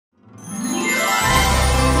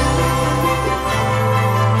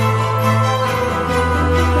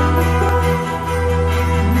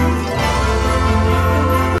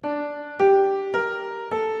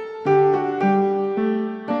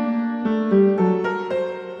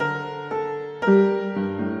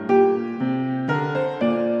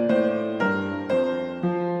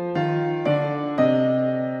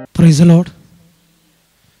Praise the Lord.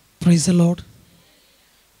 Praise the Lord.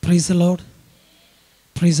 Praise the Lord.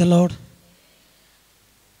 Praise the Lord.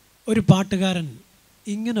 ഒരു പാട്ടുകാരൻ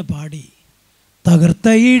ഇങ്ങനെ പാടി,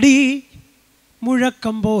 തകർത്ത ഇടി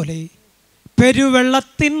മുഴക്കം പോലെ,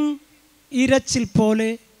 പെരുവെള്ളത്തിൻ ഇരച്ചിൽ പോലെ.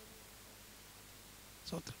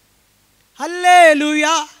 Hallelujah,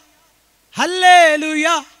 hallelujah,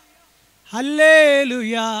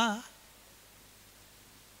 hallelujah.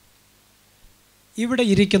 ഇവിടെ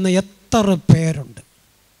ഇരിക്കുന്ന എത്ര പേരുണ്ട്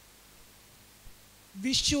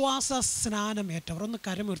വിശ്വാസ സ്നാനമേറ്റവർ? ഒന്ന്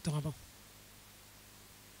കരമുയർത്തും.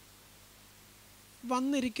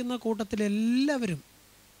 വന്നിരിക്കുന്ന കൂട്ടത്തിലെല്ലാവരും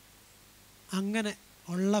അങ്ങനെ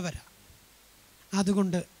ഉള്ളവരാ.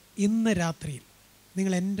 അതുകൊണ്ട് ഇന്ന് രാത്രിയിൽ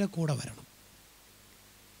നിങ്ങൾ എൻ്റെ കൂടെ വരണം.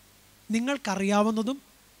 നിങ്ങൾക്കറിയാവുന്നതും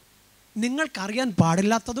നിങ്ങൾക്കറിയാൻ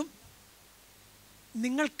പാടില്ലാത്തതും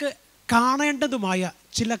നിങ്ങൾക്ക് കാണേണ്ടതുമായ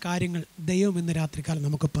ചില കാര്യങ്ങൾ ദൈവം ഇന്ന് രാത്രികാലം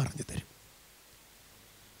നമുക്ക് പറഞ്ഞു തരും.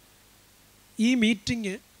 ഈ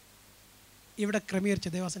മീറ്റിംഗ് ഇവിടെ ക്രമീകരിച്ച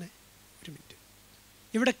ദേവാസനെ ഒരു മിനിറ്റ്,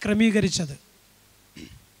 ഇവിടെ ക്രമീകരിച്ചത്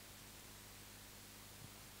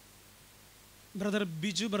ബ്രദർ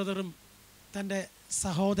ബിജു ബ്രദറും തൻ്റെ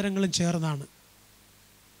സഹോദരങ്ങളും ചേർന്നാണ്.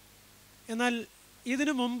 എന്നാൽ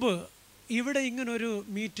ഇതിനു മുമ്പ് ഇവിടെ ഇങ്ങനൊരു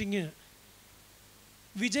മീറ്റിംഗ്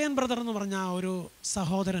വിജയൻ ബ്രദർ എന്ന് പറഞ്ഞ ഒരു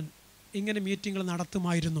സഹോദരൻ ഇങ്ങനെ മീറ്റിങ്ങുകൾ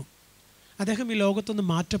നടത്തുമായിരുന്നു. അദ്ദേഹം ഈ ലോകത്തുനിന്ന്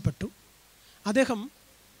മാറ്റപ്പെട്ടു. അദ്ദേഹം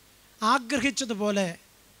ആഗ്രഹിച്ചതുപോലെ,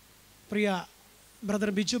 പ്രിയ ബ്രദർ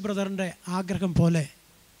ബിജു ബ്രദറിൻ്റെ ആഗ്രഹം പോലെ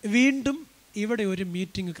വീണ്ടും ഇവിടെ ഒരു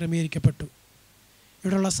മീറ്റിംഗ് ക്രമീകരിക്കപ്പെട്ടു.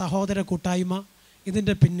 ഇവിടെയുള്ള സഹോദര കൂട്ടായ്മ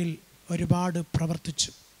ഇതിൻ്റെ പിന്നിൽ ഒരുപാട്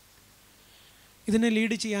പ്രവർത്തിച്ചു. ഇതിനെ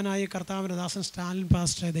ലീഡ് ചെയ്യാനായി കർത്താവിൻ്റെ ദാസൻ സ്റ്റാലിൻ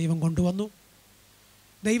പാസ്റ്ററെ ദൈവം കൊണ്ടുവന്നു.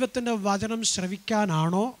 ദൈവത്തിൻ്റെ വചനം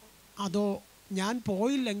ശ്രവിക്കാനാണോ അതോ ഞാൻ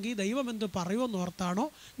പോയില്ലെങ്കിൽ ദൈവം എന്ത് പറയുമെന്ന് ഓർത്താണോ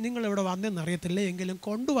നിങ്ങളിവിടെ വന്നെന്നറിയത്തില്ല, എങ്കിലും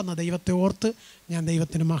കൊണ്ടുവന്ന ദൈവത്തെ ഓർത്ത് ഞാൻ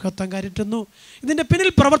ദൈവത്തിന് മഹത്വം കരുറ്റുന്നു. ഇതിൻ്റെ പിന്നിൽ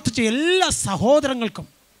പ്രവർത്തിച്ച എല്ലാ സഹോദരങ്ങൾക്കും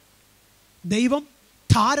ദൈവം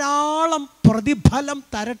ധാരാളം പ്രതിഫലം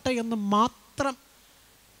തരട്ടെ എന്ന് മാത്രം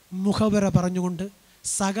മുഖവര പറഞ്ഞുകൊണ്ട്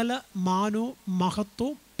സകല മാനവും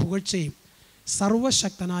മഹത്വവും പുകഴ്ചയും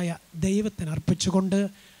സർവശക്തനായ ദൈവത്തിന് അർപ്പിച്ചുകൊണ്ട്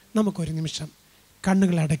നമുക്കൊരു നിമിഷം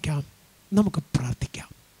കണ്ണുകളടയ്ക്കാം, നമുക്ക് പ്രാർത്ഥിക്കാം.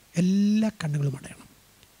 എല്ലാ കണ്ണുകളും അടയണം.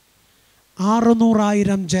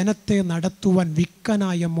 600,000 ജനത്തെ നടത്തുവാൻ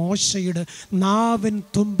വിക്കനായ മോശയുടെ നാവിൻ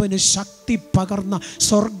തുമ്പിന് ശക്തി പകർന്ന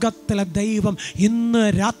സ്വർഗത്തിലെ ദൈവം ഇന്ന്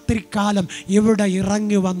രാത്രികാലം ഇവിടെ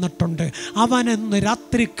ഇറങ്ങി വന്നിട്ടുണ്ട്. അവൻ ഇന്ന്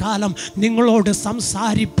രാത്രികാലം നിങ്ങളോട്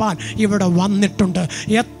സംസാരിപ്പാൻ ഇവിടെ വന്നിട്ടുണ്ട്.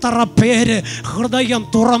 എത്ര പേര് ഹൃദയം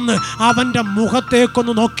തുറന്ന് അവൻ്റെ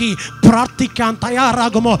മുഖത്തേക്കൊന്ന് നോക്കി പ്രാർത്ഥിക്കാൻ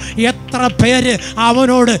തയ്യാറാകുമോ? എത്ര പേര്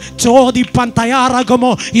അവനോട് ചോദിപ്പാൻ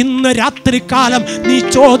തയ്യാറാകുമോ? ഇന്ന് രാത്രികാലം നീ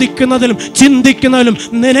ചോദിക്കുന്നതിലും ചിന്തിക്കുന്നതിലും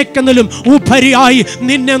നനയ്ക്കുന്നതിലും ഉപരിയായി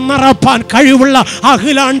നിന്നെ നിറപ്പാൻ കഴിവുള്ള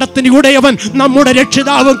അഖിലാണ്ടത്തിന് ഉടയവൻ, നമ്മുടെ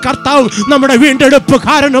രക്ഷിതാവും കർത്താവും നമ്മുടെ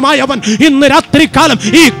വീണ്ടെടുപ്പുകാരനുമായവൻ ഇന്ന് രാത്രികാലം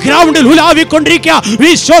ഈ ഗ്രൗണ്ടിൽ ഉലാവിക്കൊണ്ടിരിക്കുക.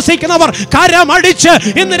 വിശ്വസിക്കുന്നവർ കരമടിച്ച്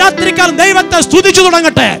ഇന്ന് രാത്രികാലം ദൈവത്തെ സ്തുതിച്ചു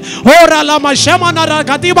തുടങ്ങട്ടെ.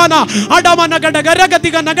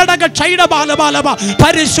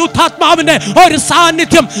 പരിശുദ്ധാത്മാവിന്റെ ഒരു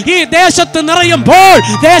സാന്നിധ്യം ഈ ദേശത്ത് നിറയുമ്പോൾ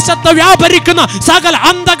ദേശത്ത് വ്യാപരിക്കുന്ന സകല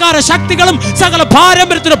അന്ധകാര ശക്തികളും സകല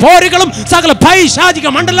പാരമ്പര്യത്തിന്റെ പോരുകളും സകല പൈശാചിക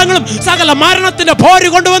മണ്ഡലങ്ങളും സകല മരണത്തിന്റെ പോര്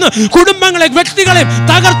കൊണ്ടുവന്ന് കുടുംബങ്ങളെ വ്യക്തികളെ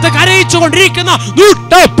തകർത്ത് കരയിച്ചു കൊണ്ടിരിക്കുന്ന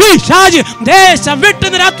ദേശം വിട്ട്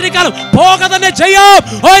രാത്രികാലം പോക തന്നെ ചെയ്യാം.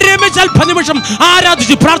 ഒരുമിച്ച് അല്പനിമിഷം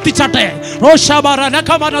ആരാധിച്ച് പ്രാർത്ഥിച്ചാട്ടെ.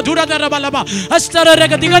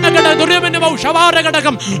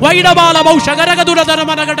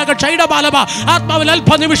 ആത്മാവിൽ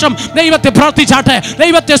അല്പനിമിഷം ദൈവത്തെ പ്രാർത്ഥിച്ചാട്ടെ,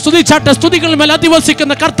 ദൈവത്തെ സ്തുതിച്ചാട്ടെ. സ്തുതികളിൽ മേൽ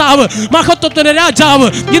അധിവസിക്കുന്ന കർത്താവ്, മഹത്വത്തിന്റെ രാജാവ്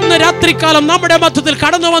ഇന്ന് രാത്രികാലം നമ്മുടെ മധ്യത്തിൽ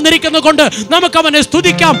കടന്നു വന്നിരിക്കുന്നത് കൊണ്ട് നമുക്ക് അവനെ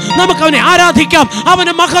സ്തുതിക്കാം, നമുക്ക് അവനെ ആരാധിക്കാം,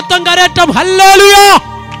 അവന് മഹത്വം കരേറ്റാം. ഹല്ലേലൂയ.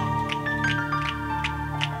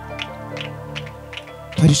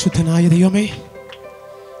 പരിശുദ്ധനായ ദൈവമേ,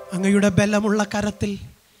 അങ്ങയുടെ ബലമുള്ള കരത്തിൽ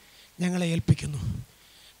ഞങ്ങളെ ഏൽപ്പിക്കുന്നു.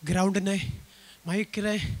 ഗ്രൗണ്ടിനെ,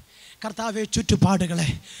 മൈക്കിനെ, കർത്താവെ, ചുറ്റുപാടുകളെ,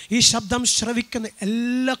 ഈ ശബ്ദം ശ്രവിക്കുന്ന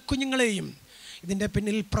എല്ലാ കുഞ്ഞുങ്ങളെയും, ഇതിൻ്റെ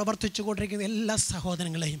പിന്നിൽ പ്രവർത്തിച്ചു കൊണ്ടിരിക്കുന്ന എല്ലാ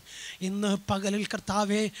സഹോദരങ്ങളെയും ഇന്ന് പകലിൽ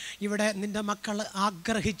കർത്താവെ, ഇവിടെ നിൻ്റെ മക്കൾ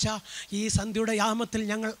ആഗ്രഹിച്ച ഈ സന്ധ്യയുടെ യാമത്തിൽ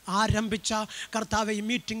ഞങ്ങൾ ആരംഭിച്ച കർത്താവെ ഈ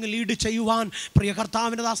മീറ്റിംഗ് ലീഡ് ചെയ്യുവാൻ പ്രിയ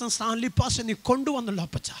കർത്താവിൻ്റെ ദാസൻ സ്റ്റാൻലി പാസ്റ്റർ നീ കൊണ്ടുവന്നല്ലോ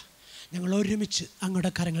അപ്പച്ച. ഞങ്ങൾ ഒരുമിച്ച്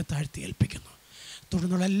അങ്ങയുടെ കരങ്ങൾ താഴ്ത്തി ഏൽപ്പിക്കുന്നു.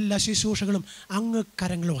 തുടർന്നുള്ള എല്ലാ ശുശ്രൂഷകളും അങ്ങ്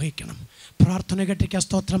കരങ്ങൾ വഹിക്കണം. പ്രാർത്ഥന കേട്ടിരിക്കുക.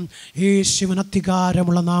 സ്തോത്രം. യേശുവിന്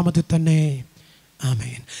അധികാരമുള്ള നാമത്തിൽ തന്നെ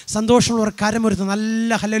ആമേൻ. സന്തോഷമുള്ളവർ കരമൊരുത്ത് നല്ല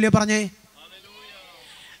ഹല്ലേലൂയ പറഞ്ഞേ.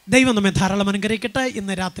 ദൈവം നമ്മെ ധാരാളം അനുഗ്രഹിക്കട്ടെ.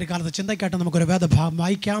 ഇന്ന് രാത്രി കാലത്ത് ചിന്തയ്ക്കായിട്ട് നമുക്കൊരു വേദഭാഗം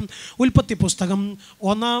വായിക്കാം. ഉൽപ്പത്തി പുസ്തകം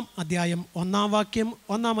 1-ാം അധ്യായം 1-ാം വാക്യം,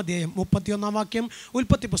 1-ാം അധ്യായം 31-ാം വാക്യം,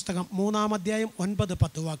 ഉൽപ്പത്തി പുസ്തകം 3-ാം അധ്യായം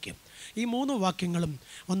 9-10 വാക്യം. ഈ 3 വാക്യങ്ങളും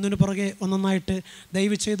ഒന്നിനു പുറകെ ഒന്നൊന്നായിട്ട്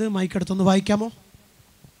ദയവ് ചെയ്ത് മൈക്കെടുത്തൊന്ന് വായിക്കാമോ?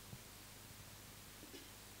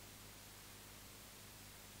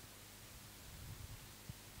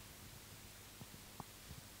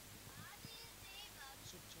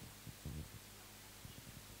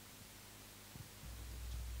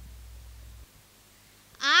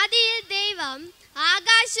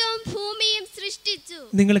 ആകാശവും ഭൂമിയും സൃഷ്ടിച്ചു.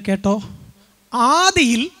 നിങ്ങൾ കേട്ടോ,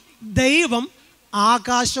 ആദിയിൽ ദൈവം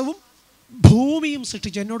ആകാശവും ഭൂമിയും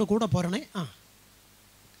സൃഷ്ടിച്ചു. എന്നോട് കൂടെ പോരണേ.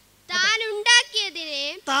 താൻ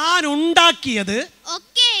ഉണ്ടാക്കിയത്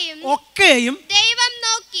ഒക്കെയും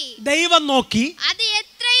ദൈവം നോക്കി അത്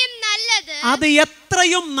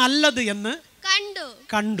എത്രയും നല്ലത് എന്ന്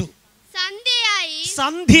കണ്ടു.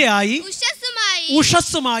 സന്ധ്യയായി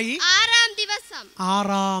ഉഷസ്സുമായി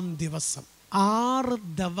 6-ാം ദിവസം 6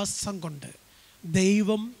 ദിവസം കൊണ്ട്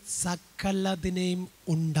ദൈവം സകലതിനെയും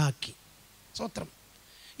ഉണ്ടാക്കി. സ്തോത്രം.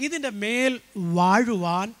 ഇതിൻ്റെ മേൽ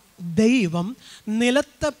വാഴുവാൻ ദൈവം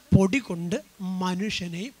നിലത്തെ പൊടി കൊണ്ട്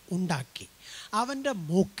മനുഷ്യനെ ഉണ്ടാക്കി. അവൻ്റെ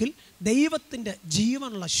മൂക്കിൽ ദൈവത്തിൻ്റെ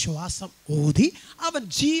ജീവനുള്ള ശ്വാസം ഊതി അവൻ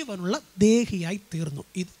ജീവനുള്ള ദേഹിയായി തീർന്നു.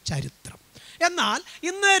 ഇത് ചരിത്രം. എന്നാൽ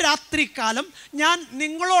ഇന്ന് രാത്രികാലം ഞാൻ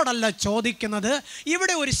നിങ്ങളോടല്ല ചോദിക്കുന്നത്.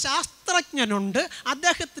 ഇവിടെ ഒരു ശാസ്ത്രജ്ഞനുണ്ട്,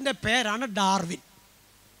 അദ്ദേഹത്തിൻ്റെ പേരാണ് ഡാർവിൻ.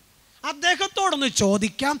 അദ്ദേഹത്തോടൊന്ന്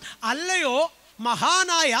ചോദിക്കാം, അല്ലയോ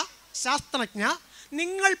മഹാനായ ശാസ്ത്രജ്ഞ,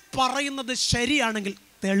 നിങ്ങൾ പറയുന്നത് ശരിയാണെങ്കിൽ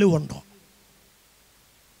തെളിവുണ്ടോ?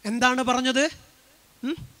 എന്താണ് പറഞ്ഞത്?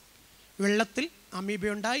 വെള്ളത്തിൽ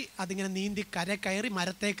അമീബയുണ്ടായി, അതിങ്ങനെ നീന്തി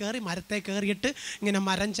മരത്തെ കയറിയിട്ട് ഇങ്ങനെ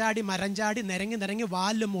മരം ചാടി നിരങ്ങി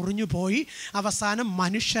വാല് മുറിഞ്ഞു പോയി അവസാനം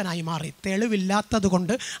മനുഷ്യനായി മാറി. തെളിവില്ലാത്തത്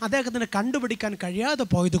കൊണ്ട്, അദ്ദേഹത്തിന് കണ്ടുപിടിക്കാൻ കഴിയാതെ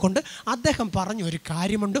പോയത് കൊണ്ട് അദ്ദേഹം പറഞ്ഞ ഒരു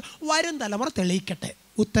കാര്യമുണ്ട്, വരും തലമുറ തെളിയിക്കട്ടെ.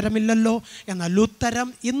 ഉത്തരമില്ലല്ലോ. എന്നാൽ ഉത്തരം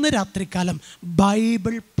ഇന്ന് രാത്രികാലം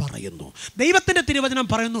ബൈബിൾ പറയുന്നു. ദൈവത്തിൻ്റെ തിരുവചനം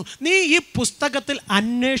പറയുന്നു, നീ ഈ പുസ്തകത്തിൽ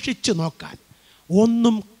അന്വേഷിച്ചു നോക്കാൻ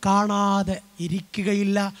ഒന്നും കാണാതെ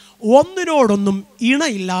ഇരിക്കുകയില്ല, ഒന്നിനോടൊന്നും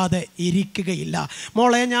ഇണയില്ലാതെ ഇരിക്കുകയില്ല.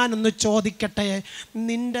 മോളെ, ഞാനൊന്ന് ചോദിക്കട്ടെ,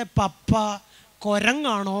 നിൻ്റെ പപ്പ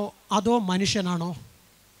കുരങ്ങാണോ അതോ മനുഷ്യനാണോ?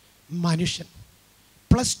 മനുഷ്യൻ.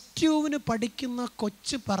 +2 പഠിക്കുന്ന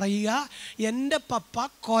കൊച്ച് പറയുക, എൻ്റെ പപ്പ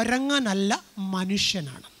കുരങ്ങനല്ല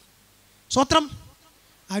മനുഷ്യനാണ്. സ്വത്രം.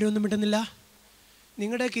 ആരും ഒന്നും മിണ്ടുന്നില്ല.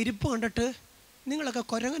 നിങ്ങളുടെയൊക്കെ ഇരിപ്പ് കണ്ടിട്ട് നിങ്ങളൊക്കെ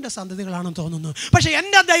കുരങ്ങൻ്റെ സന്തതികളാണെന്ന് തോന്നുന്നു. പക്ഷെ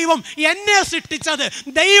എൻ്റെ ദൈവം എന്നെ സൃഷ്ടിച്ചത്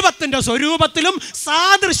ദൈവത്തിൻ്റെ സ്വരൂപത്തിലും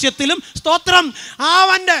സാദൃശ്യത്തിലും. സ്തോത്രം.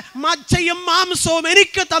 അവൻ്റെ മജ്ജയും മാംസവും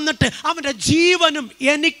എനിക്ക് തന്നിട്ട് അവൻ്റെ ജീവനും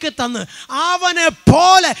എനിക്ക് തന്ന് അവനെ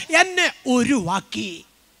പോലെ എന്നെ ഉരുവാക്കി.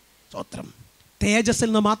 സ്തോത്രം. തേജസ്സിൽ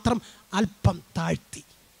നിന്ന് മാത്രം അല്പം താഴ്ത്തി.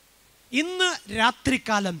 ഇന്ന്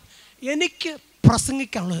രാത്രികാലം എനിക്ക്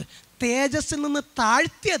പ്രസംഗിക്കാനുള്ളത് തേജസ്സിൽ നിന്ന്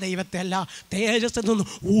താഴ്ത്തിയ ദൈവത്തെ അല്ല, തേജസ്സിൽ നിന്ന്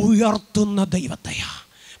ഉയർത്തുന്ന ദൈവത്തെയാ.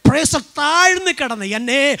 താഴ്ന്നു കിടന്ന്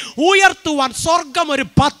എന്നെ ഉയർത്തുവാൻ സ്വർഗം ഒരു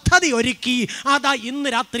പദ്ധതി ഒരുക്കി. അതാ ഇന്ന്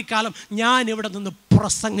രാത്രികാലം ഞാൻ ഇവിടെ നിന്ന്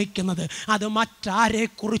പ്രസംഗിക്കുന്നത്. അത് മറ്റാരെ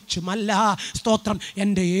കുറിച്ചുമല്ല. സ്തോത്രം.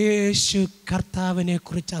 എൻ്റെ യേശു കർത്താവിനെ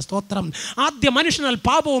കുറിച്ചാണ്. സ്തോത്രം. ആദ്യ മനുഷ്യനാൽ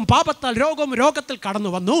പാപവും പാപത്താൽ രോഗവും രോഗത്തിൽ കടന്നു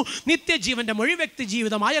വന്നു. നിത്യജീവൻ്റെ മൊഴിവ്യക്തി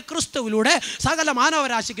ജീവിതമായ ക്രിസ്തുവിലൂടെ സകല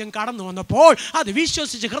മാനവരാശിക്കും കടന്നു വന്നപ്പോൾ അത്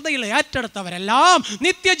വിശ്വസിച്ച് ഹൃദയത്തിൽ ഏറ്റെടുത്തവരെല്ലാം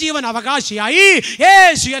നിത്യജീവൻ അവകാശിയായി.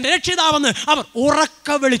 യേശു എൻ്റെ രക്ഷിതാവെന്ന് അവർ ഉറക്ക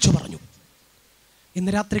വിളിച്ചു പറഞ്ഞു.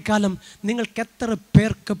 ഇന്ന് രാത്രികാലം നിങ്ങൾക്ക് എത്ര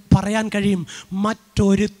പേർക്ക് പറയാൻ കഴിയും,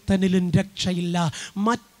 മറ്റൊരുത്തനിലും രക്ഷയില്ല,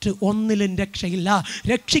 ഒന്നിലും രക്ഷയില്ല?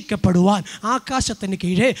 രക്ഷിക്കപ്പെടുവാൻ ആകാശത്തിന്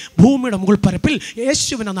കീഴെ ഭൂമിയുടെ മുകൾപ്പരപ്പിൽ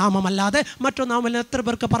യേശുവിൻ്റെ നാമമല്ലാതെ മറ്റൊരു നാമമല്ല. എത്ര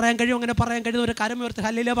പേർക്ക് പറയാൻ കഴിയും? അങ്ങനെ പറയാൻ കഴിയുന്ന ഒരു കരമുയർത്തി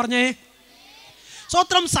ഹല്ലേലൂയ പറഞ്ഞേ.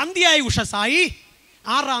 സ്വത്രം. സന്ധ്യയായി ഉഷസായി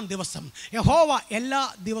 6-ാം ദിവസം യഹോവ എല്ലാ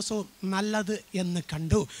ദിവസവും നല്ലത് എന്ന്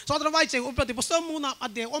കണ്ടു. സ്വത്രം. വായിച്ചേ ഉൽപ്പത്തി പുസ്തകം 3-ാം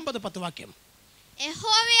അധ്യായം 9-10 വാക്യം.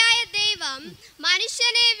 യഹോവയായ ദൈവം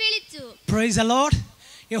മനുഷ്യനെ വിളിച്ചു. Praise the Lord.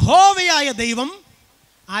 യഹോവയായ ദൈവം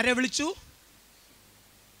ആരെ വിളിച്ചു?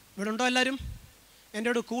 ഇവിടെ ഉണ്ടോ എല്ലാവരും?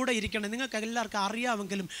 എൻ്റെ കൂടെ ഇരിക്കണേ. നിങ്ങൾക്ക് എല്ലാവർക്കും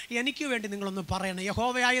അറിയാമെങ്കിലും എനിക്ക് വേണ്ടി നിങ്ങളൊന്ന് പറയണേ.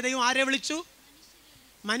 യഹോവയായ ദൈവം ആരെ വിളിച്ചു?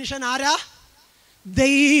 മനുഷ്യൻ ആരാ?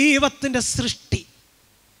 ദൈവത്തിൻ്റെ സൃഷ്ടി.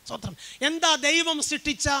 സ്വത്രം. എന്താ ദൈവം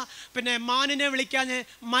സൃഷ്ടിച്ച മാനിനെ വിളിക്കാഞ്ഞ്,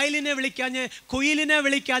 മയിലിനെ വിളിക്കാഞ്ഞ്, കുയിലിനെ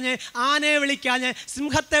വിളിക്കാഞ്ഞ്, ആനയെ വിളിക്കാഞ്ഞ്,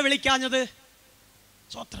 സിംഹത്തെ വിളിക്കാഞ്ഞത്?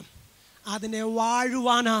 സ്വത്രം. അതിനെ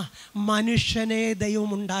വാഴുവാനാ മനുഷ്യനെ ദൈവം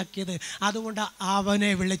ഉണ്ടാക്കിയത്. അതുകൊണ്ട്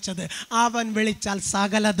അവനെ വിളിച്ചത്. അവൻ വിളിച്ചാൽ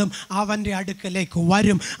സകലതും അവൻ്റെ അടുക്കലേക്ക്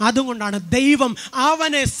വരും. അതുകൊണ്ടാണ് ദൈവം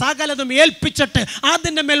അവനെ സകലതും ഏൽപ്പിച്ചിട്ട്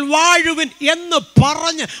അതിൻ്റെ മേൽ വാഴുവിൻ എന്ന്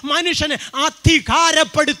പറഞ്ഞ് മനുഷ്യനെ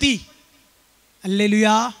അധികാരപ്പെടുത്തി. Hallelujah,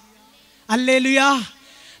 hallelujah.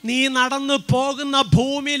 നീ നടന്നു പോകുന്ന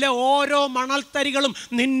ഭൂമിയിലെ ഓരോ മണൽത്തരികളും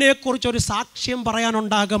നിന്നെക്കുറിച്ചൊരു സാക്ഷ്യം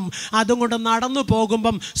പറയാനുണ്ടാകും. അതുകൊണ്ട് നടന്നു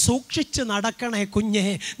പോകുമ്പം സൂക്ഷിച്ച് നടക്കണേ കുഞ്ഞെ.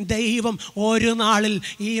 ദൈവം ഒരു നാളിൽ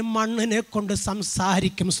ഈ മണ്ണിനെ കൊണ്ട്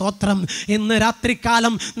സംസാരിക്കും. സ്തോത്രം. ഇന്ന്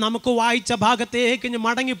രാത്രികാലം നമുക്ക് വായിച്ച ഭാഗത്തേക്ക്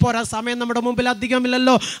മടങ്ങിപ്പോരാ, സമയം നമ്മുടെ മുമ്പിൽ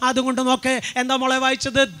അധികമില്ലല്ലോ. അതുകൊണ്ട് നോക്കേ, എന്താ മോളെ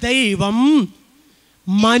വായിച്ചത്? ദൈവം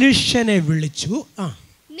മനുഷ്യനെ വിളിച്ചു.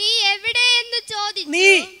 നീ എവിടെ എന്ന് ചോദിച്ചു. നീ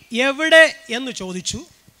എവിടെ എന്ന് ചോദിച്ചു.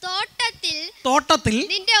 തോട്ടത്തിൽ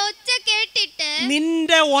നിന്റെ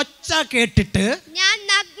ഒച്ച കേട്ടിട്ട് ഞാൻ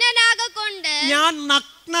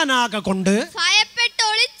നഗ്നനാകൊണ്ട് ഭയപ്പെട്ട്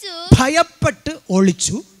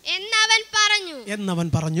ഒളിച്ചു എന്നവൻ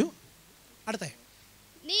പറഞ്ഞു. അടുത്ത,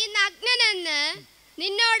 നീ നഗ്നനെന്ന്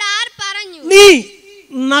നിന്നോട് ആർ പറഞ്ഞു? നീ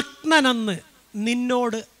നഗ്നനെന്ന്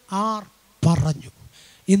നിന്നോട് ആർ പറഞ്ഞു?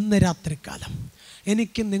 ഇന്ന് രാത്രികാലം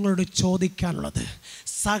എനിക്ക് നിങ്ങളോട് ചോദിക്കാനുള്ളത്,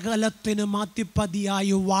 സകലത്തിനും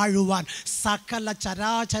അധിപതിയായി വാഴുവാൻ സകല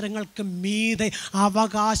ചരാചരങ്ങൾക്ക് മീതെ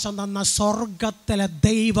അവകാശം തന്ന സ്വർഗത്തിലെ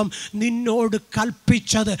ദൈവം നിന്നോട്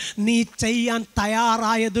കൽപ്പിച്ചത് നീ ചെയ്യാൻ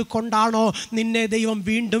തയ്യാറായത് കൊണ്ടാണോ നിന്നെ ദൈവം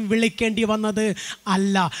വീണ്ടും വിളിക്കേണ്ടി വന്നത്?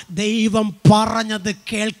 അല്ല. ദൈവം പറഞ്ഞത്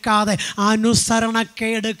കേൾക്കാതെ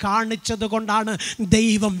അനുസരണക്കേട് കാണിച്ചത് കൊണ്ടാണ്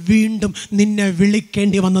ദൈവം വീണ്ടും നിന്നെ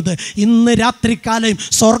വിളിക്കേണ്ടി വന്നത്. ഇന്ന് രാത്രികാലം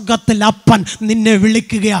സ്വർഗത്തിൽ അപ്പൻ നിന്നെ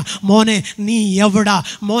വിളിക്കുകയാ. മോനെ, നീ എവിടാ?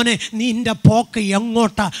 മോനെ, നിന്റെ പോക്ക്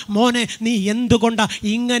എങ്ങോട്ടാ? മോനെ, നീ എന്തുകൊണ്ടാ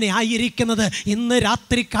ഇങ്ങനെ ആയിരിക്കുന്നത്? ഇന്ന്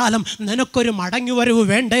രാത്രികാലം നിനക്കൊരു മടങ്ങിവരവ്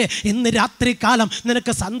വേണ്ടേ? ഇന്ന് രാത്രികാലം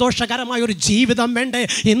നിനക്ക് സന്തോഷകരമായൊരു ജീവിതം വേണ്ടേ?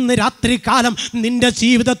 ഇന്ന് രാത്രികാലം നിന്റെ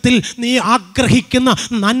ജീവിതത്തിൽ നീ ആഗ്രഹിക്കുന്ന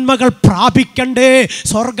നന്മകൾ പ്രാപിക്കണ്ടേ?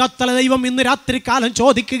 സ്വർഗത്തിലെ ദൈവം ഇന്ന് രാത്രികാലം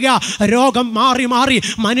ചോദിക്കുക. രോഗം മാറി മാറി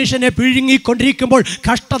മനുഷ്യനെ വിഴുങ്ങിക്കൊണ്ടിരിക്കുമ്പോൾ,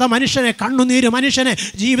 കഷ്ടത മനുഷ്യനെ, കണ്ണുനീര് മനുഷ്യനെ,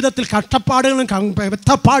 ജീവിതത്തിൽ കഷ്ടപ്പാടുകളും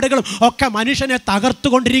വ്യർത്ഥപ്പാടുകളും ഒക്കെ മനുഷ്യനെ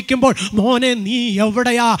തകർത്തുകൊണ്ടിരിക്കുമ്പോൾ, മോനെ നീ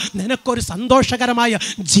എവിടെയാ? നിനക്കൊരു സന്തോഷകരമായ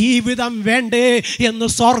ജീവിതം വേണ്ടേ എന്ന്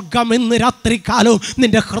സ്വർഗം ഇന്ന് രാത്രികാലവും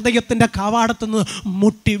നിന്റെ ഹൃദയത്തിൻ്റെ കവാടത്തു നിന്ന്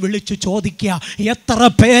മുട്ടി വിളിച്ചു ചോദിക്കുക. എത്ര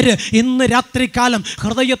പേര് ഇന്ന് രാത്രികാലം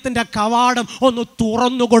ഹൃദയത്തിൻ്റെ കവാടം ഒന്ന്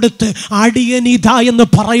തുറന്നു കൊടുത്ത് അടിയനിതാ എന്ന്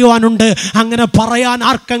പറയുവാനുണ്ട്? അങ്ങനെ പറയാൻ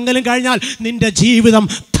ആർക്കെങ്കിലും കഴിഞ്ഞാൽ നിന്റെ ജീവിതം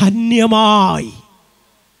ധന്യമായി.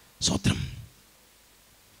 സ്തോത്രം.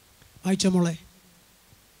 വായിച്ച മോളെ.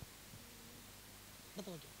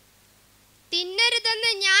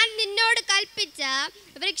 തിന്നരുതെന്ന് ഞാൻ നിന്നോട് കൽപ്പിച്ച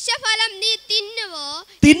വൃക്ഷഫലം നീ തിന്നുവോ?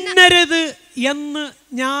 തിന്നരുത് എന്ന്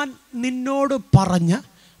ഞാൻ നിന്നോട് പറഞ്ഞ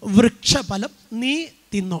വൃക്ഷഫലം നീ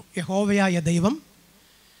തിന്നോ? യഹോവയായ ദൈവം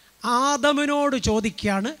ആദമിനോട്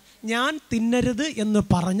ചോദിക്കുകയാണ്, ഞാൻ തിന്നരുത് എന്ന്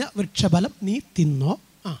പറഞ്ഞ വൃക്ഷഫലം നീ തിന്നോ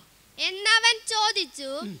എന്നവൻ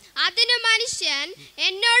ചോദിച്ചു. അതിനു മനുഷ്യൻ,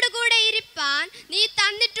 എന്നോട് കൂടെ ഇരിപ്പാൻ നീ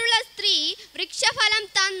തന്നിട്ടുള്ള സ്ത്രീ വൃക്ഷഫലം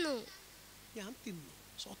തന്നു, ഞാൻ തിന്നു.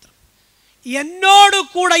 സ്തോത്രം. എന്നോട്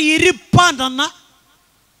കൂടെ ഇരിപ്പാൻ തന്ന,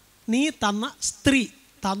 നീ തന്ന സ്ത്രീ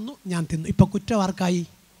തന്നു, ഞാൻ തിന്നു. ഇപ്പൊ കുറ്റമാർക്കായി?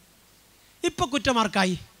 ഇപ്പൊ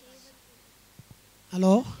കുറ്റമാർക്കായി?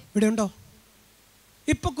 ഹലോ, ഇവിടെ ഉണ്ടോ?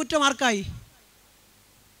 ഇപ്പൊ കുറ്റമാർക്കായി?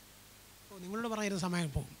 നിങ്ങളോട് പറയുന്ന സമയം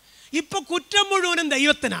പോകും. ഇപ്പൊ കുറ്റം മുഴുവനും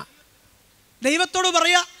ദൈവത്തിനാ. ദൈവത്തോട്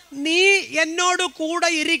പറയാ, നീ എന്നോട് കൂടെ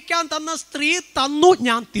ഇരിക്കാൻ തന്ന സ്ത്രീ തന്നു,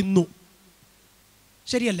 ഞാൻ തിന്നു.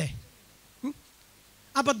 ശരിയല്ലേ?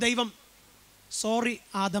 അപ്പൊ ദൈവം, സോറി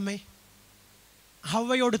ആദമേ,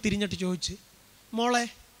 ഹവ്വയോട് തിരിഞ്ഞിട്ട് ചോദിച്ച്, മോളെ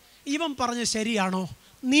ഇവൻ പറഞ്ഞ ശരിയാണോ?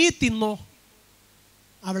 നീ തിന്നോ?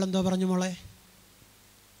 അവളെന്തോ പറഞ്ഞു? മോളെ,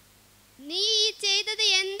 നീ ഈ ചെയ്തത്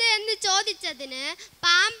എന്ത് എന്ന് ചോദിച്ചതിന്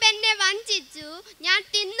പാമ്പെന്നെ വഞ്ചിച്ചു, ഞാൻ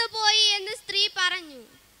തിന്നുപോയി എന്ന് സ്ത്രീ പറഞ്ഞു.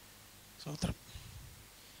 സ്തോത്രം.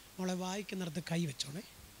 മോളെ, വായിക്കുന്നിടത്ത് കൈ വെച്ചോണേ.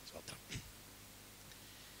 സ്തോത്രം.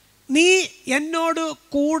 നീ എന്നോട്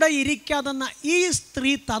കൂടെ ഇരിക്കാതെന്ന ഈ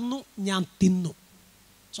സ്ത്രീ തന്നു, ഞാൻ തിന്നു.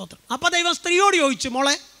 സ്തോത്രം. അപ്പൊ ദൈവം സ്ത്രീയോട് ചോദിച്ചു,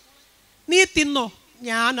 മോളെ നീ തിന്നോ?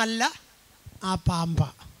 ഞാനല്ല, ആ പാമ്പ.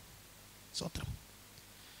 സ്തോത്രം.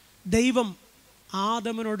 ദൈവം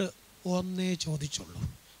ആദമിനോട് ഒന്നേ ചോദിച്ചുള്ളൂ,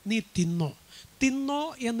 നീ തിന്നോ? തിന്നോ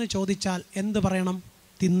എന്ന് ചോദിച്ചാൽ എന്ത് പറയണം?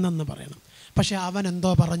 തിന്നെന്ന് പറയണം. പക്ഷെ അവൻ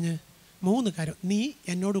എന്തോ പറഞ്ഞ്? 3 കാര്യം. നീ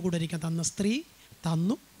എന്നോട് കൂടെ ഇരിക്കാൻ തന്ന സ്ത്രീ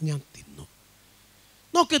തന്നു, ഞാൻ തിന്നു.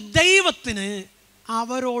 നോക്ക്, ദൈവത്തിന്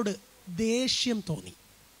അവരോട് ദേഷ്യം തോന്നി.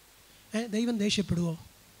 ദൈവം ദേഷ്യപ്പെടുമോ?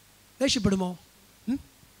 ദേഷ്യപ്പെടുമോ?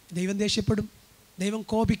 ദൈവം ദേഷ്യപ്പെടും, ദൈവം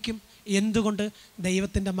കോപിക്കും. എന്തുകൊണ്ട്?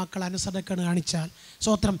 ദൈവത്തിൻ്റെ മക്കൾ അനുസരണക്കേട് കാണിച്ചാൽ.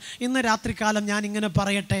 സ്തോത്രം. ഇന്ന് രാത്രികാലം ഞാൻ ഇങ്ങനെ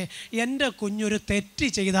പറയട്ടെ, എൻ്റെ കുഞ്ഞൊരു തെറ്റ്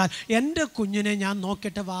ചെയ്താൽ എൻ്റെ കുഞ്ഞിനെ ഞാൻ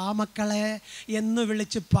നോക്കിയിട്ട് വാ മക്കളെ എന്ന്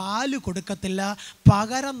വിളിച്ച് പാല് കൊടുക്കത്തില്ല,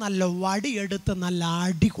 പകരം നല്ല വടിയെടുത്ത് നല്ല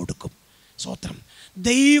അടി കൊടുക്കും. സ്തോത്രം.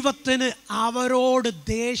 ദൈവത്തിന് അവരോട്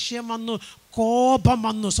ദേഷ്യം വന്നു, കോപം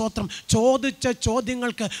വന്നു. സ്തോത്രം. ചോദിച്ച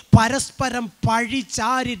ചോദ്യങ്ങൾക്ക് പരസ്പരം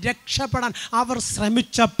പഴിചാരി രക്ഷപ്പെടാൻ അവർ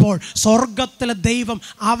ശ്രമിച്ചപ്പോൾ സ്വർഗത്തിലെ ദൈവം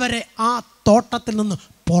അവരെ ആ തോട്ടത്തിൽ നിന്ന്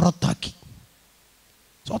പുറത്താക്കി.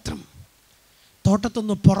 സ്തോത്രം. തോട്ടത്തിൽ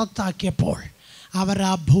നിന്ന് പുറത്താക്കിയപ്പോൾ അവർ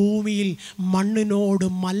ആ ഭൂമിയിൽ മണ്ണിനോട്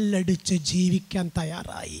മല്ലടിച്ച് ജീവിക്കാൻ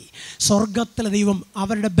തയ്യാറായി. സ്വർഗത്തിലെ ദൈവം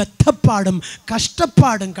അവരുടെ ബദ്ധപ്പാടും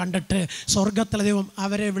കഷ്ടപ്പാടും കണ്ടിട്ട് സ്വർഗത്തിലെ ദൈവം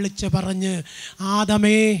അവരെ വിളിച്ച് പറഞ്ഞ്,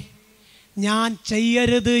 ആദമേ, ഞാൻ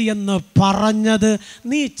ചെയ്യരുത് എന്ന് പറഞ്ഞത്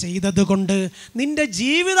നീ ചെയ്തത് കൊണ്ട് നിൻ്റെ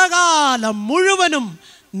ജീവിതകാലം മുഴുവനും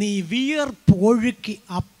നീ വിയർപ്പൊഴുക്കി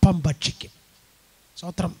അപ്പം ഭക്ഷിക്കും.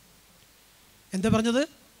 സ്തോത്രം. എന്താ പറഞ്ഞത്?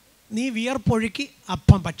 നീ വിയർപ്പൊഴുക്കി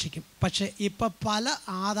അപ്പം ഭക്ഷിക്കും. പക്ഷേ ഇപ്പം പല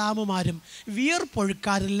ആദാമുമാരും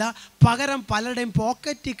വിയർപ്പൊഴുക്കാറില്ല, പകരം പലരുടെയും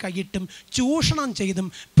പോക്കറ്റിൽ കൈയിട്ടും ചൂഷണം ചെയ്തും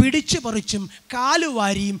പിടിച്ചു പറിച്ചും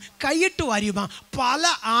കാലുവാരിയും കൈയിട്ട് വാരിയുമാ പല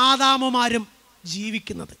ആദാമുമാരും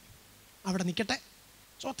ജീവിക്കുന്നത്. അവിടെ നിൽക്കട്ടെ.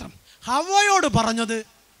 സ്തോത്രം. ഹവ്വയോട് പറഞ്ഞത്,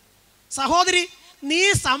 സഹോദരി, നീ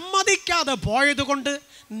സമ്മതിക്കാതെ പോയത് കൊണ്ട്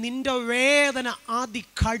നിൻ്റെ വേദന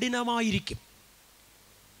അതികഠിനമായിരിക്കും.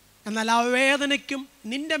 എന്നാൽ ആ വേദനയ്ക്കും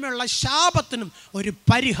നിൻ്റെ മേലുള്ള ശാപത്തിനും ഒരു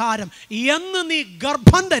പരിഹാരം. എന്ന് നീ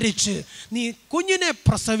ഗർഭം ധരിച്ച് നീ കുഞ്ഞിനെ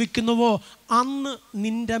പ്രസവിക്കുന്നുവോ അന്ന്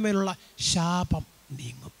നിൻ്റെ മേലുള്ള ശാപം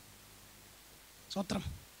നീങ്ങും. സ്തോത്രം.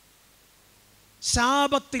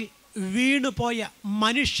 ശാപത്തിൽ വീണുപോയ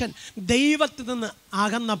മനുഷ്യൻ ദൈവത്തിൽ നിന്ന്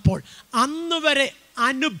അകന്നപ്പോൾ അന്ന് വരെ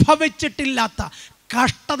അനുഭവിച്ചിട്ടില്ലാത്ത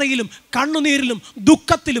കഷ്ടതയിലും കണ്ണുനീരിലും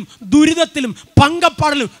ദുഃഖത്തിലും ദുരിതത്തിലും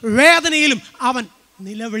പങ്കപ്പാടിലും വേദനയിലും അവൻ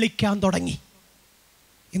നിലവിളിക്കാൻ തുടങ്ങി.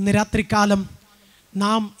 ഇന്ന് രാത്രികാലം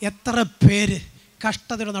നാം എത്ര പേര്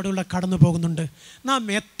കഷ്ടതയുടെ നടുവിലൂടെ കടന്നു പോകുന്നുണ്ട്? നാം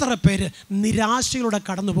എത്ര പേര് നിരാശയിലൂടെ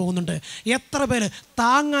കടന്നു പോകുന്നുണ്ട്? എത്ര പേര്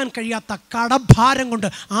താങ്ങാൻ കഴിയാത്ത കടഭാരം കൊണ്ട്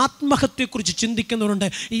ആത്മഹത്യയെക്കുറിച്ച് ചിന്തിക്കുന്നവരുണ്ട്?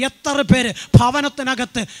 എത്ര പേര്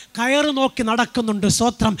ഭവനത്തിനകത്ത് കയറി നോക്കി നടക്കുന്നുണ്ട്?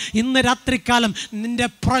 സ്തോത്രം. ഇന്ന് രാത്രികാലം നിൻ്റെ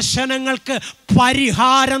പ്രശ്നങ്ങൾക്ക്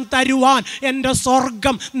പരിഹാരം തരുവാൻ എൻ്റെ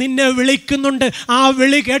സ്വർഗം നിന്നെ വിളിക്കുന്നുണ്ട്. ആ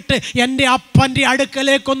വിളി കേട്ട് എൻ്റെ അപ്പൻ്റെ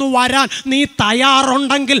അടുക്കലേക്കൊന്ന് വരാൻ നീ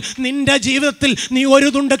തയ്യാറുണ്ടെങ്കിൽ നിൻ്റെ ജീവിതത്തിൽ നീ ഒരു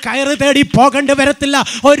തുണ്ട് കയറ് തേടി പോകേണ്ടി വരത്തില്ല,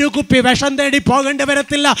 ഒരു കുപ്പി വിഷം തേടി പോകേണ്ടി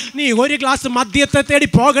വരത്തില്ല, നീ ഒരു ഗ്ലാസ് മദ്യത്തെ തേടി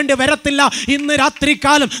പോകേണ്ടി വരത്തില്ല. ഇന്ന്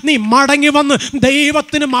രാത്രികാലം നീ മടങ്ങി വന്ന്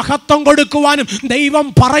ദൈവത്തിന് മഹത്വം കൊടുക്കുവാനും ദൈവം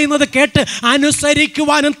പറയുന്നത് കേട്ട്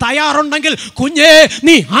അനുസരിക്കുവാനും തയ്യാറുണ്ടെങ്കിൽ കുഞ്ഞേ,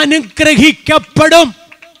 നീ അനുഗ്രഹിക്കപ്പെടും.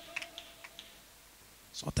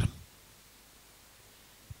 സ്തോത്രം.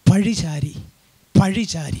 പഴിചാരി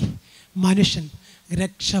മനുഷ്യൻ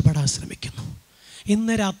രക്ഷപ്പെടാൻ ശ്രമിക്കുന്നു.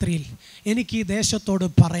 ഇന്ന് രാത്രിയിൽ എനിക്ക് ഈ ദേശത്തോട്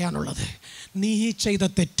പറയാനുള്ളത്, നീ ചെയ്ത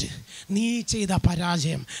തെറ്റ്, നീ ചെയ്ത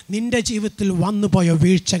പരാജയം, നിൻ്റെ ജീവിതത്തിൽ വന്നുപോയ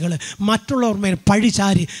വീഴ്ചകൾ മറ്റുള്ളവർ മേൽ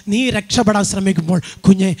പഴിചാരി നീ രക്ഷപ്പെടാൻ ശ്രമിക്കുമ്പോൾ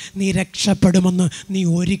കുഞ്ഞെ, നീ രക്ഷപ്പെടുമെന്ന് നീ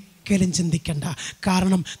ഒരിക്കലും ചിന്തിക്കണ്ട.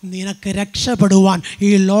 കാരണം നിനക്ക് രക്ഷപ്പെടുവാൻ ഈ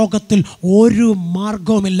ലോകത്തിൽ ഒരു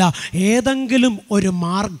മാർഗവുമില്ല. ഏതെങ്കിലും ഒരു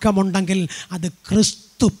മാർഗമുണ്ടെങ്കിൽ അത്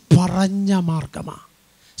ക്രിസ്തു പറഞ്ഞ മാർഗമാണ്.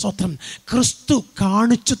 സ്തോത്രം. ക്രിസ്തു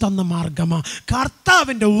കാണിച്ചു തന്ന മാർഗമാണ്.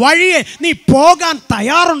 കർത്താവിൻ്റെ വഴിയെ നീ പോകാൻ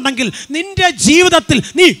തയ്യാറുണ്ടെങ്കിൽ നിൻ്റെ ജീവിതത്തിൽ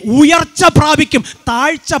നീ ഉയർച്ച പ്രാപിക്കും,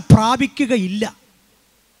 താഴ്ച പ്രാപിക്കുകയില്ല.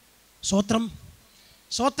 സ്തോത്രം.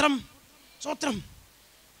 സ്തോത്രം. സ്തോത്രം.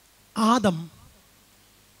 ആദം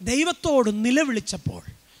ദൈവത്തോട് നിലവിളിച്ചപ്പോൾ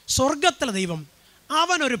സ്വർഗത്തിലെ ദൈവം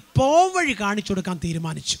അവനൊരു പോവഴി കാണിച്ചു കൊടുക്കാൻ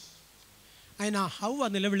തീരുമാനിച്ചു. അതിനാ ഹവ്വ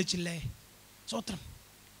നിലവിളിച്ചില്ലേ? സ്തോത്രം.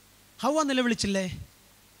 ഹവ്വ നിലവിളിച്ചില്ലേ?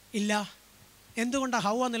 ഇല്ല. എന്തുകൊണ്ടാണ്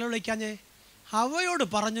ഹവ്വ നിലവിളിക്കാഞ്ഞേ? ഹവ്വയോട്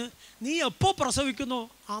പറഞ്ഞ് നീ എപ്പോൾ പ്രസവിക്കുന്നോ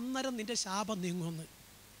അന്നേരം നിൻ്റെ ശാപം നീങ്ങുമെന്ന്.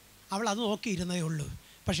 അവൾ അത് നോക്കിയിരുന്നേ ഉള്ളൂ.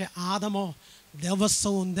 പക്ഷെ ആദമോ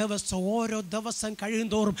ദിവസവും ഓരോ ദിവസം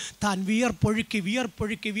കഴിയുന്തോറും താൻ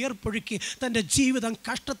വിയർപ്പൊഴുക്കി തൻ്റെ ജീവിതം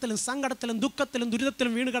കഷ്ടത്തിലും സങ്കടത്തിലും ദുഃഖത്തിലും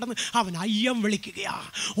ദുരിതത്തിലും വീണ് കിടന്ന് അവൻ അയ്യം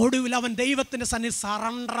വിളിക്കുകയാണ്. ഒടുവിൽ അവൻ ദൈവത്തിൻ്റെ സന്നിധി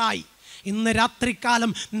സറണ്ടറായി. ഇന്ന്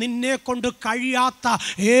രാത്രികാലം നിന്നെ കൊണ്ട് കഴിയാത്ത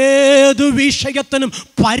ഏതു വിഷയത്തിനും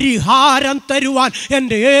പരിഹാരം തരുവാൻ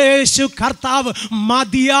എൻ്റെ യേശു കർത്താവ്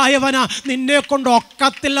മതിയായവനാ. നിന്നെ കൊണ്ട്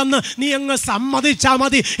ഒക്കത്തില്ലെന്ന് നീ അങ്ങ് സമ്മതിച്ചാൽ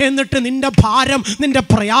മതി. എന്നിട്ട് നിൻ്റെ ഭാരം, നിൻ്റെ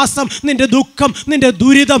പ്രയാസം, നിൻ്റെ ദുഃഖം, നിൻ്റെ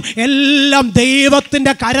ദുരിതം എല്ലാം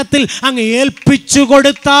ദൈവത്തിൻ്റെ കരത്തിൽ അങ്ങ് ഏൽപ്പിച്ചു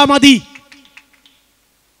കൊടുത്താൽ മതി.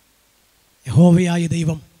 യഹോവയായ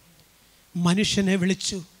ദൈവം മനുഷ്യനെ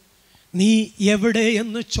വിളിച്ചു, നീ എവിടെ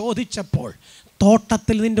എന്ന് ചോദിച്ചപ്പോൾ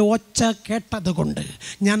തോട്ടത്തിൽ നിൻ്റെ ഒച്ച കേട്ടതുകൊണ്ട്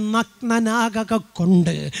ഞാൻ നഗ്നനാകക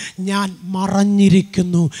കൊണ്ട് ഞാൻ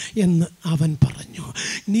മറഞ്ഞിരിക്കുന്നു എന്ന് അവൻ പറഞ്ഞു.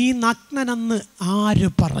 നീ നഗ്നനെന്ന് ആര്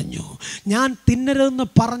പറഞ്ഞു? ഞാൻ തിന്നരുതെന്ന്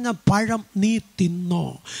പറഞ്ഞ പഴം നീ തിന്നോ?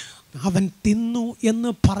 അവൻ തിന്നു എന്ന്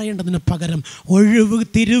പറയേണ്ടതിന് പകരം ഒഴിവ്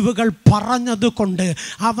തിരിവുകൾ പറഞ്ഞതുകൊണ്ട്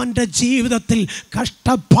അവൻ്റെ ജീവിതത്തിൽ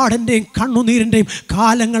കഷ്ടപ്പാടിൻ്റെയും കണ്ണുനീരിൻ്റെയും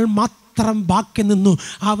കാലങ്ങൾ മാത്രം ബാക്കി നിന്നു.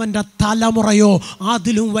 അവൻ്റെ തലമുറയോ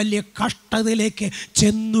അതിലും വലിയ കഷ്ടതയിലേക്ക്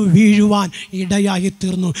ചെന്നു വീഴുവാൻ ഇടയായി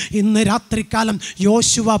തീർന്നു. ഇന്ന് രാത്രികാലം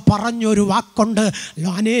യോശുവ പറഞ്ഞൊരു വാക്കുണ്ട്,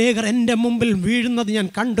 അനേകർ എൻ്റെ മുമ്പിൽ വീഴുന്നത് ഞാൻ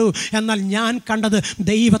കണ്ടു, എന്നാൽ ഞാൻ കണ്ടത്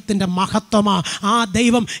ദൈവത്തിൻ്റെ മഹത്വമാണ്. ആ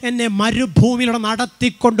ദൈവം എന്നെ മരുഭൂമിയിലൂടെ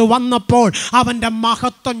നടത്തിക്കൊണ്ട് വന്നപ്പോൾ അവൻ്റെ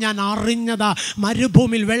മഹത്വം ഞാൻ അറിഞ്ഞതാ.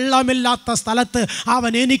 മരുഭൂമിയിൽ വെള്ളമില്ലാത്ത സ്ഥലത്ത്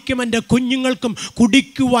അവൻ എനിക്കും എൻ്റെ കുഞ്ഞുങ്ങൾക്കും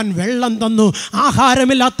കുടിക്കുവാൻ വെള്ളം തന്നു.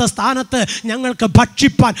 ആഹാരമില്ലാത്ത സ്ഥാനത്ത് ഞങ്ങൾക്ക്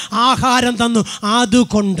ഭക്ഷിപ്പാൻ ആഹാരം തന്നു.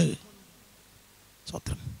 അതുകൊണ്ട്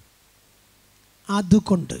സ്വത്രം,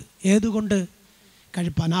 അതുകൊണ്ട് ഏതുകൊണ്ട്?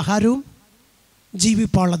 കഴിപ്പാൻ ആഹാരവും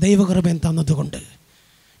ജീവിപ്പാനുള്ള ദൈവകൃപയും തന്നതുകൊണ്ട്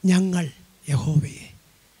ഞങ്ങൾ യഹോവയെ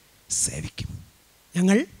സേവിക്കും.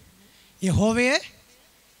 ഞങ്ങൾ യഹോവയെ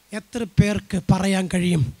എത്ര പേർക്ക് പറയാൻ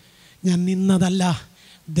കഴിയും? ഞാൻ നിന്നതല്ല,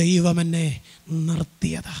 ദൈവം എന്നെ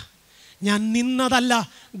നിർത്തിയതാ. ഞാൻ നിന്നതല്ല,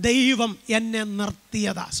 ദൈവം എന്നെ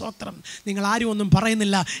നിർത്തിയതാ. സ്വത്രം. നിങ്ങൾ ആരും ഒന്നും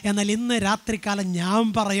പറയുന്നില്ല, എന്നാൽ ഇന്ന് രാത്രികാലം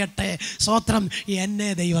ഞാൻ പറയട്ടെ, സ്വത്രം, എന്നെ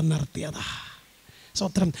ദൈവം നിർത്തിയതാ.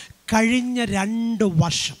 സ്വത്രം. കഴിഞ്ഞ 2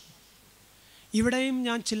 വർഷം ഇവിടെയും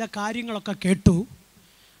ഞാൻ ചില കാര്യങ്ങളൊക്കെ കേട്ടു.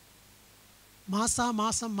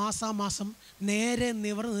 മാസാമാസം നേരെ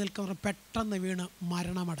നിവർന്ന് നിൽക്കുന്നവർ പെട്ടെന്ന് വീണ്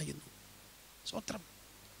മരണമടയുന്നു. സ്വത്രം.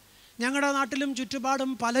 ഞങ്ങളുടെ നാട്ടിലും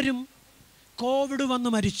ചുറ്റുപാടും പലരും കോവിഡ് വന്ന്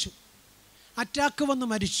മരിച്ചു, അറ്റാക്ക് വന്ന്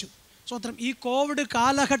മരിച്ചു. സ്വത്രം. ഈ കോവിഡ്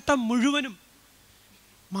കാലഘട്ടം മുഴുവനും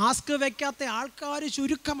മാസ്ക് വയ്ക്കാത്ത ആൾക്കാർ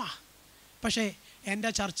ചുരുക്കമാണ്. പക്ഷേ എൻ്റെ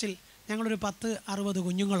ചർച്ചിൽ ഞങ്ങളൊരു 10-60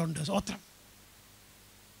 കുഞ്ഞുങ്ങളുണ്ട്. സ്വത്രം.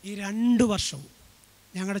 ഈ 2 വർഷവും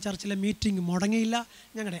ഞങ്ങളുടെ ചർച്ചിലെ മീറ്റിംഗ് മുടങ്ങിയില്ല,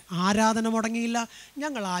 ഞങ്ങളുടെ ആരാധന മുടങ്ങിയില്ല,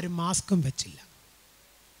 ഞങ്ങൾ ആരും മാസ്കും വെച്ചില്ല.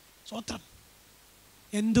 സ്വത്രം.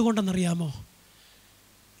 എന്തുകൊണ്ടെന്നറിയാമോ?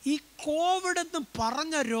 ഈ കോവിഡ് എന്ന്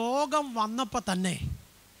പറഞ്ഞ രോഗം വന്നപ്പോൾ തന്നെ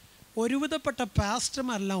ഒരുവിധപ്പെട്ട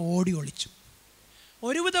പാസ്റ്റർമാരെല്ലാം ഓടി ഒളിച്ചു.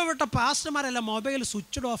 ഒരുവിധപ്പെട്ട പാസ്റ്റർമാരെല്ലാം മൊബൈൽ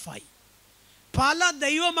സ്വിച്ച്ഡ് ഓഫായി. പല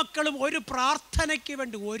ദൈവമക്കളും ഒരു പ്രാർത്ഥനയ്ക്ക്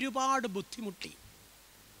വേണ്ടി ഒരുപാട് ബുദ്ധിമുട്ടി.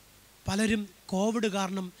 പലരും കോവിഡ്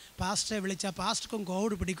കാരണം പാസ്റ്ററെ വിളിച്ചാൽ പാസ്റ്റർക്കും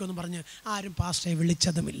കോവിഡ് പിടിക്കുമെന്ന് പറഞ്ഞ് ആരും പാസ്റ്ററെ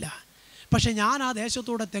വിളിച്ചതുമില്ല. പക്ഷേ ഞാൻ ആ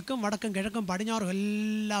ദേശത്തൂടെ തെക്കും വടക്കും കിഴക്കും പടിഞ്ഞാറും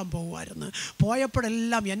എല്ലാം പോകുമായിരുന്നു.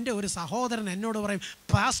 പോയപ്പോഴെല്ലാം എൻ്റെ ഒരു സഹോദരൻ എന്നോട് പറയും,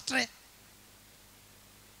 പാസ്റ്ററെ,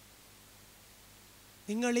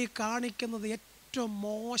 നിങ്ങൾ ഈ കാണിക്കുന്നത് ഏറ്റവും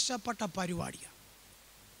മോശപ്പെട്ട പരിപാടിയാണ്.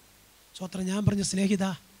 സ്വത്രം. ഞാൻ പറഞ്ഞു, സ്നേഹിത,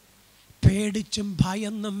 പേടിച്ചും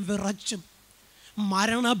ഭയന്നും വിറച്ചും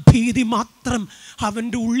മരണഭീതി മാത്രം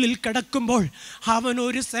അവൻ്റെ ഉള്ളിൽ കിടക്കുമ്പോൾ അവൻ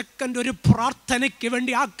ഒരു സെക്കൻഡ് ഒരു പ്രാർത്ഥനയ്ക്ക്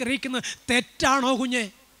വേണ്ടി ആഗ്രഹിക്കുന്നത് തെറ്റാണോ കുഞ്ഞെ?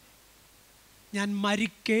 ഞാൻ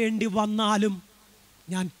മരിക്കേണ്ടി വന്നാലും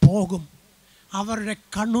ഞാൻ പോകും. അവരുടെ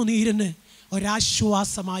കണ്ണുനീരിന്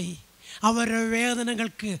ഒരാശ്വാസമായി, അവരുടെ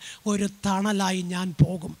വേദനകൾക്ക് ഒരു തണലായി ഞാൻ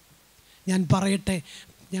പോകും. ഞാൻ പറയട്ടെ,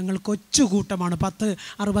 ഞങ്ങൾ കൊച്ചുകൂട്ടമാണ്,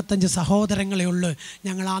 10-65 സഹോദരങ്ങളെ ഉള്ളൂ.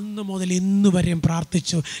 ഞങ്ങൾ അന്ന് മുതൽ ഇന്ന് വരെയും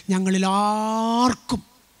പ്രാർത്ഥിച്ചു. ഞങ്ങളിൽ ആർക്കും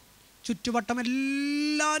ചുറ്റുവട്ടം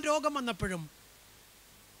എല്ലാ രോഗം വന്നപ്പോഴും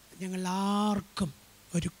ഞങ്ങൾ ആർക്കും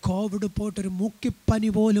ഒരു കോവിഡ് പോയിട്ടൊരു മൂക്കിപ്പനി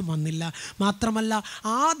പോലും വന്നില്ല. മാത്രമല്ല,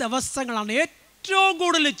 ആ ദിവസങ്ങളാണ് ഏറ്റവും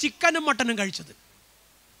കൂടുതൽ ചിക്കനും മട്ടനും കഴിച്ചത്.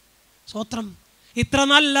 സ്വത്രം. ഇത്ര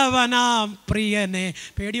നല്ലവനാം പ്രിയനെ.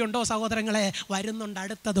 പേടിയുണ്ടോ സഹോദരങ്ങളെ? വരുന്നുണ്ട്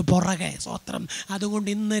അടുത്തത് പുറകെ. സ്വത്രം. അതുകൊണ്ട്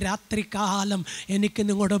ഇന്ന് രാത്രികാലം എനിക്ക്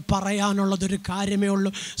നിങ്ങളോട് പറയാനുള്ളതൊരു കാര്യമേ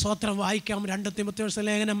ഉള്ളൂ. സ്വത്രം. വായിക്കാം 2 തിമോഥെയോസ്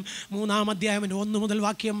ലേഖനം 3-ാം അധ്യായം 1 മുതൽ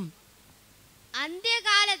വാക്യം.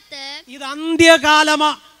 അന്ത്യകാലത്ത്, ഇത്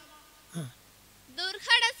അന്ത്യകാലമാ.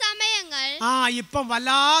 ദുർഘട സമയങ്ങൾ. ഇപ്പം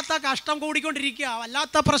വല്ലാത്ത കഷ്ടം കൂടിക്കൊണ്ടിരിക്കുക,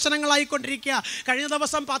 വല്ലാത്ത പ്രശ്നങ്ങളായിക്കൊണ്ടിരിക്കുക. കഴിഞ്ഞ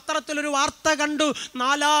ദിവസം പത്രത്തിലൊരു വാർത്ത കണ്ടു,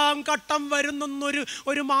 4ാം ഘട്ടം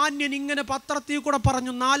വരുന്നൊരു മാന്യൻ ഇങ്ങനെ പത്രത്തിൽ കൂടെ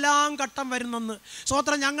പറഞ്ഞു, 4ാം ഘട്ടം വരുന്നെന്ന്.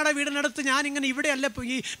 സ്വത്രം. ഞങ്ങളുടെ വീടിനടുത്ത്, ഞാനിങ്ങനെ ഇവിടെയല്ലേ,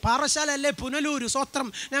 ഈ പാറശാലയല്ലേ പുനലൂർ. സ്വത്രം.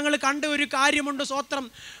 ഞങ്ങൾ കണ്ട ഒരു കാര്യമുണ്ട്. സ്വത്രം.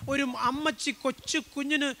 ഒരു അമ്മച്ചി കൊച്ചു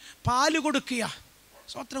കുഞ്ഞിന് പാല് കൊടുക്കുക.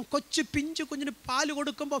 സ്വത്രം. കൊച്ചു പിഞ്ചു കുഞ്ഞിന് പാല്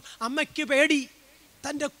കൊടുക്കുമ്പോൾ അമ്മയ്ക്ക് പേടി,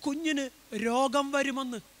 തൻ്റെ കുഞ്ഞിന് രോഗം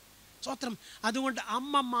വരുമെന്ന്. സ്വത്രം. അതുകൊണ്ട്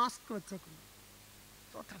അമ്മ മാസ്ക് വെച്ചേക്കുന്നു.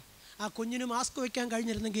 സ്വത്രം. ആ കുഞ്ഞിന് മാസ്ക് വയ്ക്കാൻ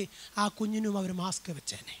കഴിഞ്ഞിരുന്നെങ്കിൽ ആ കുഞ്ഞിനും അവർ മാസ്ക്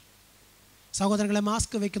വെച്ചേനെ. സഹോദരങ്ങളെ,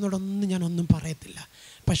 മാസ്ക് വയ്ക്കുന്നതോടൊന്നും ഞാനൊന്നും പറയത്തില്ല.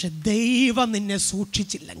 പക്ഷെ ദൈവം നിന്നെ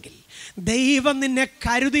സൂക്ഷിച്ചില്ലെങ്കിൽ, ദൈവം നിന്നെ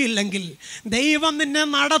കരുതിയില്ലെങ്കിൽ, ദൈവം നിന്നെ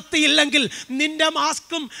നടത്തിയില്ലെങ്കിൽ നിൻ്റെ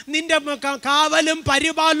മാസ്കും നിൻ്റെ കാവലും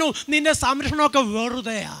പരിപാലനവും നിൻ്റെ സംരക്ഷണമൊക്കെ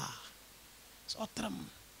വെറുതെയാ. സ്വത്രം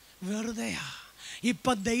വെറുതെയാ.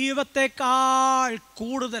 ഇപ്പം ദൈവത്തെക്കാൾ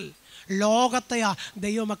കൂടുതൽ ലോകത്തെയാ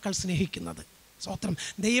ദൈവമക്കൾ സ്നേഹിക്കുന്നത്. സ്വത്രം.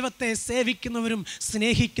 ദൈവത്തെ സേവിക്കുന്നവരും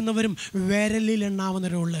സ്നേഹിക്കുന്നവരും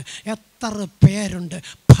വിരലിലെണ്ണാവുന്നവരുള്ളൂ. എത്ര പേരുണ്ട്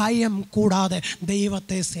ഭയം കൂടാതെ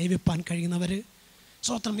ദൈവത്തെ സേവിപ്പാൻ കഴിയുന്നവർ?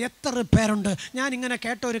 സ്വത്രം. എത്ര പേരുണ്ട്? ഞാനിങ്ങനെ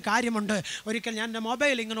കേട്ട ഒരു കാര്യമുണ്ട്. ഒരിക്കൽ ഞാൻ എൻ്റെ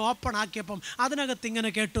മൊബൈൽ ഇങ്ങനെ ഓപ്പൺ ആക്കിയപ്പം അതിനകത്ത് ഇങ്ങനെ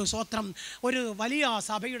കേട്ടു. സ്വത്രം. ഒരു വലിയ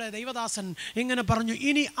സഭയുടെ ദൈവദാസൻ ഇങ്ങനെ പറഞ്ഞു,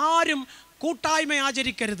 ഇനി ആരും കൂട്ടായ്മ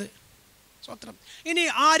ആചരിക്കരുത്. സ്വത്രം. ഇനി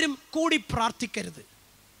ആരും കൂടി പ്രാർത്ഥിക്കരുത്.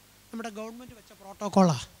 നമ്മുടെ ഗവൺമെൻറ് വെച്ച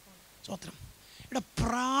പ്രോട്ടോക്കോളാണ്. സ്വത്രം. ഇവിടെ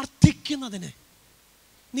പ്രാർത്ഥിക്കുന്നതിന്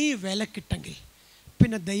നീ വിലക്കിട്ടെങ്കിൽ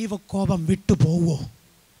പിന്നെ ദൈവകോപം വിട്ടുപോവോ?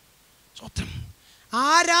 സ്വത്രം.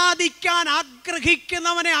 ആരാധിക്കാൻ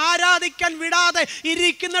ആഗ്രഹിക്കുന്നവനെ ആരാധിക്കാൻ വിടാതെ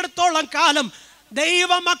ഇരിക്കുന്നിടത്തോളം കാലം,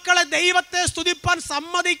 ദൈവമക്കളെ ദൈവത്തെ സ്തുതിപ്പാൻ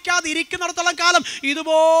സമ്മതിക്കാതെ ഇരിക്കുന്നിടത്തോളം കാലം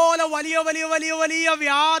ഇതുപോലെ വലിയ വലിയ വലിയ വലിയ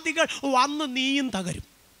വ്യാധികൾ വന്ന് നീയും തകരും.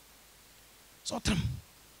 സ്വത്രം.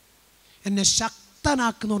 എന്നെ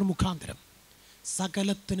ശക്തനാക്കുന്നവർ മുഖാന്തരം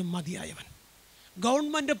സകലത്തിനും മതിയായവൻ.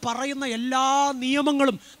 ഗവൺമെൻറ് പറയുന്ന എല്ലാ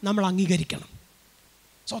നിയമങ്ങളും നമ്മൾ അംഗീകരിക്കണം.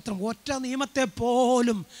 സ്വത്രം. ഒറ്റ നിയമത്തെ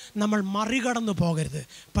പോലും നമ്മൾ മറികടന്നു പോകരുത്.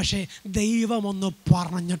 പക്ഷേ ദൈവമൊന്ന്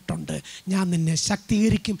പറഞ്ഞിട്ടുണ്ട്, ഞാൻ നിന്നെ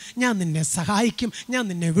ശക്തീകരിക്കും, ഞാൻ നിന്നെ സഹായിക്കും, ഞാൻ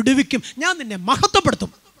നിന്നെ വിടുവിക്കും, ഞാൻ നിന്നെ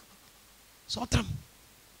മഹത്വപ്പെടുത്തും. സ്വത്രം.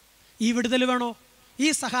 ഈ വിടുതൽ വേണോ? ഈ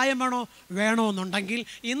സഹായം വേണമെന്നുണ്ടെങ്കിൽ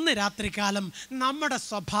ഇന്ന് രാത്രികാലം നമ്മുടെ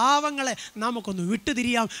സ്വഭാവങ്ങളെ നമുക്കൊന്ന്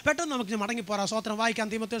വിട്ടുതിരിയാം. പെട്ടെന്ന് നമുക്ക് മടങ്ങിപ്പോരാം. സ്വത്രം. വായിക്കാം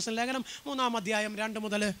തീമോഥെയോസ് ലേഖനം 3-ാം അധ്യായം 2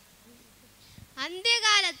 മുതൽ.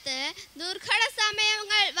 അന്ത്യകാലത്ത് ദുർഘട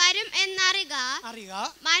സമയങ്ങൾ വരും എന്നറിയുക.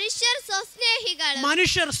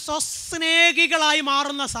 മനുഷ്യർ സ്വസ്നേഹികളായി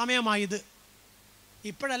മാറുന്ന സമയമായത്.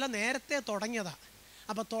 ഇപ്പോഴല്ല, നേരത്തെ തുടങ്ങിയതാ.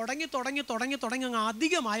 അപ്പം തുടങ്ങി അങ്ങ്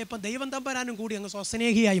അധികമായപ്പോൾ ദൈവം തമ്പുരാനും കൂടി അങ്ങ്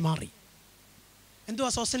സ്വസ്നേഹിയായി മാറി. എന്തുവാ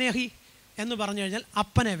സ്വസ്നേഹി എന്ന് പറഞ്ഞു കഴിഞ്ഞാൽ?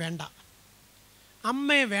 അപ്പനെ വേണ്ട,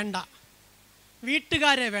 അമ്മയെ വേണ്ട,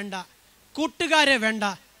 വീട്ടുകാരെ വേണ്ട, കൂട്ടുകാരെ വേണ്ട,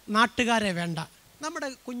 നാട്ടുകാരെ വേണ്ട. നമ്മുടെ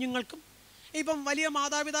കുഞ്ഞുങ്ങൾക്കും ഇപ്പം വലിയ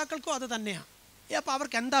മാതാപിതാക്കൾക്കും അത് തന്നെയാണ്. അപ്പം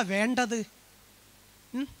അവർക്ക് എന്താ വേണ്ടത്?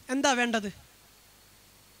 എന്താ വേണ്ടത്?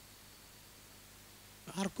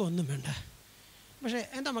 ആർക്കും ഒന്നും വേണ്ട. പക്ഷേ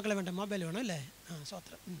എന്താ മക്കളെ വേണ്ട? മൊബൈൽ വേണം അല്ലേ?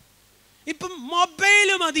 സ്വത്രം. ഇപ്പം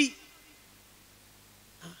മൊബൈൽ മതി.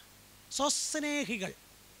 സ്വസ്നേഹികൾ.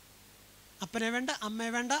 അപ്പനെ വേണ്ട,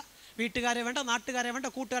 അമ്മയെ വേണ്ട, വീട്ടുകാരെ വേണ്ട, നാട്ടുകാരെ വേണ്ട,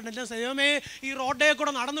 കൂട്ടുകാരുടെ. ദൈവമേ, ഈ റോഡേ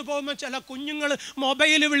കൂടെ നടന്നു പോകുമ്പോൾ ചില കുഞ്ഞുങ്ങൾ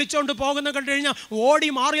മൊബൈൽ വിളിച്ചുകൊണ്ട് പോകുന്ന കണ്ടു കഴിഞ്ഞാൽ ഓടി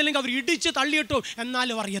മാറിയില്ലെങ്കിൽ അവർ ഇടിച്ച് തള്ളിയിട്ടു.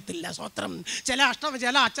 എന്നാലും അറിയത്തില്ല. സ്വത്രം. ചില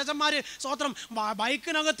അച്ഛന്മാർ സ്വത്രം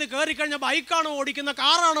ബൈക്കിനകത്ത് കയറിക്കഴിഞ്ഞാൽ ബൈക്കാണോ ഓടിക്കുന്നത്,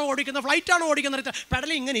 കാറാണോ ഓടിക്കുന്നത്, ഫ്ലൈറ്റാണോ ഓടിക്കുന്നത്,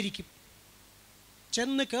 പെടലി ഇങ്ങനെ ഇരിക്കും.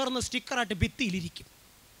 ചെന്ന് കയറുന്ന സ്റ്റിക്കറായിട്ട് ഭിത്തിയിലിരിക്കും.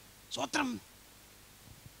 സ്വത്രം.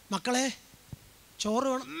 മക്കളെ ചോറ്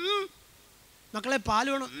വേണം, മക്കളെ പാല്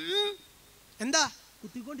വേണം, എന്താ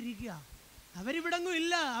കുത്തിക്കൊണ്ടിരിക്കുക. അവരിവിടെങ്ങും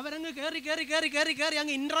ഇല്ല. അവരങ്ങ് കയറി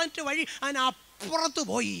അങ്ങ് ഇൻ്റർനെറ്റ് വഴി അതിനപ്പുറത്ത്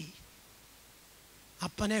പോയി.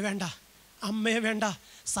 അപ്പനെ വേണ്ട, അമ്മയെ വേണ്ട,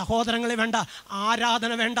 സഹോദരങ്ങളെ വേണ്ട,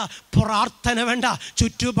 ആരാധന വേണ്ട, പ്രാർത്ഥന വേണ്ട,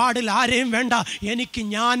 ചുറ്റുപാടിൽ ആരെയും വേണ്ട. എനിക്ക്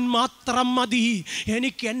ഞാൻ മാത്രം മതി.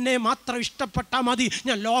 എനിക്ക് എന്നെ മാത്രം ഇഷ്ടപ്പെട്ടാൽ മതി.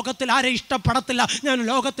 ഞാൻ ലോകത്തിൽ ആരെയും ഇഷ്ടപ്പെടത്തില്ല. ഞാൻ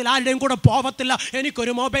ലോകത്തിൽ ആരുടെയും കൂടെ പോവത്തില്ല.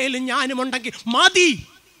 എനിക്കൊരു മൊബൈലും ഞാനും ഉണ്ടെങ്കിൽ മതി.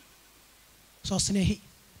 സ്വസ്നേഹി.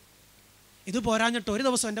 ഇത് പോരാഞ്ഞിട്ട് ഒരു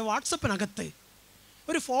ദിവസം എൻ്റെ വാട്സപ്പിനകത്ത്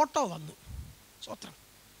ഒരു ഫോട്ടോ വന്നു. സ്വത്രം.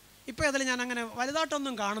 ഇപ്പോൾ അതിൽ ഞാൻ അങ്ങനെ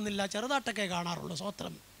വലുതായിട്ടൊന്നും കാണുന്നില്ല, ചെറുതായിട്ടൊക്കെ കാണാറുള്ളൂ.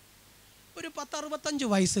 സ്വത്രം. ഒരു 10-65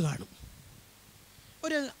 വയസ്സ് കാണും.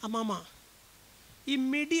 ഒരു അമ്മമ്മ ഈ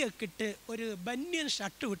മിടിയൊക്കെ ഇട്ട് ഒരു ബനിയൻ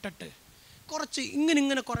ഷർട്ട് വിട്ടിട്ട് കുറച്ച്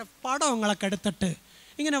ഇങ്ങനെ കുറേ പടങ്ങളൊക്കെ എടുത്തിട്ട്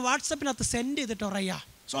ഇങ്ങനെ വാട്സപ്പിനകത്ത് സെൻഡ് ചെയ്തിട്ട് പറയാ,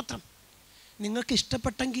 സ്വത്രം, നിങ്ങൾക്ക്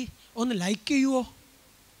ഇഷ്ടപ്പെട്ടെങ്കിൽ ഒന്ന് ലൈക്ക് ചെയ്യുമോ?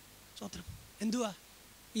 സ്വത്രം. എന്തുവാ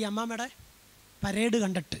ഈ അമ്മാമ്മയുടെ പരേഡ്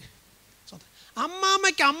കണ്ടിട്ട്?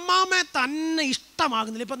 അമ്മാമ്മയ്ക്ക് അമ്മാമ്മയെ തന്നെ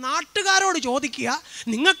ഇഷ്ടമാകുന്നില്ല. ഇപ്പം നാട്ടുകാരോട് ചോദിക്കുക,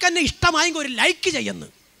 നിങ്ങൾക്ക് എന്നെ ഇഷ്ടമായെങ്കിൽ ഒരു ലൈക്ക് ചെയ്യുന്നു.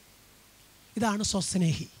 ഇതാണ്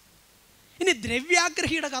സ്വസ്നേഹി. ഇനി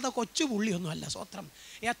ദ്രവ്യാഗ്രഹിയുടെ കഥ കൊച്ചു പുള്ളിയൊന്നുമല്ല. സ്വത്രം.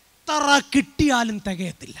 എത്ര കിട്ടിയാലും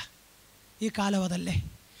തികയത്തില്ല. ഈ കാലം അതല്ലേ.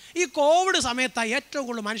 ഈ കോവിഡ് സമയത്താണ് ഏറ്റവും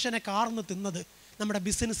കൂടുതൽ മനുഷ്യനെ കാർന്ന് തിന്നത് നമ്മുടെ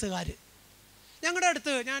ബിസിനസ്സുകാർ. ഞങ്ങളുടെ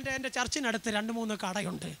അടുത്ത് എൻ്റെ ചർച്ചിനടുത്ത് 2-3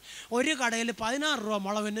 കടയുണ്ട്. ഒരു കടയിൽ 16 രൂപ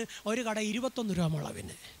മുളവിന്, ഒരു കട 21 രൂപ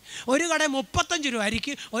മുളവിന്, ഒരു കട 35 രൂപ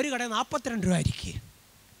അരിക്ക്, ഒരു കട 42 രൂപ അരിക്ക്.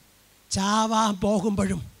 ചാവാൻ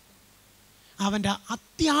പോകുമ്പോഴും അവൻ്റെ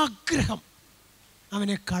അത്യാഗ്രഹം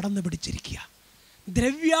അവനെ കടന്നു പിടിച്ചിരിക്കുക.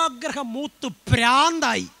 ദ്രവ്യാഗ്രഹം മൂത്ത്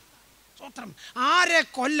പ്രാന്തായി. സ്തോത്രം. ആരെ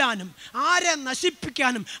കൊല്ലാനും ആരെ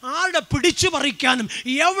നശിപ്പിക്കാനും ആരുടെ പിടിച്ചു പറിക്കാനും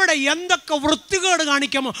എവിടെ എന്തൊക്കെ വൃത്തികേട്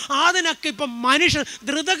കാണിക്കാമോ അതിനൊക്കെ ഇപ്പം മനുഷ്യൻ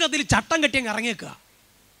ദ്രുതഗതിയിൽ ചട്ടം കെട്ടിയങ്ങ് ഇറങ്ങിയേക്കുക.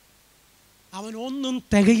 അവനൊന്നും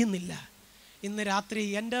തികയുന്നില്ല. ഇന്ന് രാത്രി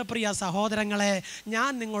എൻ്റെ പ്രിയ സഹോദരങ്ങളെ,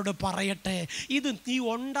 ഞാൻ നിങ്ങളോട് പറയട്ടെ, ഇത് നീ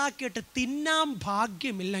ഉണ്ടാക്കിയിട്ട് തിന്നാൻ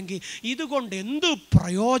ഭാഗ്യമില്ലെങ്കിൽ ഇതുകൊണ്ട് എന്ത്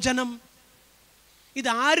പ്രയോജനം?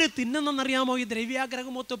 ഇതാര് തിന്നുന്നറിയാമോ? ഈ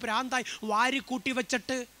ദ്രവ്യാഗ്രഹമൊത്ത് പ്രാന്തായി വാരി കൂട്ടി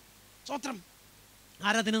വെച്ചിട്ട്. സ്തോത്രം.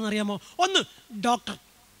 ആരാ തിന്നെന്നറിയാമോ? 1 ഡോക്ടർ,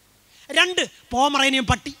 2 പോമറേനിയൻ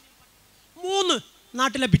പട്ടി, 3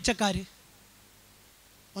 നാട്ടിലെ പിച്ചക്കാർ.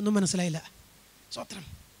 ഒന്നും മനസ്സിലായില്ല. സ്തോത്രം.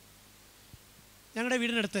 ഞങ്ങളുടെ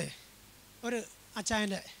വീടിനടുത്ത് ഒരു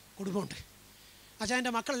അച്ചായൻ്റെ കുടുംബമുണ്ട്.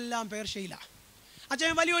 അച്ചായൻ്റെ മക്കളെല്ലാം പേർഷ്യയിലാണ്.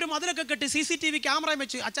 അച്ചായൻ വലിയൊരു മതിലൊക്കെ കെട്ടി CCTV ക്യാമറയും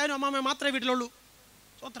വെച്ച് അച്ചായനും അമ്മാമ്മയും മാത്രമേ വീട്ടിലുള്ളൂ.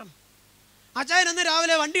 സ്തോത്രം. അച്ചായൻ എന്ന്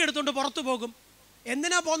രാവിലെ വണ്ടി എടുത്തുകൊണ്ട് പുറത്തു പോകും.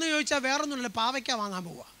 എന്തിനാ പോകുന്നത് ചോദിച്ചാൽ വേറൊന്നുമില്ല, പാവയ്ക്ക വാങ്ങാൻ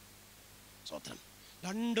പോവുക. സ്തോത്രം.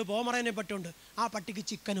 2 പോമറേനെ പട്ടിയുണ്ട്. ആ പട്ടിക്ക്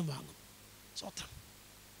ചിക്കനും വാങ്ങും. സ്തോത്രം.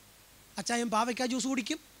 അച്ചായൻ പാവയ്ക്ക ജ്യൂസ്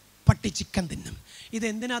കുടിക്കും, പട്ടി ചിക്കൻ തിന്നും.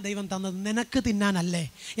 ഇതെന്തിനാ ദൈവം തന്നത്? നിനക്ക് തിന്നാനല്ലേ?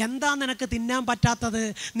 എന്താ നിനക്ക് തിന്നാൻ പറ്റാത്തത്?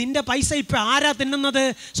 നിന്റെ പൈസ ഇപ്പം ആരാ തിന്നുന്നത്?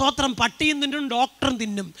 സ്തോത്രം. പട്ടിയും തിന്നും, ഡോക്ടറും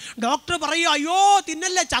തിന്നും. ഡോക്ടർ പറയൂ, അയ്യോ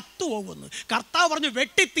തിന്നല്ലേ, ചത്തുപോകുമെന്ന്. കർത്താവ് പറഞ്ഞു,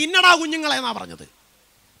 വെട്ടി തിന്നടാ കുഞ്ഞുങ്ങളെ എന്നാ പറഞ്ഞത്.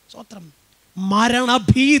 സ്തോത്രം.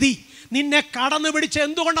 മരണഭീതി നിന്നെ കടന്നു പിടിച്ച്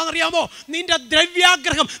എന്തുകൊണ്ടാണെന്നറിയാമോ? നിന്റെ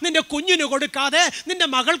ദ്രവ്യാഗ്രഹം നിന്റെ കുഞ്ഞിന് കൊടുക്കാതെ, നിന്റെ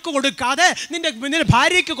മകൾക്ക് കൊടുക്കാതെ, നിന്റെ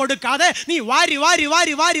ഭാര്യയ്ക്ക് കൊടുക്കാതെ നീ വാരി വാരി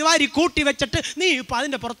വാരി വാരി വാരി കൂട്ടി വെച്ചിട്ട് നീ ഇപ്പം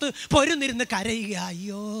അതിൻ്റെ പുറത്ത് പൊരുന്നിരുന്ന് കരയുക.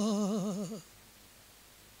 അയ്യോ,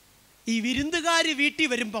 ഈ വിരുന്നുകാർ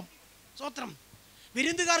വീട്ടിൽ വരുമ്പം, സ്തോത്രം,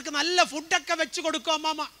 വിരുന്നുകാർക്ക് നല്ല ഫുഡൊക്കെ വെച്ച് കൊടുക്കും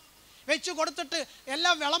അമ്മാമ്മ. വെച്ച് കൊടുത്തിട്ട്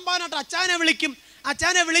എല്ലാം വിളമ്പാനായിട്ട് അച്ചാനെ വിളിക്കും.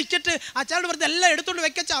 അച്ചാനെ വിളിച്ചിട്ട് അച്ചാനോട് പറഞ്ഞ് എല്ലാം എടുത്തുകൊണ്ട്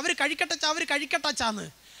വെക്കച്ചാ, അവർ കഴിക്കട്ടച്ചാ, അവർ കഴിക്കട്ടച്ചാന്ന്.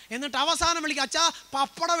 എന്നിട്ട് അവസാനം വിളിക്കുക, അച്ഛാ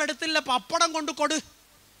പപ്പടം എടുത്തില്ല, പപ്പടം കൊണ്ട് കൊടു.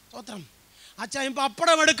 സ്തോത്രം. അച്ഛൻ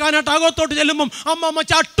പപ്പടം എടുക്കാനായിട്ട് അകത്തോട്ട് ചെല്ലുമ്പം അമ്മമ്മ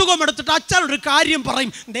ചട്ടുകം എടുത്തിട്ട് അച്ഛനൊരു കാര്യം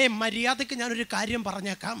പറയും. ദേ മര്യാദയ്ക്ക് ഞാനൊരു കാര്യം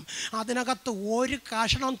പറഞ്ഞേക്കാം, അതിനകത്ത് ഒരു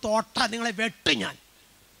കഷണം തോട്ട നിങ്ങളെ വെട്ട് ഞാൻ.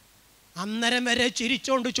 അന്നേരം വരെ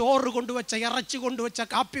ചിരിച്ചോണ്ട് ചോറ് കൊണ്ടുവച്ച, ഇറച്ചി കൊണ്ടുവച്ച,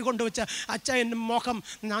 കാപ്പി കൊണ്ടുവച്ച അച്ഛൻ്റെ മുഖം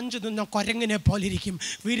നഞ്ചു നിന്ന കുരങ്ങിനെ പോലെ ഇരിക്കും.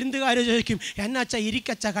 വിരുന്നുകാർ ചോദിക്കും, എന്നെ അച്ഛ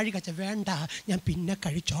ഇരിക്കച്ച കഴിക്കച്ച. വേണ്ട, ഞാൻ പിന്നെ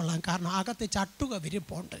കഴിച്ചോളാം, കാരണം അകത്ത് ചട്ടുക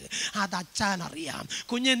വിരിപ്പുണ്ട്, അത് അച്ഛനറിയാം.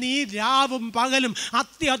 കുഞ്ഞെ, നീ രാവും പകലും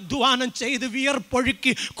അത്യധ്വാനം ചെയ്ത്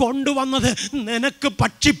വിയർപ്പൊഴുക്കി കൊണ്ടുവന്നത് നിനക്ക്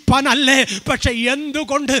ഭക്ഷിപ്പാനല്ലേ? പക്ഷെ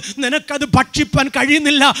എന്തുകൊണ്ട് നിനക്കത് ഭക്ഷിപ്പാൻ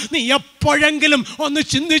കഴിയുന്നില്ല? നീ എപ്പോഴെങ്കിലും ഒന്ന്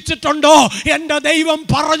ചിന്തിച്ചിട്ടുണ്ടോ? എൻ്റെ ദൈവം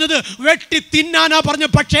പറഞ്ഞത് വെട്ടി തിന്നാനാ പറഞ്ഞു,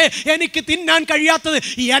 പക്ഷേ എനിക്ക് തിന്നാൻ കഴിയാത്തത്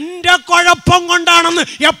എൻ്റെ കുഴപ്പം കൊണ്ടാണെന്ന്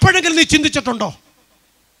എപ്പോഴെങ്കിലും നീ ചിന്തിച്ചിട്ടുണ്ടോ?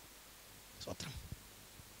 സ്വത്രം.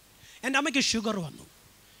 എൻ്റെ അമ്മയ്ക്ക് ഷുഗർ വന്നു.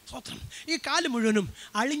 സ്വത്രം. ഈ കാല് മുഴുവനും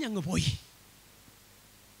അളിഞ്ഞങ്ങ് പോയി.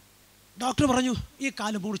 ഡോക്ടർ പറഞ്ഞു, ഈ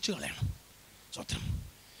കാല് മുറിച്ച് കളയണം. സ്വത്രം.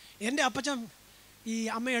 എൻ്റെ അപ്പച്ചൻ ഈ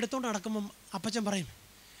അമ്മയെ എടുത്തുകൊണ്ട് നടക്കുമ്പം അപ്പച്ചൻ പറയും,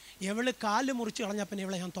 എവള് കാല് മുറിച്ച് കളഞ്ഞാൽ പിന്നെ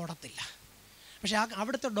ഇവളെ ഞാൻ തൊടത്തില്ല. പക്ഷേ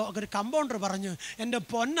അവിടുത്തെ ഒരു കമ്പൗണ്ടർ പറഞ്ഞു, എൻ്റെ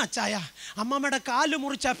പൊന്നച്ചായ, അമ്മമ്മയുടെ കാല്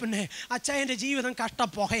മുറിച്ചാൽ പിന്നെ അച്ചായൻ്റെ ജീവിതം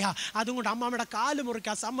കഷ്ടപ്പോകയാ, അതുകൊണ്ട് അമ്മമ്മയുടെ കാല്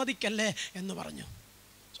മുറിക്കാൻ സമ്മതിക്കല്ലേ എന്ന് പറഞ്ഞു.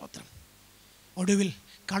 സ്വത്രം. ഒടുവിൽ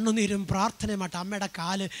കണ്ണുനീരും പ്രാർത്ഥനയുമായിട്ട് അമ്മയുടെ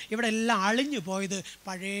കാല് ഇവിടെ എല്ലാം അളിഞ്ഞു പോയത്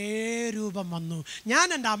പഴയ രൂപം വന്നു. ഞാൻ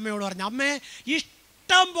എൻ്റെ അമ്മയോട് പറഞ്ഞു, അമ്മേ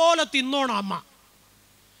ഇഷ്ടം പോലെ തിന്നോണം അമ്മ.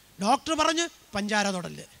 ഡോക്ടർ പറഞ്ഞ് പഞ്ചാര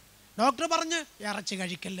തൊടല്, ഡോക്ടർ പറഞ്ഞ് ഇറച്ചി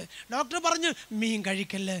കഴിക്കല്ല്, ഡോക്ടർ പറഞ്ഞ് മീൻ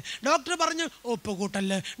കഴിക്കല്ല്, ഡോക്ടർ പറഞ്ഞ് ഉപ്പ്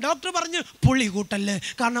കൂട്ടല്ല്, ഡോക്ടർ പറഞ്ഞ് പുളി കൂട്ടല്ല്,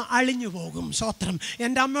 കാരണം അളിഞ്ഞു പോകും. സ്വത്രം.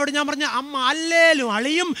 എൻ്റെ അമ്മയോട് ഞാൻ പറഞ്ഞു, അമ്മ അല്ലേലും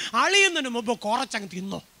അളിയുന്നതിന് മുമ്പ് കുറച്ചങ്ങ്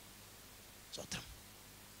തിന്നോ. സ്വത്രം.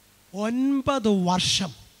 9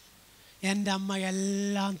 വർഷം എൻ്റെ അമ്മ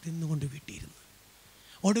എല്ലാം തിന്നുകൊണ്ട് വീട്ടിയിരുന്നു.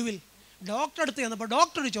 ഒടുവിൽ ഡോക്ടറെ അടുത്ത് ചെന്നപ്പോൾ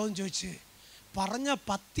ഡോക്ടർ ഒരു ചോദ്യം ചോദിച്ച്, പറഞ്ഞ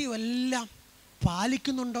പഥ്യമെല്ലാം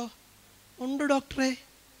പാലിക്കുന്നുണ്ടോ? ഉണ്ട് ഡോക്ടറെ.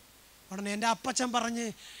 ഉടനെ എൻ്റെ അപ്പച്ചൻ പറഞ്ഞ്,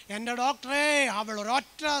 എൻ്റെ ഡോക്ടറെ, അവൾ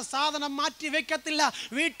ഒരൊറ്റ സാധനം മാറ്റി വെക്കത്തില്ല,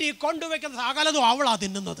 വീട്ടിൽ കൊണ്ടുവയ്ക്കുന്ന സകലതും അവളാ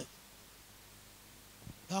തിന്നുന്നത്.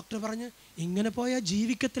 ഡോക്ടർ പറഞ്ഞ്, ഇങ്ങനെ പോയാൽ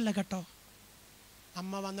ജീവിക്കത്തില്ല കേട്ടോ.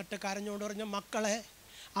 അമ്മ വന്നിട്ട് കരഞ്ഞുകൊണ്ട് പറഞ്ഞു, മക്കളെ,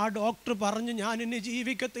 ആ ഡോക്ടർ പറഞ്ഞു ഞാനിനി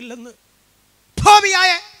ജീവിക്കത്തില്ലെന്ന്.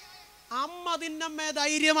 ഭാവിയായ അമ്മ തിന്നമ്മേ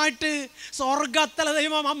ധൈര്യമായിട്ട് സ്വർഗത്തിലെ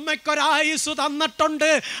ദൈവം അമ്മയ്ക്കൊരായുസ് തന്നിട്ടുണ്ട്.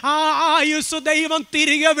 ആ ആയുസ് ദൈവം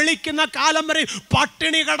തിരികെ വിളിക്കുന്ന കാലം വരെ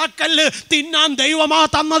പട്ടിണി കിടക്കല്ല്, തിന്നാൻ ദൈവമാ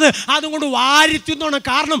തന്നത്. അതുകൊണ്ട് വാരി തിന്നോണം.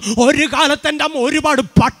 കാരണം ഒരു കാലത്ത് എൻ്റെ അമ്മ ഒരുപാട്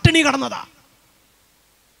പട്ടിണി കിടന്നതാ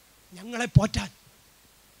ഞങ്ങളെ പോറ്റാൻ.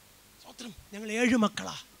 സ്വത്രം. ഞങ്ങൾ 7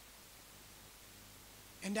 മക്കളാ.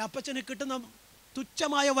 എൻ്റെ അപ്പച്ചന് കിട്ടുന്ന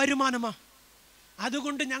തുച്ഛമായ വരുമാനമാ,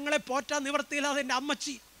 അതുകൊണ്ട് ഞങ്ങളെ പോറ്റാൻ നിവർത്തിയില്ലാതെ എൻ്റെ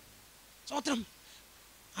അമ്മച്ചി. സ്വത്രം.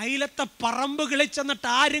 അയിലത്തെ പറമ്പുകളിൽ ചെന്നിട്ട്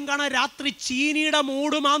ആരും കാണാൻ രാത്രി ചീനിയുടെ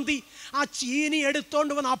മൂട് മാന്തി ആ ചീനി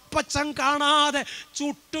എടുത്തോണ്ട് വന്ന് അപ്പച്ചൻ കാണാതെ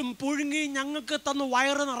ചുട്ടും പുഴുങ്ങി ഞങ്ങൾക്ക് തന്ന്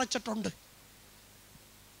വയറ് നിറച്ചിട്ടുണ്ട്.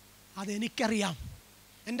 അതെനിക്കറിയാം,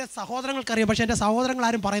 എൻ്റെ സഹോദരങ്ങൾക്കറിയാം. പക്ഷെ എൻ്റെ സഹോദരങ്ങൾ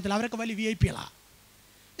ആരും പറയത്തില്ല, അവരൊക്കെ വലിയ VIP-കളാണ്.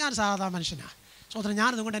 ഞാൻ സാധാരണ മനുഷ്യനാണ്. സഹോദരൻ,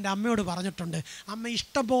 ഞാനതുകൊണ്ട് എൻ്റെ അമ്മയോട് പറഞ്ഞിട്ടുണ്ട്, അമ്മ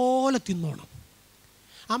ഇഷ്ടംപോലെ തിന്നോണം.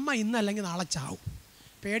 അമ്മ ഇന്നല്ലെങ്കിൽ നാളെ ചാവും.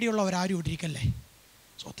 പേടിയുള്ളവരാരും ഇട്ടിരിക്കല്ലേ.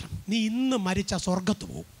 സ്വത്രം, നീ ഇന്ന് മരിച്ച സ്വർഗത്ത്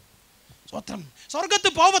പോവും. സ്വത്രം, സ്വർഗത്ത്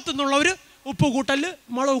പോവത്തെന്നുള്ളവർ ഉപ്പ് കൂട്ടല്,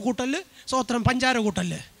 മുളക് കൂട്ടല്, സ്വത്രം പഞ്ചാര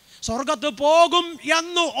കൂട്ടല്, സ്വർഗത്ത് പോകും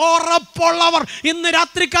എന്ന് ഉറപ്പുള്ളവർ ഇന്ന്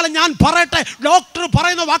രാത്രിക്കാലം ഞാൻ പറയട്ടെ, ഡോക്ടർ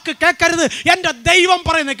പറയുന്ന വാക്ക് കേൾക്കരുത്. എൻ്റെ ദൈവം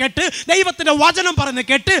പറയുന്നത് കേട്ട്, ദൈവത്തിൻ്റെ വചനം പറയുന്നത്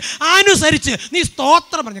കേട്ട് അനുസരിച്ച് നീ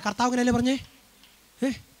സ്തോത്രം പറഞ്ഞ്, കർത്താവിനല്ലേ പറഞ്ഞേ,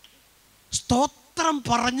 സ്തോത്രം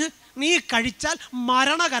പറഞ്ഞ് നീ കഴിച്ചാൽ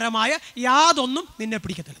മരണകരമായ യാതൊന്നും നിന്നെ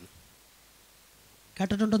പിടിക്കത്തില്ലെന്ന്.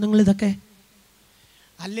 കേട്ടിട്ടുണ്ടോ നിങ്ങളിതൊക്കെ?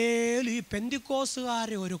 അല്ലേലും ഈ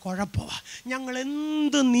പെന്തിക്കോസുകാരെ ഒരു കുഴപ്പമാണ്. ഞങ്ങൾ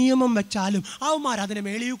എന്ത് നിയമം വെച്ചാലും അവന്മാർ അതിനെ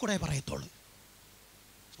മേളിയിൽ കൂടെ പറയത്തുള്ളൂ.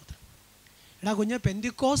 എടാ കുഞ്ഞ്,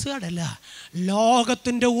 പെന്തിക്കോസുകാരല്ല,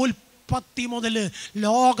 ലോകത്തിൻ്റെ ഉൽപ്പത്തി മുതൽ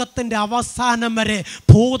ലോകത്തിൻ്റെ അവസാനം വരെ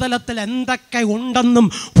ഭൂതലത്തിൽ എന്തൊക്കെ ഉണ്ടെന്നും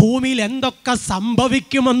ഭൂമിയിൽ എന്തൊക്കെ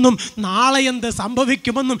സംഭവിക്കുമെന്നും നാളെ എന്ത്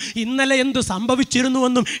സംഭവിക്കുമെന്നും ഇന്നലെ എന്ത്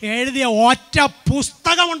സംഭവിച്ചിരുന്നുവെന്നും എഴുതിയ ഒറ്റ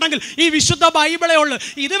പുസ്തകമുണ്ടെങ്കിൽ ഈ വിശുദ്ധ ബൈബിളേ ഉള്ളൂ.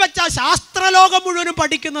 ഇത് വെച്ചാൽ ശാസ്ത്രലോകം മുഴുവനും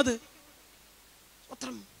പഠിക്കുന്നത്.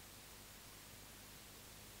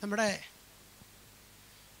 നമ്മുടെ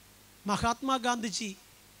മഹാത്മാഗാന്ധിജി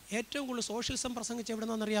ഏറ്റവും കൂടുതൽ സോഷ്യലിസം പ്രസംഗിച്ച് എവിടെ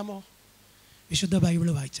നിന്നറിയാമോ? വിശുദ്ധ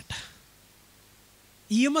ബൈബിള് വായിച്ചിട്ട്.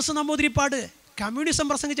 EMS നമ്പൂതിരിപ്പാട് കമ്മ്യൂണിസം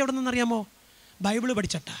പ്രസംഗിച്ച് എവിടെ നിന്നറിയാമോ? ബൈബിള്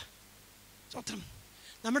പഠിച്ചിട്ടാ. സ്വത്രം,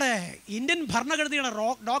 നമ്മുടെ ഇന്ത്യൻ ഭരണഘടനയുടെ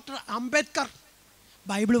ഡോക്ടർ അംബേദ്കർ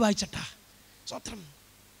ബൈബിള് വായിച്ചിട്ടാ. സ്വത്രം,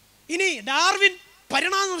 ഇനി ഡാർവിൻ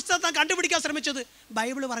പരിണാമ കണ്ടുപിടിക്കാൻ ശ്രമിച്ചത്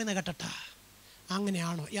ബൈബിള് പറയുന്നത് കേട്ടിട്ടാ.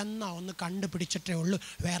 അങ്ങനെയാണോ എന്നാ ഒന്ന് കണ്ടുപിടിച്ചിട്ടേ ഉള്ളൂ,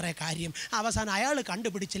 വേറെ കാര്യം. അവസാനം അയാൾ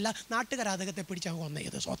കണ്ടുപിടിച്ചില്ല, നാട്ടുകാർ അദ്ദേഹത്തെ പിടിച്ചാൽ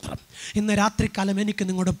കൊന്നത്. സ്വത്രം, ഇന്ന് രാത്രിക്കാലം എനിക്ക്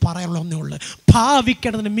നിങ്ങളോട് പറയാനുള്ളതേ ഉള്ളൂ,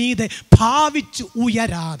 ഭാവിക്കേണ്ടതിന് മീതെ ഭാവിച്ച്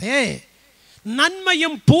ഉയരാതെ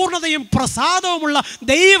നന്മയും പൂർണ്ണതയും പ്രസാദവുമുള്ള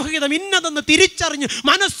ദൈവഹിതം ഇന്നതെന്ന് തിരിച്ചറിഞ്ഞ്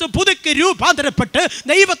മനസ്സ് പുതുക്കി രൂപാന്തരപ്പെട്ട്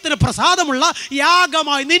ദൈവത്തിന് പ്രസാദമുള്ള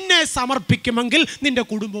യാഗമായി നിന്നെ സമർപ്പിക്കുമെങ്കിൽ നിന്റെ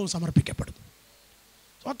കുടുംബവും സമർപ്പിക്കപ്പെടും.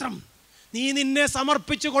 സ്വത്രം, നീ നിന്നെ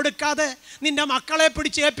സമർപ്പിച്ചു കൊടുക്കാതെ നിന്റെ മക്കളെ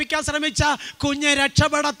പിടിച്ച് ഏൽപ്പിക്കാൻ ശ്രമിച്ച കുഞ്ഞെ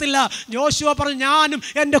രക്ഷപ്പെടത്തില്ല. യോശുവ പറഞ്ഞു, ഞാനും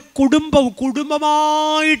എൻ്റെ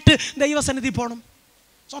കുടുംബമായിട്ട് ദൈവസന്നിധി പോകണം.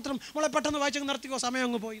 സ്വത്രം, മോളെ പെട്ടെന്ന് വായിച്ചു നിർത്തിക്കോ, സമയം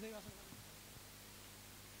അങ്ങ് പോയി.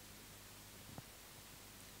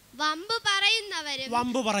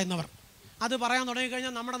 വമ്പ് പറയുന്നവർ അത് പറയാൻ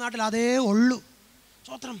തുടങ്ങിക്കഴിഞ്ഞാൽ നമ്മുടെ നാട്ടിൽ അതേ ഉള്ളൂ.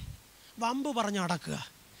 സ്വത്രം, വമ്പ് പറഞ്ഞ് നടക്കുക.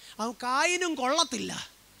 അത് കായിനും കൊള്ളത്തില്ല.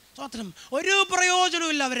 സ്വത്രം, ഒരു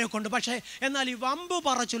പ്രയോജനമില്ല അവരെ കൊണ്ട്. പക്ഷേ എന്നാൽ ഈ വമ്പ്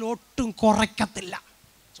പറച്ചിൽ ഒട്ടും കുറയ്ക്കത്തില്ല.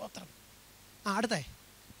 സ്വത്രം. അടുത്തേ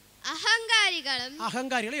അഹങ്കാരികൾ.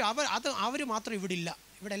 അവർ മാത്രം ഇവിടെ ഇല്ല,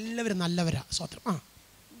 ഇവിടെ എല്ലാവരും നല്ലവരാ. സ്വത്രം.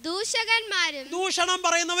 ദൂഷണം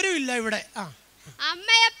പറയുന്നവരും ഇല്ല ഇവിടെ.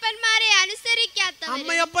 അമ്മയപ്പന്മാരെ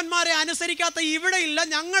അനുസരിക്കാത്ത ഇവിടെ ഇല്ല,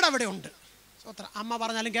 ഞങ്ങളുടെ അവിടെ ഉണ്ട്. സ്വത്രം. അമ്മ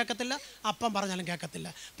പറഞ്ഞാലും കേൾക്കത്തില്ല, അപ്പം പറഞ്ഞാലും കേൾക്കത്തില്ല,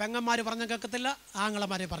 പെങ്ങന്മാർ പറഞ്ഞാൽ കേൾക്കത്തില്ല,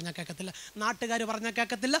 ആങ്ങളമാരെ പറഞ്ഞാൽ കേൾക്കത്തില്ല, നാട്ടുകാർ പറഞ്ഞാൽ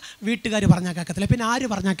കേൾക്കത്തില്ല, വീട്ടുകാർ പറഞ്ഞാൽ കേൾക്കത്തില്ല. പിന്നെ ആര്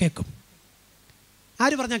പറഞ്ഞാൽ കേൾക്കും?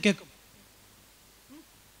 ആര് പറഞ്ഞാൽ കേൾക്കും?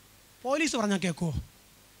 പോലീസ് പറഞ്ഞാൽ കേൾക്കുമോ?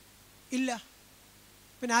 ഇല്ല.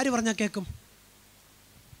 പിന്നെ ആര് പറഞ്ഞാൽ കേൾക്കും?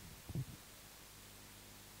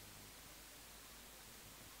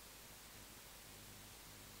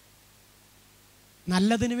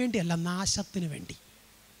 നല്ലതിന് വേണ്ടിയല്ല, നാശത്തിന് വേണ്ടി.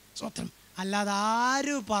 സ്വത്രം. അല്ലാതെ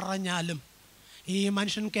ആര് പറഞ്ഞാലും ഈ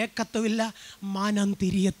മനുഷ്യൻ കേൾക്കത്തുമില്ല, മനം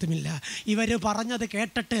തിരിയത്തുമില്ല. ഇവർ പറഞ്ഞത്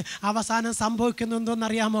കേട്ടിട്ട് അവസാനം സംഭവിക്കുന്നത്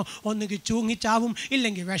എന്തോന്നറിയാമോ? ഒന്നുകിൽ ചൂങ്ങിച്ചാവും,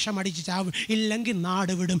 ഇല്ലെങ്കിൽ വിഷമടിച്ച് ചാവും, ഇല്ലെങ്കിൽ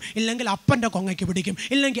നാട് വിടും, ഇല്ലെങ്കിൽ അപ്പൻ്റെ കൊങ്ങയ്ക്ക് പിടിക്കും,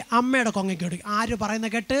 ഇല്ലെങ്കിൽ അമ്മയുടെ കൊങ്ങയ്ക്ക് പിടിക്കും. ആര് പറയുന്ന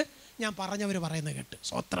കേട്ട്? ഞാൻ പറഞ്ഞവർ പറയുന്നത് കേട്ട്.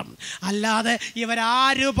 സ്വത്രം. അല്ലാതെ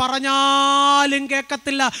ഇവരാര് പറഞ്ഞാലും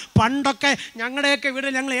കേൾക്കത്തില്ല. പണ്ടൊക്കെ ഞങ്ങളുടെയൊക്കെ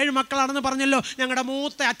വീട്ടിൽ ഞങ്ങൾ 7 മക്കളാണെന്ന് പറഞ്ഞല്ലോ, ഞങ്ങളുടെ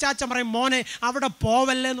മൂത്ത അച്ചാച്ചൻ പറയും, മോനെ അവിടെ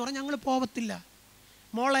പോവല്ലേ എന്ന് പറഞ്ഞാൽ ഞങ്ങൾ പോവത്തില്ല.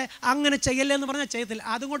 മോളെ അങ്ങനെ ചെയ്യല്ലേ എന്ന് പറഞ്ഞാൽ ചെയ്യത്തില്ല.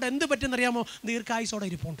 അതുകൊണ്ട് എന്ത് പറ്റുമെന്നറിയാമോ? ദീർഘായുസോടെ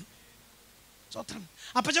ഇരിപ്പുണ്ട്. സ്വത്രം.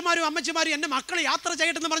 അപ്പച്ചന്മാരും അമ്മച്ചിമാരും എൻ്റെ മക്കൾ യാത്ര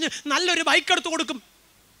ചെയ്യട്ടെന്ന് പറഞ്ഞ് നല്ലൊരു ബൈക്ക് എടുത്ത് കൊടുക്കും.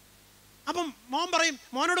 അപ്പം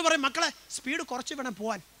മോനോട് പറയും, മക്കളെ സ്പീഡ് കുറച്ച് വേണം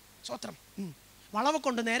പോവാൻ. സ്വത്രം. വളവ്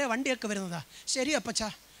കൊണ്ട് നേരെ വണ്ടിയൊക്കെ വരുന്നതാ. ശരി അപ്പച്ചാ,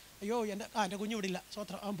 അയ്യോ എൻ്റെ കുഞ്ഞു വിടില്ല.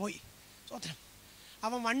 സ്വത്രം. അവൻ പോയി. സ്വത്രം.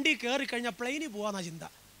 അവൻ വണ്ടി കയറി കഴിഞ്ഞാൽ പ്ലെയിനിൽ പോവാന്നാ ചിന്ത.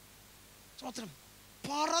 സ്വത്രം.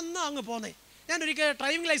 പറന്ന് അങ്ങ് പോന്നേ. ഞാനൊരിക്കൽ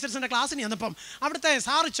ഡ്രൈവിംഗ് ലൈസൻസിൻ്റെ ക്ലാസ്സിന് ചെന്നപ്പം അവിടുത്തെ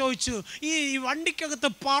സാറ് ചോദിച്ചു, ഈ വണ്ടിക്കകത്ത്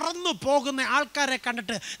പറന്നു പോകുന്ന ആൾക്കാരെ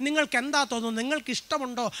കണ്ടിട്ട് നിങ്ങൾക്ക് എന്താ തോന്നുന്നു, നിങ്ങൾക്ക്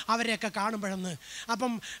ഇഷ്ടമുണ്ടോ അവരെയൊക്കെ കാണുമ്പോഴെന്ന്.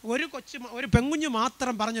 അപ്പം ഒരു പെൺകുഞ്ഞ്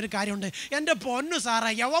മാത്രം പറഞ്ഞൊരു കാര്യമുണ്ട്, എൻ്റെ പൊന്നു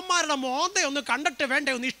സാറേ, യവന്മാരുടെ മോന്തയൊന്ന് കണ്ടിട്ട്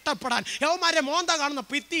വേണ്ടേ ഒന്ന് ഇഷ്ടപ്പെടാൻ, യവന്മാരുടെ മോന്ത കാണുന്ന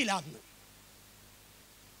ഭിത്തിയിലാന്ന്.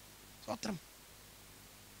 സ്വത്രം.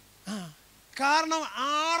 കാരണം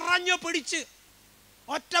ആറഞ്ഞു പിടിച്ച്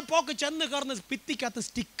ഒറ്റപ്പോക്ക് ചെന്ന് കയറുന്ന ഭിത്തിക്കകത്ത്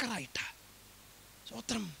സ്റ്റിക്കറായിട്ടാ.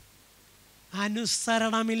 സ്വത്രം.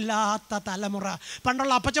 അനുസരണമില്ലാത്ത തലമുറ.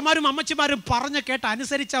 പണ്ടുള്ള അപ്പച്ചന്മാരും അമ്മച്ചിമാരും പറഞ്ഞ് കേട്ട്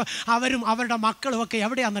അനുസരിച്ച അവരും അവരുടെ മക്കളും ഒക്കെ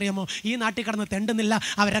എവിടെയാണെന്നറിയാമോ? ഈ നാട്ടിൽ കിടന്ന് തെണ്ടുന്നില്ല.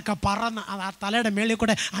 അവരൊക്കെ പറന്ന് തലയുടെ മേളിൽ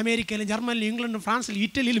കൂടെ അമേരിക്കയിലും ജർമ്മനിലും ഇംഗ്ലണ്ടിലും ഫ്രാൻസിലും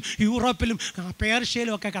ഇറ്റലിയിലും യൂറോപ്പിലും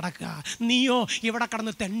പേർഷ്യയിലും ഒക്കെ കിടക്കുക. നീയോ ഇവിടെ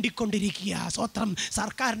കിടന്ന് തെണ്ടിക്കൊണ്ടിരിക്കുക. സ്വത്രം.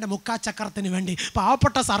 സർക്കാരിൻ്റെ മുക്കാച്ചക്രത്തിന് വേണ്ടി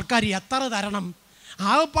പാവപ്പെട്ട സർക്കാർ എത്ര തരണം?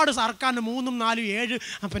 ആകപ്പാട് സർക്കാരിന് 3, 4, 7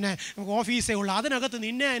 ഓഫീസേ ഉള്ളൂ. അതിനകത്ത്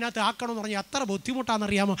നിന്നെ അതിനകത്ത് ആക്കണമെന്ന് പറഞ്ഞാൽ എത്ര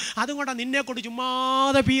ബുദ്ധിമുട്ടാണെന്നറിയാമോ? അതുകൊണ്ടാണ് നിന്നെ കൊണ്ട്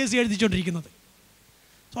ചുമ്മാതെ PSC എഴുതിച്ചുകൊണ്ടിരിക്കുന്നത്.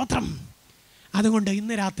 സ്വത്രം. അതുകൊണ്ട്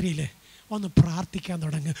ഇന്ന് രാത്രിയിൽ ഒന്ന് പ്രാർത്ഥിക്കാൻ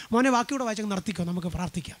തുടങ്ങുക. മോനെ ബാക്കിയൂടെ വായിച്ചങ്ങ് നിർത്തിക്കോ, നമുക്ക്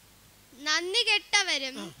പ്രാർത്ഥിക്കാം. നന്ദി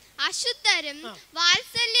കെട്ടവരും അശുദ്ധരും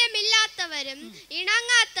വാത്സല്യമില്ലാത്തവരും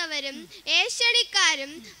ഇണങ്ങാത്തവരും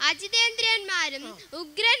ഏഷണിക്കാരും അജിതേന്ദ്രിയന്മാരും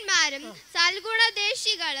ഉഗ്രന്മാരും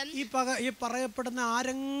സൽഗുണദേശികളും. ഈ പറയപ്പെടുന്ന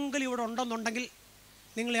ആരെങ്കിലും ഇവിടെ ഉണ്ടെന്നുണ്ടെങ്കിൽ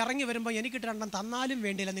നിങ്ങൾ ഇറങ്ങി വരുമ്പോൾ എനിക്കിട്ട് രണ്ടും തന്നാലും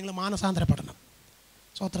വേണ്ടിയില്ല, നിങ്ങൾ മാനസാന്തരപ്പെടണം.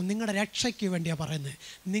 സ്വത്രം. നിങ്ങളുടെ രക്ഷയ്ക്ക് വേണ്ടിയാണ് പറയുന്നത്,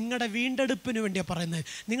 നിങ്ങളുടെ വീണ്ടെടുപ്പിന് വേണ്ടിയാണ് പറയുന്നത്,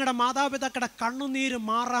 നിങ്ങളുടെ മാതാപിതാക്കളുടെ കണ്ണുനീര്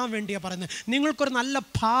മാറാൻ വേണ്ടിയാണ് പറയുന്നത്, നിങ്ങൾക്കൊരു നല്ല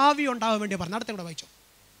ഭാവി ഉണ്ടാവാൻ വേണ്ടിയാണ് പറയുന്നത്. അടുത്ത കൂടെ വായിച്ചോ.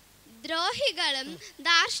 ദ്രോഹികളും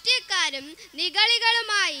ധാർഷ്ട്യക്കാരും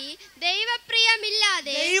നിഗളികളുമായി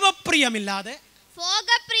ദൈവപ്രിയമില്ലാതെ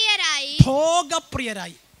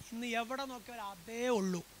ഭോഗപ്രിയരായി. ഇന്ന് എവിടെ നോക്കിയാൽ അതേ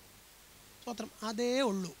ഉള്ളൂ. സ്വത്രം. അതേ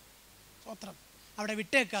ഉള്ളൂ. സ്വത്രം. അവിടെ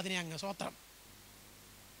വിട്ടേക്ക് അതിനെ അങ്ങ്. സ്വത്രം.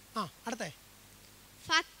 അടുത്തേ.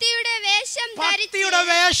 ഭക്തിയുടെ വേഷം.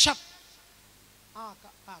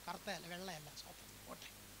 കറുത്തയല്ല, വെള്ളയല്ല. സ്വത്രം. ഓട്ടെ.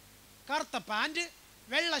 കറുത്ത പാൻറ്,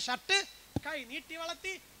 വെള്ള ഷർട്ട്, കൈ നീട്ടി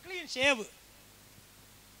വളർത്തി, ക്ലീൻ ഷേവ്.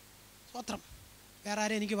 സ്വത്രം. വേറെ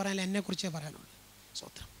ആരും എനിക്ക് പറയാനില്ല, എന്നെക്കുറിച്ചേ പറയാനുള്ളൂ.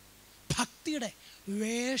 സ്വത്രം. ഭക്തിയുടെ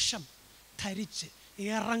വേഷം ധരിച്ച്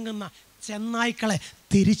ഇറങ്ങുന്ന ചെന്നായ്ക്കളെ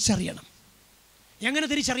തിരിച്ചറിയണം. എങ്ങനെ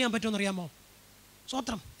തിരിച്ചറിയാൻ പറ്റുമെന്നറിയാമോ?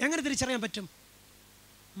 സ്വത്രം. എങ്ങനെ തിരിച്ചറിയാൻ പറ്റും?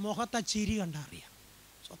 മുഖത്തെ ചിരി കണ്ടറിയാം.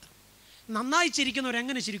 സ്വത്രം. നന്നായി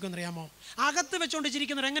ചിരിക്കുന്നവരെങ്ങനെ ചിരിക്കുമെന്നറിയാമോ? അകത്ത് വെച്ചുകൊണ്ട്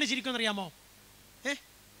ചിരിക്കുന്നവരെങ്ങനെ ചിരിക്കുമെന്നറിയാമോ?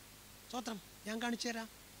 സ്വത്രം. ഞാൻ കാണിച്ചു തരാം.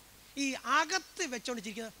 ഈ അകത്ത് വെച്ചോണ്ട്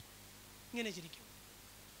ചിരിക്കുന്നത് ഇങ്ങനെ ചിരിക്കും.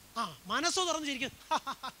 മനസ്സ് തുറന്ന് ചിരിക്കും.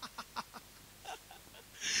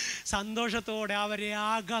 സന്തോഷത്തോടെ അവരെ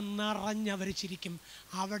അകന്നറിഞ്ഞവർ ചിരിക്കും.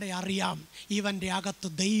 അവിടെ അറിയാം ഇവൻ്റെ അകത്ത്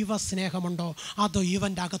ദൈവസ്നേഹമുണ്ടോ അതോ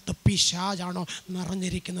ഇവൻ്റെ അകത്ത് പിശാചാണോ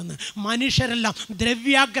നിറഞ്ഞിരിക്കുന്നതെന്ന്. മനുഷ്യരെല്ലാം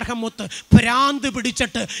ദ്രവ്യാഗ്രഹം മൊത്ത് ഭ്രാന്ത്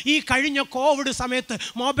പിടിച്ചിട്ട് ഈ കഴിഞ്ഞ കോവിഡ് സമയത്ത്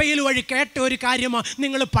മൊബൈൽ വഴി കേട്ട ഒരു കാര്യമാണ്,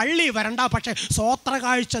 നിങ്ങൾ പള്ളി വരണ്ട, പക്ഷേ സ്വോത്ര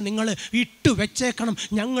കാഴ്ച നിങ്ങൾ ഇട്ടു വെച്ചേക്കണം,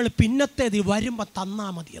 ഞങ്ങൾ പിന്നത്തേത് വരുമ്പോൾ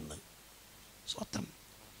തന്നാൽ മതിയെന്ന്. സ്വത്രം.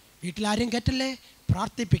 വീട്ടിലാരും കേട്ടല്ലേ,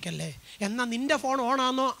 പ്രാർത്ഥിപ്പിക്കല്ലേ. എന്നാൽ നിൻ്റെ ഫോൺ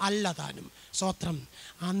ഓണാന്നോ? അല്ല താനും. സ്വത്രം.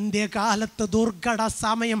 അന്ത്യകാലത്ത് ദുർഘട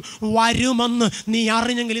സമയം വരുമെന്ന് നീ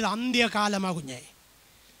അറിഞ്ഞെങ്കിൽ ഇത് അന്ത്യകാലമാകുഞ്ഞേ.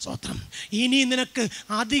 സ്വത്രം. ഇനി നിനക്ക്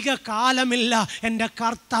അധിക കാലമില്ല എൻ്റെ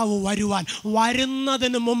കർത്താവ് വരുവാൻ.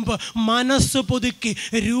 വരുന്നതിന് മുമ്പ് മനസ്സ് പുതുക്കി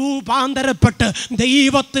രൂപാന്തരപ്പെട്ട്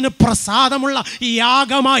ദൈവത്തിന് പ്രസാദമുള്ള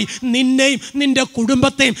യാഗമായി നിന്നെയും നിൻ്റെ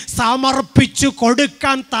കുടുംബത്തെയും സമർപ്പിച്ചു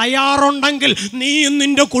കൊടുക്കാൻ തയ്യാറുണ്ടെങ്കിൽ നീയും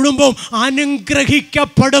നിൻ്റെ കുടുംബവും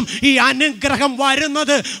അനുഗ്രഹിക്കപ്പെടും. ഈ അനുഗ്രഹം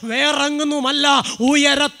വരുന്നത് വേറെങ്ങുന്നുമല്ല,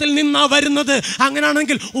 ഉയരത്തിൽ നിന്നാണ് വരുന്നത്.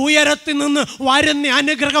 അങ്ങനെയാണെങ്കിൽ ഉയരത്തിൽ നിന്ന് വരുന്ന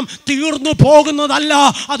അനുഗ്രഹം തീർന്നു പോകുന്നതല്ല,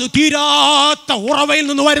 അത് തീരാത്ത ഉറവയിൽ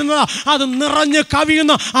നിന്ന് വരുന്നത്. അത് നിറഞ്ഞ്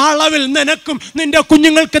കവിയുന്ന അളവിൽ നിനക്കും നിന്റെ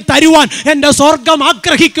കുഞ്ഞുങ്ങൾക്ക് തരുവാൻ എൻ്റെ സ്വർഗം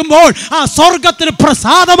ആഗ്രഹിക്കുമ്പോൾ ആ സ്വർഗത്തിന്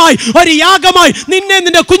പ്രസാദമായി ഒരു യാഗമായി നിന്നെ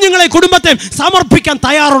നിന്റെ കുഞ്ഞുങ്ങളെ കുടുംബത്തെ സമർപ്പിക്കാൻ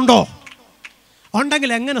തയ്യാറുണ്ടോ? ഉണ്ടെങ്കിൽ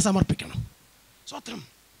എങ്ങനെ സമർപ്പിക്കണം? സ്വത്രം.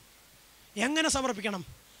 എങ്ങനെ സമർപ്പിക്കണം?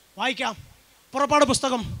 വായിക്കാം. പുറപ്പാട്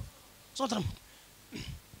പുസ്തകം. സ്വത്രം.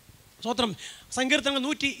 സ്വത്രം. സങ്കീർത്തനം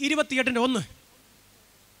 128:1.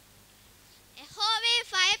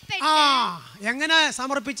 എങ്ങനെ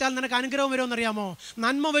സമർപ്പിച്ചാൽ നിനക്ക് അനുഗ്രഹം വരുമെന്നറിയാമോ?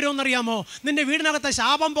 നന്മ വരുമെന്നറിയാമോ? നിന്റെ വീടിനകത്തെ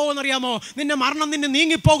ശാപം പോകുമെന്നറിയാമോ? നിന്റെ മരണം നിന്നെ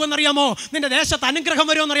നീങ്ങിപ്പോകുമെന്നറിയാമോ? നിന്റെ ദേശത്ത് അനുഗ്രഹം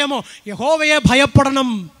വരുമെന്നറിയാമോ? യഹോവയെ ഭയപ്പെടണം.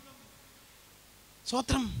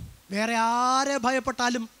 സ്വത്രം. വേറെ ആരെ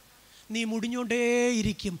ഭയപ്പെട്ടാലും നീ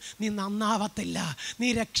മുടിഞ്ഞോണ്ടേയിരിക്കും, നീ നന്നാവത്തില്ല, നീ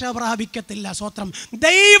രക്ഷ പ്രാപിക്കത്തില്ല. സ്വത്രം.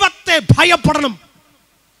 ദൈവത്തെ ഭയപ്പെടണം.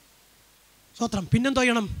 സ്വത്രം. പിന്നെന്തോ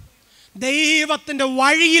ചെയ്യണം? ദൈവത്തിൻ്റെ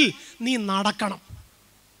വഴിയിൽ നീ നടക്കണം.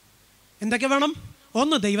 എന്തൊക്കെ വേണം?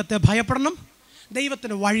 ഒന്ന്, ദൈവത്തെ ഭയപ്പെടണം.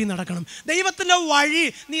 ദൈവത്തിൻ്റെ വഴി നടക്കണം. ദൈവത്തിൻ്റെ വഴി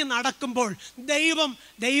നീ നടക്കുമ്പോൾ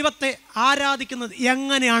ദൈവത്തെ ആരാധിക്കുന്നത്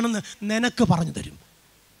എങ്ങനെയാണെന്ന് നിനക്ക് പറഞ്ഞു തരും.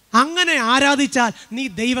 അങ്ങനെ ആരാധിച്ചാൽ നീ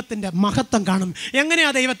ദൈവത്തിൻ്റെ മഹത്വം കാണും.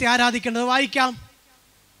 എങ്ങനെയാണ് ദൈവത്തെ ആരാധിക്കേണ്ടത്? വായിക്കാം.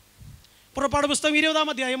 പുറപ്പാട് പുസ്തകം 20-ാം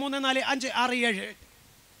അധ്യായം 3, 4, 5, 6, 7.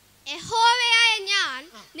 യഹോവയായ ഞാൻ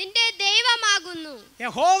നിന്റെ ദൈവമാകുന്നു.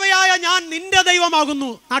 യഹോവയായ ഞാൻ നിന്റെ ദൈവമാകുന്നു.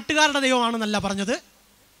 നാട്ടുകാരുടെ ദൈവമാണെന്നല്ല പറഞ്ഞത്,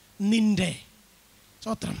 നിന്റെ.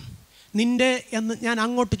 സ്തോത്രം. നിന്റെ എന്ന് ഞാൻ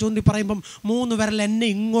അങ്ങോട്ട് ചൂണ്ടി പറയുമ്പം 3 വിരൽ എന്നെ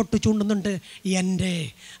ഇങ്ങോട്ട് ചൂണ്ടുന്നുണ്ട്. എൻ്റെ,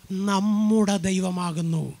 നമ്മുടെ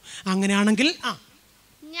ദൈവമാകുന്നു. അങ്ങനെയാണെങ്കിൽ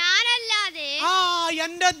ഞാനല്ലാതെ,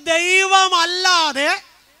 എൻ്റെ ദൈവമല്ലാതെ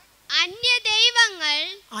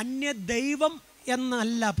അന്യദൈവം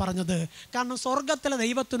എന്നല്ല പറഞ്ഞത്. കാരണം സ്വർഗത്തിലെ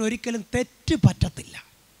ദൈവത്തിന് ഒരിക്കലും തെറ്റ് പറ്റത്തില്ല.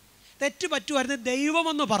 തെറ്റ് പറ്റുമായിരുന്നു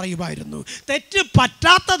ദൈവമെന്ന് പറയുമായിരുന്നു. തെറ്റ്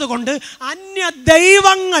പറ്റാത്തത് കൊണ്ട് അന്യ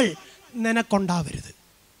ദൈവങ്ങൾ നിനക്കൊണ്ടാവരുത്.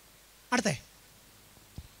 അടുത്തേ,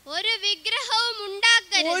 ഒരു വിഗ്രഹവും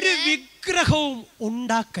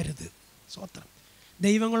ഉണ്ടാക്കരുത്. സ്വത്രം.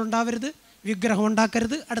 ദൈവങ്ങൾ ഉണ്ടാവരുത്, വിഗ്രഹം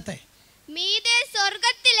ഉണ്ടാക്കരുത്. അടുത്തേ, മീതെ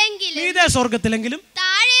സ്വർഗത്തിലെങ്കിലും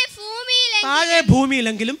താഴെ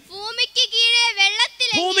ഭൂമിയിലെങ്കിലും ഭൂമിക്ക്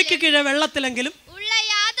കീഴെ വെള്ളത്തിലെങ്കിലും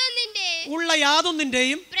ഉള്ള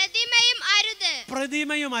യാതൊന്നിന്റെയും പ്രതിമയും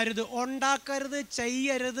അരുത്. ഉണ്ടാക്കരുത്,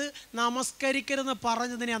 ചെയ്യരുത്, നമസ്കരിക്കരുതെന്ന്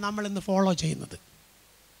പറഞ്ഞതിനെയാണ് നമ്മൾ ഇന്ന് ഫോളോ ചെയ്യുന്നത്.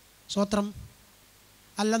 സ്വത്രം.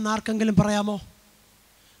 അല്ലെന്ന് ആർക്കെങ്കിലും പറയാമോ?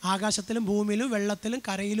 ആകാശത്തിലും ഭൂമിയിലും വെള്ളത്തിലും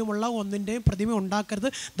കരയിലുമുള്ള ഒന്നിൻ്റെയും പ്രതിമ ഉണ്ടാക്കരുത്,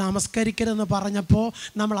 നമസ്കരിക്കരുതെന്ന് പറഞ്ഞപ്പോൾ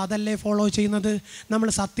നമ്മൾ അതല്ലേ ഫോളോ ചെയ്യുന്നത്? നമ്മൾ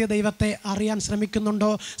സത്യദൈവത്തെ അറിയാൻ ശ്രമിക്കുന്നുണ്ടോ?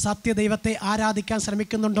 സത്യദൈവത്തെ ആരാധിക്കാൻ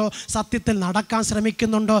ശ്രമിക്കുന്നുണ്ടോ? സത്യത്തിൽ നടക്കാൻ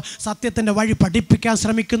ശ്രമിക്കുന്നുണ്ടോ? സത്യത്തിൻ്റെ വഴി പഠിപ്പിക്കാൻ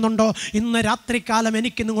ശ്രമിക്കുന്നുണ്ടോ? ഇന്ന് രാത്രികാലം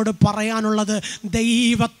എനിക്ക് നിങ്ങളോട് പറയാനുള്ളത്,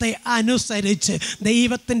 ദൈവത്തെ അനുസരിച്ച്,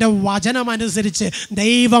 ദൈവത്തിൻ്റെ വചനമനുസരിച്ച്,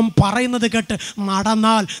 ദൈവം പറയുന്നത് കേട്ട്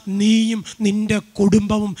നടന്നാൽ നീയും നിൻ്റെ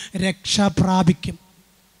കുടുംബവും രക്ഷ പ്രാപിക്കും.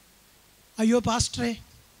 അയ്യോ പാസ്റ്ററേ,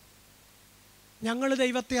 ഞങ്ങൾ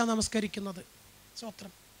ദൈവത്തെയാണ് നമസ്കരിക്കുന്നത്.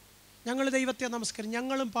 സ്വത്രം. ഞങ്ങൾ ദൈവത്തെയാണ് നമസ്കരിക്കും.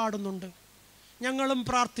 ഞങ്ങളും പാടുന്നുണ്ട്, ഞങ്ങളും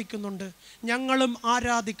പ്രാർത്ഥിക്കുന്നുണ്ട്, ഞങ്ങളും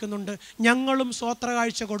ആരാധിക്കുന്നുണ്ട്, ഞങ്ങളും സ്വോത്ര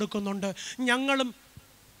കാഴ്ച കൊടുക്കുന്നുണ്ട്, ഞങ്ങളും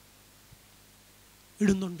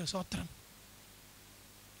ഇടുന്നുണ്ട്. സ്വത്രം.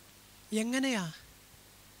 എങ്ങനെയാ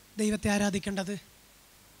ദൈവത്തെ ആരാധിക്കേണ്ടത്?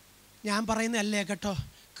 ഞാൻ പറയുന്നതല്ലേ കേട്ടോ.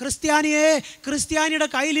 ക്രിസ്ത്യാനിയുടെ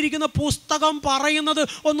കയ്യിലിരിക്കുന്ന പുസ്തകം പറയുന്നത്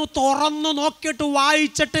ഒന്ന് തുറന്നു നോക്കിയിട്ട്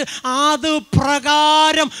വായിച്ചിട്ട് അത്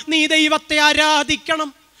പ്രകാരം നീ ദൈവത്തെ ആരാധിക്കണം.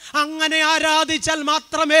 അങ്ങനെ ആരാധിച്ചാൽ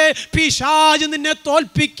മാത്രമേ പിശാച് നിന്നെ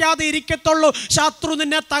തോൽപ്പിക്കാതെ ഇരിക്കത്തുള്ളൂ, ശത്രു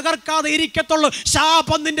നിന്നെ തകർക്കാതെ ഇരിക്കത്തുള്ളൂ,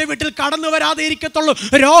 ശാപം നിന്റെ വീട്ടിൽ കടന്നു വരാതെ ഇരിക്കത്തുള്ളൂ,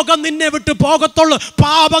 രോഗം നിന്നെ വിട്ടു പോകത്തുള്ളൂ,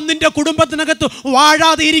 പാപം നിന്റെ കുടുംബത്തിനകത്ത്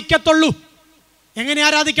വാഴാതെ ഇരിക്കത്തുള്ളൂ. എങ്ങനെ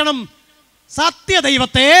ആരാധിക്കണം?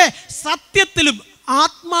 സത്യദൈവത്തെ സത്യത്തിലും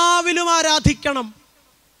ആത്മാവിലും ആരാധിക്കണം.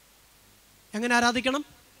 എങ്ങനെ ആരാധിക്കണം?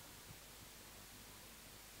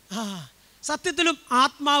 സത്യത്തിലും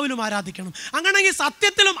ആത്മാവിലും ആരാധിക്കണം. അങ്ങനെയെങ്കിൽ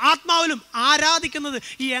സത്യത്തിലും ആത്മാവിലും ആരാധിക്കുന്നത്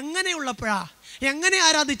എങ്ങനെയുള്ളപ്പോഴാ? എങ്ങനെ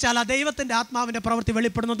ആരാധിച്ചാലാ ദൈവത്തിൻ്റെ ആത്മാവിൻ്റെ പ്രവൃത്തി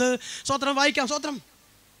വെളിപ്പെടുന്നത്? സ്വത്രം. വായിക്കാം. സ്വത്രം.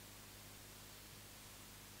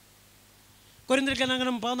 കൊരിന്ത്യർക്ക്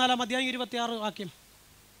ലേഖനം 14-ാം അധ്യായം 26 വാക്യം.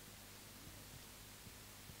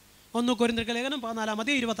 1 കൊരിന്ത്യർക്ക് ലേഖനം 14-ാം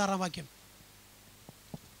അധ്യായം 26-ാം വാക്യം.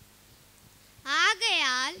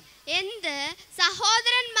 ആകയാൽ എന്ത്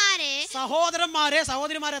സഹോദരന്മാരെ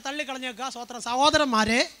തള്ളിക്കളഞ്ഞേക്കുക. സ്വത്രം.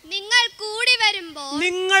 സഹോദരന്മാരെ,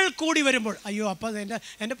 നിങ്ങൾ കൂടി വരുമ്പോൾ അയ്യോ, അപ്പൊ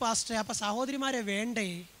എൻ്റെ പാസ്റ്റർ, അപ്പൊ സഹോദരിമാരെ വേണ്ടേ?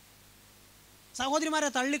 സഹോദരിമാരെ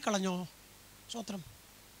തള്ളിക്കളഞ്ഞോ? സ്വത്രം.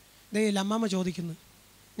 അമ്മമ്മ ചോദിക്കുന്നു,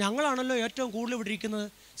 ഞങ്ങളാണല്ലോ ഏറ്റവും കൂടുതൽ ഇവിടെ ഇരിക്കുന്നത്,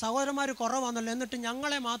 സഹോദരന്മാർ കുറവാണല്ലോ, എന്നിട്ട്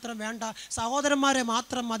ഞങ്ങളെ മാത്രം വേണ്ട, സഹോദരന്മാരെ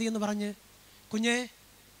മാത്രം മതി എന്ന് പറഞ്ഞ്. കുഞ്ഞേ,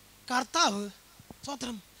 കർത്താവ്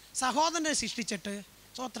സ്വത്രം സഹോദരനെ സൃഷ്ടിച്ചിട്ട്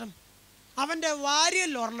സ്വത്രം അവൻ്റെ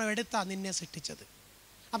വാരിയൽ ഒരെണ്ണം എടുത്താണ് നിന്നെ സൃഷ്ടിച്ചത്.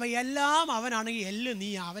 അപ്പം എല്ലാം അവനാണെങ്കിൽ എല്ലാം നീ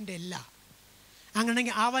അവൻ്റെ എല്ല.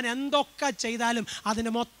 അങ്ങനെയെങ്കിൽ അവൻ എന്തൊക്കെ ചെയ്താലും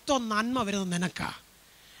അതിന് മൊത്തം നന്മ വരുന്നത് നിനക്കാ.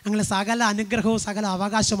 അങ്ങനെ സകല അനുഗ്രഹവും സകല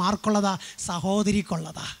അവകാശവും ആർക്കുള്ളതാ?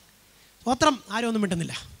 സഹോദരിക്കുള്ളതാ. സ്വത്രം. ആരും ഒന്നും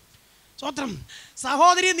മിണ്ടുന്നില്ല. സ്വത്രം.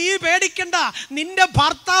 സഹോദരി, നീ പേടിക്കണ്ട. നിന്റെ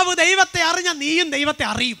ഭർത്താവ് ദൈവത്തെ അറിഞ്ഞ നീയും ദൈവത്തെ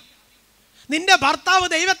അറിയും. നിന്റെ ഭർത്താവ്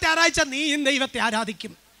ദൈവത്തെ ആരാധിച്ചാൽ നീയും ദൈവത്തെ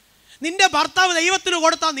ആരാധിക്കും. നിന്റെ ഭർത്താവ് ദൈവത്തിന്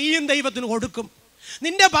കൊടുത്താൽ നീയും ദൈവത്തിന് കൊടുക്കും.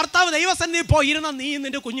 നിന്റെ ഭർത്താവ് ദൈവസന്നിധി പോയിരുന്നാൽ നീയും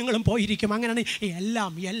നിന്റെ കുഞ്ഞുങ്ങളും പോയിരിക്കും. അങ്ങനെയാണ്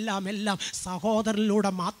എല്ലാം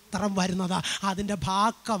സഹോദരനിലൂടെ മാത്രം വരുന്നതാ. അതിൻ്റെ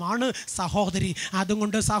ഭാഗമാണ് സഹോദരി.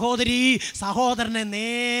 അതുകൊണ്ട് സഹോദരനെ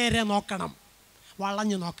നേരെ നോക്കണം.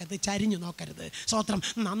 വളഞ്ഞു നോക്കരുത്, ചരിഞ്ഞു നോക്കരുത്. സ്വത്രം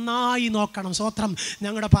നന്നായി നോക്കണം. സ്വത്രം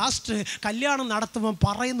ഞങ്ങളുടെ പാസ്റ്റർ കല്യാണം നടത്തുമ്പോൾ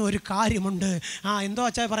പറയുന്ന ഒരു കാര്യമുണ്ട്. എന്തോ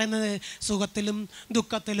അച്ചായ പറയുന്നത്? സുഖത്തിലും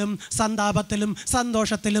ദുഃഖത്തിലും സന്താപത്തിലും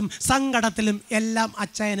സന്തോഷത്തിലും സങ്കടത്തിലും എല്ലാം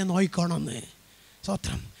അച്ചായനെ നോയിക്കോണമെന്ന്.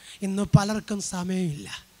 സ്വത്രം ഇന്ന് പലർക്കും സമയമില്ല.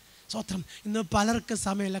 സ്വത്രം ഇന്ന് പലർക്കും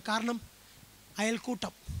സമയമില്ല. കാരണം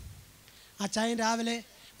അയൽക്കൂട്ടം. അച്ചായൻ രാവിലെ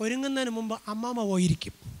ഒരുങ്ങുന്നതിന് മുമ്പ് അമ്മാമ്മ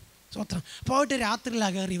പോയിരിക്കും. സ്വത്രം പോയിട്ട്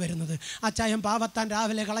രാത്രിയിലാണ് കയറി വരുന്നത്. അച്ചായൻ പാവത്താൻ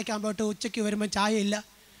രാവിലെ കളയ്ക്കാൻ പോയിട്ട് ഉച്ചയ്ക്ക് വരുമ്പം ചായയില്ല,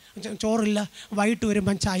 ചോറില്ല. വൈകിട്ട്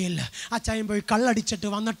വരുമ്പം ചായയില്ല. അച്ചായൻ പോയി കള്ളടിച്ചിട്ട്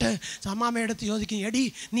വന്നിട്ട് അമ്മാമ്മയെടുത്ത് ചോദിക്കും, എടി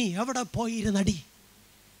നീ എവിടെ പോയിരുന്നടി?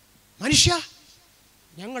 മനുഷ്യ,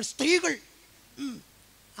 ഞങ്ങൾ സ്ത്രീകൾ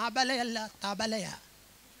അബലയല്ല തബലയാ.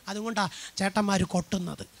 അതുകൊണ്ടാണ് ചേട്ടന്മാർ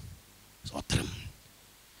കൊട്ടുന്നത്. സ്വത്രം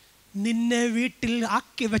നിന്നെ വീട്ടിൽ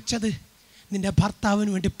ആക്കി വെച്ചത് നിൻ്റെ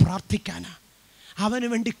ഭർത്താവിന് വേണ്ടി പ്രാർത്ഥിക്കാനാ, അവന്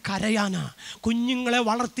വേണ്ടി കരയാനാ, കുഞ്ഞുങ്ങളെ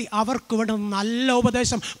വളർത്തി അവർക്ക് വേണ്ടി നല്ല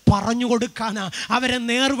ഉപദേശം പറഞ്ഞു കൊടുക്കാനാ, അവരെ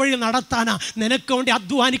നേർവഴി നടത്താനാ. നിനക്ക് വേണ്ടി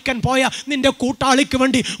അധ്വാനിക്കാൻ പോയ നിൻ്റെ കൂട്ടാളിക്ക്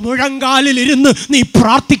വേണ്ടി മുഴങ്കാലിലിരുന്ന് നീ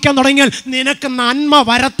പ്രാർത്ഥിക്കാൻ തുടങ്ങിയാൽ നിനക്ക് നന്മ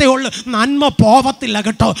വരത്തേ ഉള്ളൂ, നന്മ പോവത്തില്ല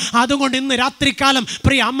കേട്ടോ. അതുകൊണ്ട് ഇന്ന് രാത്രികാലം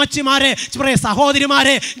പ്രിയ അമ്മച്ചിമാരെ, പ്രിയ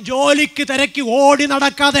സഹോദരിമാരെ, ജോലിക്ക് തിരക്കി ഓടി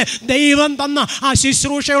നടക്കാതെ ദൈവം തന്ന ആ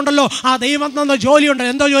ശുശ്രൂഷയുണ്ടല്ലോ, ആ ദൈവം തന്ന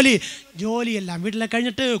ജോലിയുണ്ടല്ലോ. എന്തോ ജോലി? ജോലിയെല്ലാം വീട്ടിലെ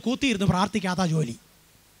കഴിഞ്ഞിട്ട് കൂത്തിയിരുന്ന് പ്രാർത്ഥിക്കാത്ത ജോലി.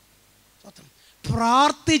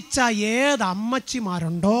 പ്രാർത്ഥിച്ച ഏത്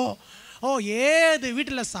അമ്മച്ചിമാരുണ്ടോ, ഏത്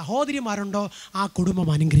വീട്ടിലെ സഹോദരിമാരുണ്ടോ, ആ കുടുംബം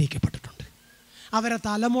അനുഗ്രഹിക്കപ്പെട്ടിട്ടുണ്ട്, അവരെ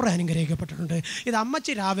തലമുറ അനുഗ്രഹിക്കപ്പെട്ടിട്ടുണ്ട്. ഇത്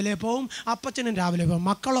അമ്മച്ചി രാവിലെ പോവും, അപ്പച്ചനും രാവിലെ പോവും,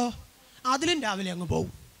 മക്കളോ അതിലും രാവിലെ അങ്ങ്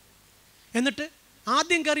പോവും. എന്നിട്ട്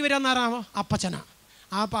ആദ്യം കയറി വരാമെന്നാരാമോ? അപ്പച്ചനാ.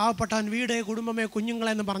 ആ പാവപ്പെട്ടവൻ വീട്, കുടുംബമേ,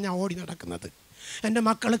 കുഞ്ഞുങ്ങളെന്ന് പറഞ്ഞാൽ ഓടി നടക്കുന്നത്. എൻ്റെ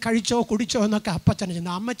മക്കൾ കഴിച്ചോ കുടിച്ചോ എന്നൊക്കെ അപ്പച്ചനെ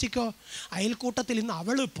ചെന്ന്. അമ്മച്ചിക്കോ അയൽക്കൂട്ടത്തിൽ ഇന്ന്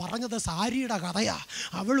അവൾ പറഞ്ഞത് സാരിയുടെ കഥയാ.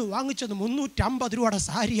 അവൾ വാങ്ങിച്ചത് 350 രൂപയുടെ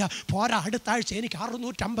സാരിയാ. പോരാ, അടുത്ത ആഴ്ച എനിക്ക്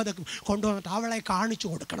 650 കൊണ്ടുവന്നിട്ട് അവളെ കാണിച്ചു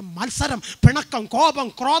കൊടുക്കണം. മത്സരം, പിണക്കം, കോപം,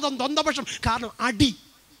 ക്രോധം, ദ്വന്ദ്വപക്ഷം, കാരണം അടി.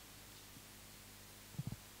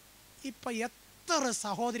 ഇപ്പം എത്ര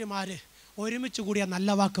സഹോദരിമാർ ഒരുമിച്ച് കൂടിയ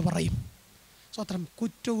നല്ല വാക്ക് പറയും? സ്വത്രം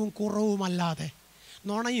കുറ്റവും കുറവുമല്ലാതെ,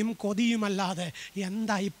 നുണയും കൊതിയുമല്ലാതെ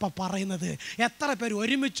എന്താ ഇപ്പം പറയുന്നത്? എത്ര പേര്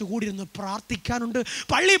ഒരുമിച്ച് കൂടിയിരുന്ന് പ്രാർത്ഥിക്കാനുണ്ട്?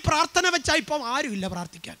 പള്ളി പ്രാർത്ഥന വെച്ചാൽ ഇപ്പം ആരുമില്ല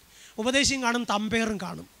പ്രാർത്ഥിക്കാൻ. ഉപദേശിയും കാണും, തമ്പേറും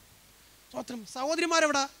കാണും. സ്വത്രം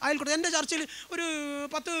സഹോദരിമാരെവിടെ? അയൽക്കൂട്ടം. എൻ്റെ ചർച്ചയിൽ ഒരു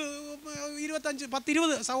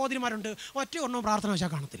 10-20 സഹോദരിമാരുണ്ട്. ഒറ്റ ഒന്നും പ്രാർത്ഥന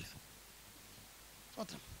വെച്ചാൽ കാണത്തില്ല.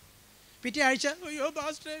 സ്വത്രം പിറ്റേ ആഴ്ച, അയ്യോ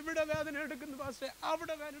പാസ്റ്ററെ ഇവിടെ വേദന എടുക്കുന്നു പാസ്റ്ററെ,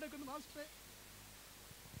 അവിടെ വേദന എടുക്കുന്നു പാസ്റ്ററെ.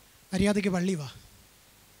 മര്യാദയ്ക്ക് പള്ളി വാ.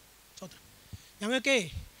 സ്വത്രം ഞങ്ങൾക്ക്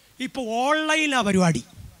ഇപ്പോൾ ഓൺലൈനിലാണ് പരിപാടി.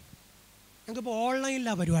 ഞങ്ങൾക്കിപ്പോൾ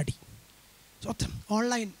ഓൺലൈനിലാണ് പരിപാടി. സ്വത്രം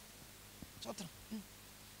ഓൺലൈൻ. സ്വത്രം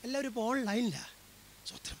എല്ലാവരും ഇപ്പോൾ ഓൺലൈനിലാണ്.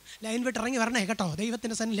 സ്വത്രം ലൈൻ വിട്ട് ഇറങ്ങി വരണേ കേട്ടോ.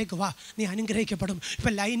 ദൈവത്തിൻ്റെ സന്നിധിയിലേക്ക് വാ, നീ അനുഗ്രഹിക്കപ്പെടും.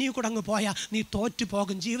 ഇപ്പം ലൈനിൽ കൂടെ അങ്ങ് പോയാൽ നീ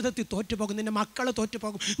തോറ്റുപോകും, ജീവിതത്തിൽ തോറ്റുപോകും, നിൻ്റെ മക്കൾ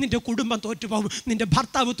തോറ്റുപോകും, നിൻ്റെ കുടുംബം തോറ്റുപോകും, നിൻ്റെ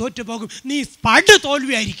ഭർത്താവ് തോറ്റുപോകും, നീ പട്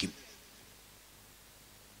തോൽവിയായിരിക്കും.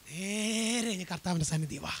 നേരെ ഇനി കർത്താവിൻ്റെ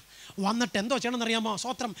സന്നിധി വാ. വന്നിട്ട് എന്തോ ചെയ്യണമെന്നറിയാമോ?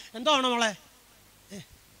 സ്വത്രം എന്തോ ആണോ മോളെ?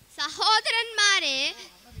 സഹോദരന്മാരെ,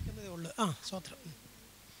 സ്വത്രം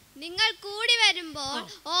നിങ്ങൾ കൂടി വരുമ്പോൾ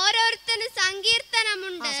ഓരോരുത്തരും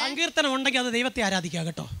സങ്കീർത്തനമുണ്ട്. സങ്കീർത്തനം ഉണ്ടെങ്കിൽ അത് ദൈവത്തെ ആരാധിക്കുക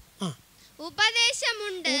കേട്ടോ.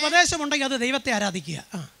 ഉപദേശമുണ്ടെങ്കിൽ അത് ദൈവത്തെ ആരാധിക്കുക.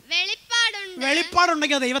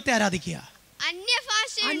 വെളിപ്പാടുണ്ടെങ്കിൽ അത് ദൈവത്തെ ആരാധിക്കുക.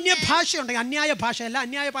 അന്യഭാഷയുണ്ടെങ്കിൽ, അന്യായ ഭാഷയല്ല,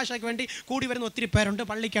 അന്യായ ഭാഷയ്ക്ക് വേണ്ടി കൂടി വരുന്ന ഒത്തിരി പേരുണ്ട്.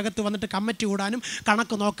 പള്ളിക്കകത്ത് വന്നിട്ട് കമ്മിറ്റി കൂടാനും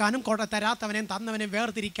കണക്ക് നോക്കാനും തരാത്തവനെയും തന്നവനെയും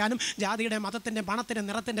വേർതിരിക്കാനും ജാതിയുടെ മതത്തിൻ്റെ പണത്തിൻ്റെ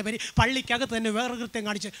നിറത്തിൻ്റെ പേര് പള്ളിക്കകത്ത് തന്നെ വേർകൃത്യം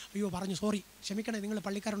കാണിച്ച്, അയ്യോ പറഞ്ഞു സോറി ക്ഷമിക്കണേ നിങ്ങൾ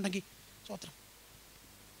പള്ളിക്കാരുണ്ടെങ്കിൽ. സ്വത്രം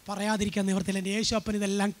പറയാതിരിക്കാൻ നിവർത്തില്ല. എൻ്റെ യേശുപ്പൻ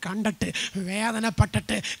ഇതെല്ലാം കണ്ടിട്ട്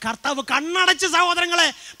വേദനപ്പെട്ടിട്ട് കർത്താവ് കണ്ണടച്ച് സഹോദരങ്ങളെ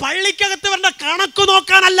പള്ളിക്കകത്ത് വരേണ്ട കണക്ക്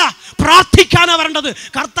നോക്കാനല്ല, പ്രാർത്ഥിക്കാനാണ് വരേണ്ടത്.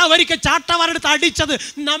 കർത്താവ് ഒരിക്കൽ ചാട്ടവാരെടുത്ത് അടിച്ചത്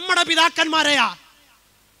നമ്മുടെ പിതാക്കന്മാരെയാ.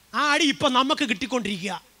 ആ അടി ഇപ്പം നമുക്ക്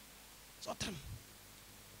കിട്ടിക്കൊണ്ടിരിക്കുക. സ്വത്രം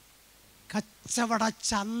കച്ചവട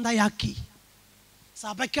ചന്തയാക്കി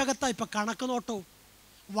സഭയ്ക്കകത്താ ഇപ്പം കണക്ക് നോട്ടവും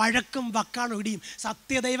വഴക്കും വക്കാണും ഇടിയും.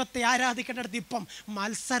 സത്യദൈവത്തെ ആരാധിക്കേണ്ടടുത്ത് ഇപ്പം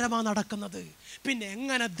മത്സരമാണ് നടക്കുന്നത്. പിന്നെ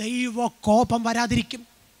എങ്ങനെ ദൈവ കോപം വരാതിരിക്കും?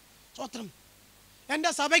 സ്വത്രം എൻ്റെ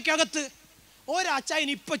സഭയ്ക്കകത്ത്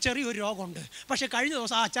ഒരച്ചായന് ഇപ്പം ചെറിയൊരു രോഗമുണ്ട്, പക്ഷെ കഴിഞ്ഞ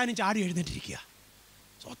ദിവസം ആ അച്ചായനും ചാടി എഴുന്നേറ്റിരിക്കുക.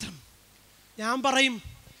 സ്വത്രം ഞാൻ പറയും,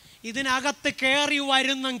 ഇതിനകത്ത് കയറി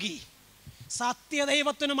വരുന്നെങ്കിൽ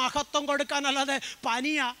സത്യദൈവത്തിന് മഹത്വം കൊടുക്കാനല്ലാതെ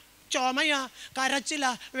പനിയാ, ചുമയാ, കരച്ചില,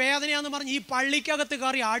 വേദനയാന്ന് പറഞ്ഞ് ഈ പള്ളിക്കകത്ത്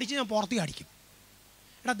കയറി അടിച്ച് ഞാൻ പുറത്തേക്ക് അടിക്കും.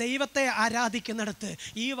 എടാ, ദൈവത്തെ ആരാധിക്കുന്നിടത്ത്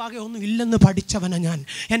ഈ വകയൊന്നും ഇല്ലെന്ന് പഠിച്ചവനാ ഞാൻ.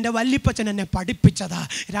 എൻ്റെ വല്ലിപ്പച്ചൻ എന്നെ പഠിപ്പിച്ചതാ.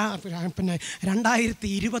 പിന്നെ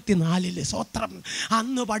 2024 സ്വത്രം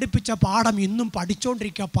അന്ന് പഠിപ്പിച്ച പാഠം ഇന്നും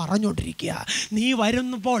പഠിച്ചുകൊണ്ടിരിക്കുക, പറഞ്ഞുകൊണ്ടിരിക്കുക. നീ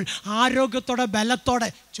വരുമ്പോൾ ആരോഗ്യത്തോടെ ബലത്തോടെ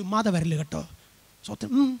ചുമ്മാതെ വരല് കേട്ടോ.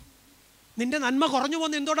 സ്വത്രം നിൻ്റെ നന്മ കുറഞ്ഞു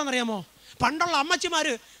പോകുന്ന എന്തുകൊണ്ടാണെന്നറിയാമോ? പണ്ടുള്ള അമ്മച്ചിമാർ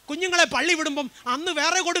കുഞ്ഞുങ്ങളെ പള്ളി വിടുമ്പം അന്ന്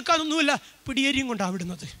വേറെ കൊടുക്കാനൊന്നുമില്ല, പിടിയേരിയും കൊണ്ടാണ്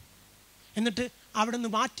വിടുന്നത്. എന്നിട്ട് അവിടെ നിന്ന്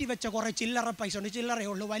മാറ്റി വെച്ച കുറേ ചില്ലറ പൈസ ഉണ്ട്, ചില്ലറയേ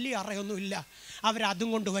ഉള്ളൂ, വലിയ അറയൊന്നും ഇല്ല. അവരതും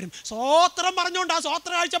കൊണ്ടുവരും. സ്വോത്രം പറഞ്ഞുകൊണ്ട് ആ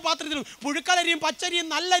സ്വോത്ര കാഴ്ച പാത്രത്തിലും പുഴുക്കലരിയും പച്ചരിയും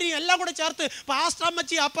നല്ലരിയും എല്ലാം കൂടെ ചേർത്ത്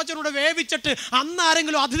പാസ്റ്റമ്മച്ചി അപ്പച്ചനോട് വേവിച്ചിട്ട് അന്ന്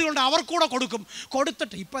ആരെങ്കിലും അതിഥി കൊണ്ട് അവർക്കൂടെ കൊടുക്കും.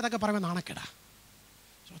 കൊടുത്തിട്ട് ഇപ്പോൾ ഇതൊക്കെ പറയുമ്പോൾ നാണക്കേടാ.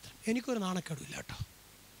 സ്വോത്രം എനിക്കൊരു നാണക്കേടും ഇല്ല കേട്ടോ.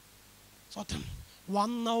 സ്വോത്രം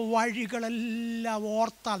വന്ന വഴികളെല്ലാം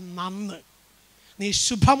ഓർത്താൽ നന്ന്, നീ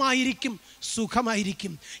ശുഭമായിരിക്കും,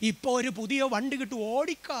 സുഖമായിരിക്കും. ഇപ്പോൾ ഒരു പുതിയ വണ്ടി കിട്ടി,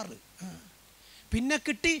 ഓടിക്കാറ്. പിന്നെ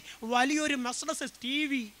കിട്ടി വലിയൊരു മെർസിഡസ്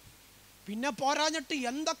TV. പിന്നെ പോരാഞ്ഞിട്ട്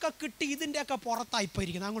എന്തൊക്കെ കിട്ടി, ഇതിൻ്റെയൊക്കെ പുറത്തായി ഇപ്പോൾ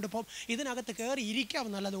ഇരിക്കുന്നത്. അങ്ങോട്ട് ഇപ്പം ഇതിനകത്ത് കയറി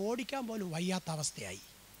ഇരിക്കാമെന്നല്ലാതെ ഓടിക്കാൻ പോലും വയ്യാത്ത അവസ്ഥയായി.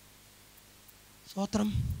 സ്വോത്രം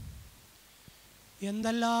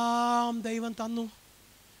എന്തെല്ലാം ദൈവം തന്നു.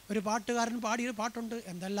 ഒരു പാട്ടുകാരൻ പാടിയൊരു പാട്ടുണ്ട്,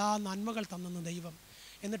 എന്തെല്ലാം നന്മകൾ തന്നെന്ന് ദൈവം.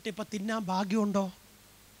 എന്നിട്ട് ഇപ്പം തിന്നാൻ ഭാഗ്യമുണ്ടോ?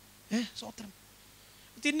 സ്വോത്രം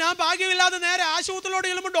തിന്നാൻ ഭാഗ്യമില്ലാതെ നേരെ ആശുപത്രിയിലോട്ട്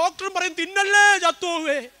ചെല്ലുമ്പോൾ ഡോക്ടറും പറയും തിന്നല്ലേ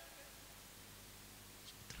ചത്തുവേ.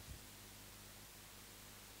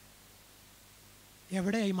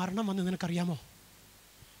 എവിടെയായി മരണം വന്ന് നിനക്കറിയാമോ?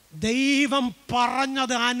 ദൈവം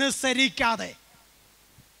പറഞ്ഞത് അനുസരിക്കാതെ,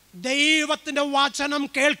 ദൈവത്തിൻ്റെ വചനം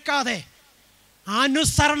കേൾക്കാതെ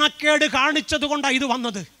അനുസരണക്കേട് കാണിച്ചത് കൊണ്ടാണ് ഇത്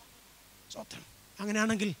വന്നത്. സ്വത്രം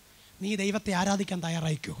അങ്ങനെയാണെങ്കിൽ നീ ദൈവത്തെ ആരാധിക്കാൻ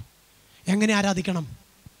തയ്യാറായിക്കോ? എങ്ങനെ ആരാധിക്കണം?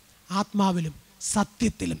 ആത്മാവിലും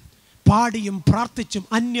സത്യത്തിലും പാടിയും പ്രാർത്ഥിച്ചും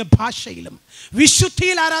അന്യഭാഷയിലും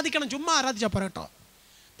വിശുദ്ധിയിൽ ആരാധിക്കണം. ചുമ്മാ ആരാധിച്ചാൽ പോരട്ടോ.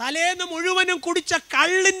 തലേന്ന് മുഴുവനും കുടിച്ച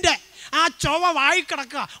കള്ളിൻ്റെ ആ ചൊവ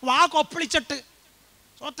വായിക്കിടക്കുക, വാ കൊപ്പിളിച്ചിട്ട്.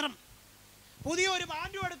 സ്വത്രം പുതിയൊരു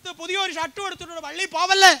പാൻറ്റും എടുത്ത് പുതിയൊരു ഷർട്ടും എടുത്തിട്ട് പള്ളി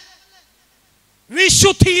പോവല്ലേ.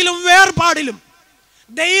 വിശുദ്ധിയിലും വേർപാടിലും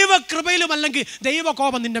ദൈവകൃപയിലും, അല്ലെങ്കിൽ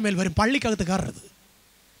ദൈവകോപം നിന്റെ മേൽ വരും. പള്ളിക്കകത്ത് കയറരുത്.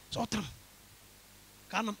 സ്വത്രം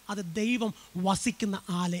കാരണം അത് ദൈവം വസിക്കുന്ന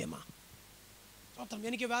ആലയമാണ്. സ്വത്രം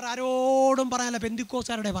എനിക്ക് വേറെ ആരോടും പറയാനല്ല,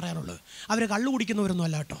 പെന്തിക്കോസ്കാരുടെ പറയാനുള്ളൂ. അവർ കള്ളു കുടിക്കുന്നവരൊന്നും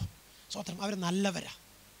അല്ല കേട്ടോ. സ്വത്രം അവർ നല്ലവരാ.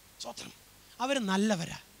 സ്വത്രം അവർ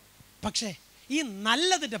നല്ലവരാ. പക്ഷേ ഈ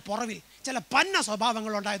നല്ലതിൻ്റെ പുറവിൽ ചില പന്ന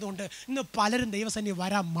സ്വഭാവങ്ങളുണ്ടായതുകൊണ്ട് ഇന്ന് പലരും ദൈവസന്നിധി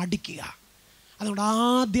വരാൻ മടിക്കുക. അതുകൊണ്ട്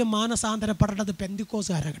ആദ്യം മാനസാന്തരപ്പെടേണ്ടത്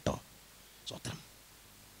പെന്തിക്കോസുകാരാണ് കേട്ടോ. സ്വത്രം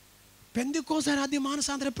പെന്തിക്കോസുകാർ ആദ്യം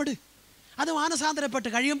മാനസാന്തരപ്പെട്. അത് മാനസാന്തരപ്പെട്ട്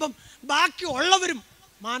കഴിയുമ്പം ബാക്കി ഉള്ളവരും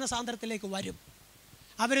മാനസാന്തരത്തിലേക്ക് വരും.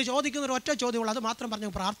 അവർ ചോദിക്കുന്നൊരു ഒറ്റ ചോദ്യമുള്ളൂ, അത് മാത്രം പറഞ്ഞ്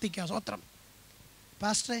പ്രാർത്ഥിക്കുക. സ്വത്രം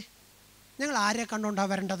പാസ്റ്ററെ, ഞങ്ങൾ ആരെ കണ്ടുകൊണ്ടാണ്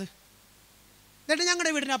വരേണ്ടത്? എന്നിട്ട്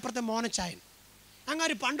ഞങ്ങളുടെ വീടിൻ്റെ അപ്പുറത്തെ മോനച്ചായൻ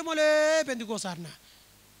അങ്ങനെ പണ്ട് മുതലേ പെന്തിക്കോസാരനാ.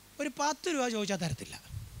 ഒരു 10 രൂപ ചോദിച്ചാൽ തരത്തില്ല,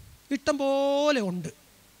 ഇഷ്ടം പോലെ ഉണ്ട്.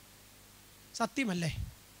 സത്യമല്ലേ?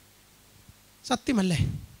 സത്യമല്ലേ?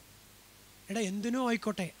 എടാ എന്തിനോ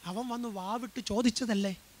ആയിക്കോട്ടെ, അവൻ വന്ന് വാവിട്ട്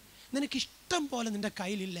ചോദിച്ചതല്ലേ. നിനക്കിഷ്ടം പോലെ നിൻ്റെ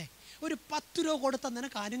കയ്യിലില്ലേ? ഒരു 10 രൂപ കൊടുത്താൽ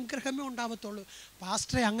നിനക്ക് അനുഗ്രഹമേ ഉണ്ടാവത്തുള്ളൂ.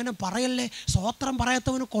 പാസ്റ്ററെ അങ്ങനെ പറയല്ലേ, സ്വോത്രം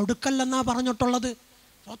പറയാത്തവന് കൊടുക്കല്ലെന്നാ പറഞ്ഞിട്ടുള്ളത്.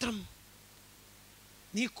 സ്വോത്രം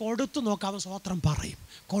നീ കൊടുത്തു നോക്കാവൻ സ്വോത്രം പറയും.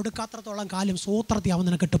 കൊടുക്കാത്രത്തോളം കാലം സൂത്രത്തിൽ അവൻ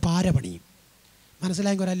നിനക്കിട്ട് പാര പണിയും.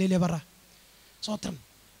 മനസ്സിലായെങ്കിൽ ഒരു അല്ലേ പറ. സ്വോത്രം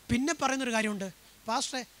പിന്നെ പറയുന്നൊരു കാര്യമുണ്ട്,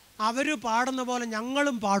 പാസ്റ്ററെ അവർ പാടുന്ന പോലെ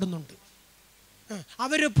ഞങ്ങളും പാടുന്നുണ്ട്,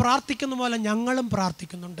 അവർ പ്രാർത്ഥിക്കുന്ന പോലെ ഞങ്ങളും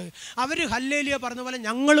പ്രാർത്ഥിക്കുന്നുണ്ട്, അവർ ഹല്ലേലൂയ പറഞ്ഞ പോലെ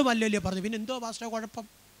ഞങ്ങളും ഹല്ലേലൂയ പറഞ്ഞു. പിന്നെ എന്തോ പാസ്റ്ററെ കുഴപ്പം?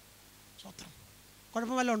 സ്വോത്രം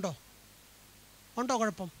കുഴപ്പം വല്ലതും ഉണ്ടോ? ഉണ്ടോ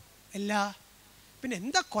കുഴപ്പം? ഇല്ല. പിന്നെ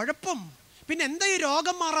എന്താ കുഴപ്പം? പിന്നെ എന്താ ഈ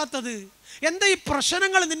രോഗം മാറാത്തത്? എന്താ ഈ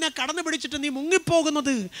പ്രശ്നങ്ങൾ നിന്നെ കടന്നു പിടിച്ചിട്ട് നീ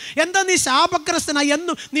മുങ്ങിപ്പോകുന്നത്? എന്താ നീ ശാപഗ്രസ്തനായി?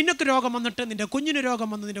 എന്നും നിനക്ക് രോഗം വന്നിട്ട് നിൻ്റെ കുഞ്ഞിന് രോഗം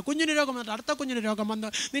വന്നു, നിൻ്റെ കുഞ്ഞിന് രോഗം വന്നിട്ട് അടുത്ത കുഞ്ഞിന് രോഗം വന്നു,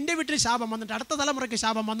 നിൻ്റെ വീട്ടിൽ ശാപം വന്നിട്ട് അടുത്ത തലമുറയ്ക്ക്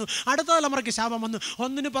ശാപം വന്നു, അടുത്ത തലമുറയ്ക്ക് ശാപം വന്നു.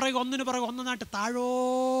 ഒന്നിന് പിറകെ ഒന്നൊന്നായിട്ട്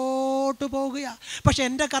താഴോട്ട് പോകുക. പക്ഷെ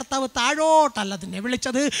എൻ്റെ കർത്താവ് താഴോട്ടല്ല നിന്നെ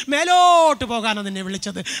വിളിച്ചത്, മേലോട്ട് പോകാനാണ് നിന്നെ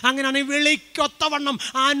വിളിച്ചത്. അങ്ങനെയാണ് വിളിക്കൊത്തവണ്ണം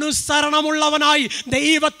അനുസരണമുള്ളവനായി,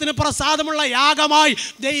 ദൈവത്തിന് പ്രസാദമുള്ള യാഗമായി,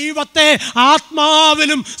 ദൈവത്തെ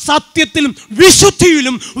ആത്മാവിലും സത്യത്തിലും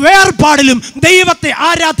വിശുദ്ധിയിലും വേർപാടിലും ദൈവത്തെ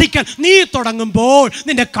ആരാധിക്കാൻ നീ തുടങ്ങുമ്പോൾ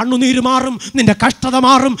നിന്റെ കണ്ണുനീര് മാറും, നിന്റെ കഷ്ടത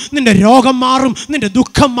മാറും, നിന്റെ രോഗം മാറും, നിന്റെ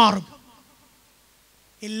ദുഃഖം മാറും.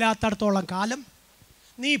 ഇല്ലാത്തടത്തോളം കാലം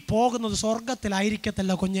നീ പോകുന്നത്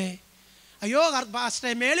സ്വർഗത്തിലായിരിക്കത്തില്ല കുഞ്ഞെ. അയ്യോ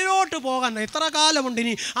പാസ്റ്ററെ മേളിലോട്ട് പോകാൻ എത്ര കാലമുണ്ട്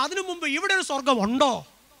ഇനി? അതിനു മുമ്പ് ഇവിടെ ഒരു സ്വർഗം ഉണ്ടോ?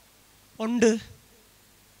 ഉണ്ട്,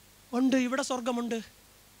 ഉണ്ട്, ഇവിടെ സ്വർഗമുണ്ട്.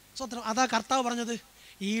 സ്വത്രം അതാ കർത്താവ് പറഞ്ഞത്,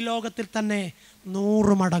 ഈ ലോകത്തിൽ തന്നെ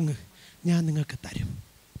 100 മടങ്ങ് ഞാൻ നിങ്ങൾക്ക് തരും.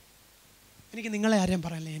 എനിക്ക് നിങ്ങളെ ആരെയും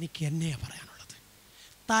പറയാനില്ല, എനിക്ക് എന്നെയാണ് പറയാനുള്ളത്.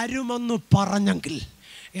 തരുമെന്ന് പറഞ്ഞെങ്കിൽ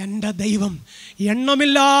എൻ്റെ ദൈവം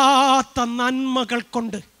എണ്ണമില്ലാത്ത നന്മകൾ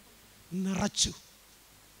കൊണ്ട് നിറച്ചു.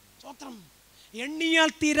 സ്തോത്രം. എണ്ണിയാൽ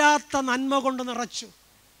തീരാത്ത നന്മ കൊണ്ട് നിറച്ചു.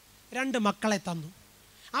 2 മക്കളെ തന്നു,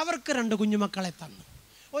 അവർക്ക് 2 കുഞ്ഞുമക്കളെ തന്നു,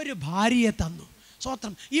 ഒരു ഭാര്യയെ തന്നു.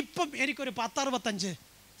 സ്തോത്രം. ഇപ്പം എനിക്കൊരു 10-65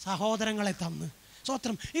 സഹോദരങ്ങളെ തന്ന്.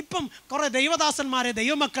 സ്തോത്രം. ഇപ്പം കുറേ ദൈവദാസന്മാരെ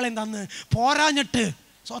ദൈവമക്കളെയും തന്ന് പോരാഞ്ഞിട്ട്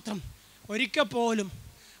സ്തോത്രം ഒരിക്കൽ പോലും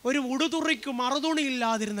ഒരു ഉടുതുറിക്ക്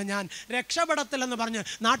മറുതുണിയില്ലാതിരുന്ന ഞാൻ രക്ഷപ്പെടത്തില്ലെന്ന് പറഞ്ഞ്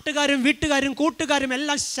നാട്ടുകാരും വീട്ടുകാരും കൂട്ടുകാരും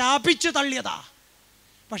എല്ലാം ശാപിച്ചു തള്ളിയതാ.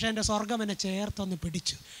 പക്ഷേ എൻ്റെ സ്വർഗം എന്നെ ചേർത്തൊന്ന്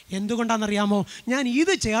പിടിച്ചു. എന്തുകൊണ്ടാണെന്നറിയാമോ? ഞാൻ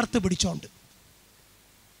ഇത് ചേർത്ത് പിടിച്ചോണ്ട്.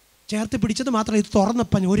 ചേർത്ത് പിടിച്ചത് മാത്രം ഇത്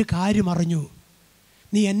തുറന്നപ്പം ഒരു കാര്യം അറിഞ്ഞു.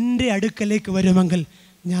 നീ എൻ്റെ അടുക്കലേക്ക് വരുമെങ്കിൽ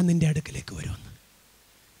ഞാൻ നിൻ്റെ അടുക്കലേക്ക് വരുമെന്ന്.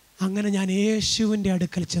 അങ്ങനെ ഞാൻ യേശുവിൻ്റെ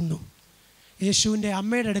അടുക്കൽ ചെന്നു. യേശുവിൻ്റെ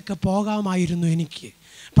അമ്മയുടെ അടുക്കൽ പോകാമായിരുന്നു എനിക്ക്.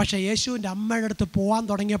 പക്ഷേ യേശുവിൻ്റെ അമ്മയുടെ അടുത്ത് പോകാൻ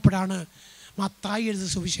തുടങ്ങിയപ്പോഴാണ് മത്തായി എഴുതിയ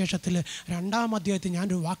സുവിശേഷത്തിൽ 2-ാം അധ്യായത്തിൽ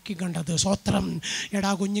ഞാനൊരു വാക്യം കണ്ടത്. സ്തോത്രം.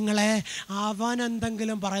 എടാ കുഞ്ഞുങ്ങളെ, അവൻ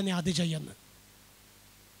എന്തെങ്കിലും പറയുന്നേ അത് ചെയ്യുന്നു.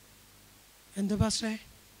 എന്ത് പാസ്റ്റേ?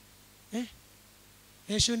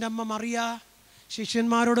 യേശുവിൻ്റെ അമ്മ മറിയ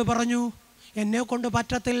ശിഷ്യന്മാരോട് പറഞ്ഞു, എന്നെ കൊണ്ട്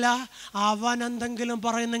പറ്റത്തില്ല, അവൻ എന്തെങ്കിലും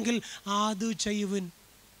പറയുന്നെങ്കിൽ അത് ചെയ്യുവിൻ.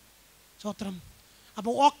 സ്തോത്രം.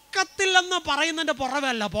 അപ്പോൾ ഒക്കത്തില്ലെന്ന് പറയുന്നതിൻ്റെ പുറവേ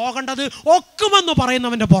അല്ല പോകേണ്ടത്, ഒക്കുമെന്ന്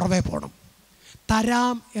പറയുന്നവൻ്റെ പുറവേ പോകണം.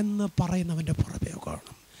 തരാം എന്ന് പറയുന്നവൻ്റെ പുറകെ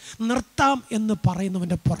പോകണം. നിർത്താം എന്ന്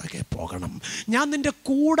പറയുന്നവൻ്റെ പുറകെ പോകണം. ഞാൻ നിൻ്റെ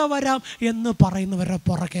കൂടെ വരാം എന്ന് പറയുന്നവരുടെ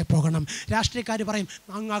പുറകെ പോകണം. രാഷ്ട്രീയക്കാർ പറയും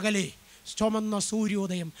അങ്ങകലെ ചുമന്ന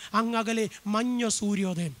സൂര്യോദയം, അങ്ങകലെ മഞ്ഞ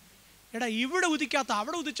സൂര്യോദയം. എടാ, ഇവിടെ ഉദിക്കാത്ത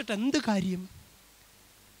അവിടെ ഉദിച്ചിട്ട് എന്ത് കാര്യം?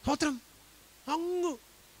 സ്തോത്രം. അങ്ങ്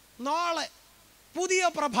നാളെ പുതിയ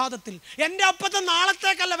പ്രഭാതത്തിൽ എൻ്റെ അപ്പത്തെ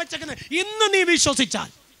നാളത്തേക്കല്ല വെച്ചേക്കുന്നത്. ഇന്ന് നീ വിശ്വസിച്ചാൽ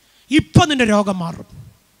ഇപ്പം നിൻ്റെ രോഗം മാറും.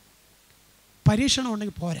 പരീക്ഷണം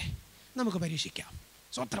ഉണ്ടെങ്കിൽ പോരെ, നമുക്ക് പരീക്ഷിക്കാം.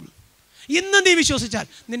 സ്തോത്രം. ഇന്ന് നീ വിശ്വസിച്ചാൽ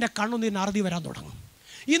നിൻ്റെ കണ്ണുനീരിന് അറുതി വരാൻ തുടങ്ങും.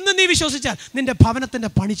 ഇന്ന് നീ വിശ്വസിച്ചാൽ നിൻ്റെ ഭവനത്തിൻ്റെ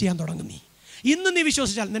പണി ചെയ്യാൻ തുടങ്ങും. ഇന്ന് നീ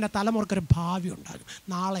വിശ്വസിച്ചാൽ നിൻ്റെ തലമുറക്കൊരു ഭാവി ഉണ്ടാകും.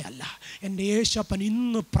 നാളെ അല്ല. എൻ്റെ യേശപ്പൻ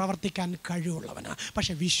ഇന്ന് പ്രവർത്തിക്കാൻ കഴിവുള്ളവനാണ്.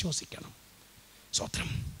 പക്ഷെ വിശ്വസിക്കണം. സ്തോത്രം.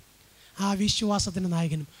 ആ വിശ്വാസത്തിൻ്റെ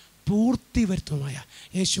നായകനും പൂർത്തി വരുത്തുമായ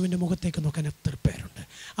യേശുവിൻ്റെ മുഖത്തേക്ക് നോക്കാൻ എത്ര പേരുണ്ട്?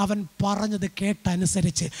 അവൻ പറഞ്ഞത്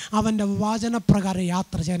കേട്ടനുസരിച്ച് അവൻ്റെ വചനപ്രകാരം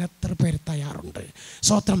യാത്ര ചെയ്യാൻ എത്ര പേര് തയ്യാറുണ്ട്?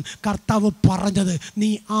 സ്തോത്രം. കർത്താവ് പറഞ്ഞത് നീ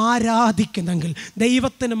ആരാധിക്കുന്നെങ്കിൽ,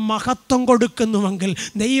 ദൈവത്തിന് മഹത്വം കൊടുക്കുന്നുവെങ്കിൽ,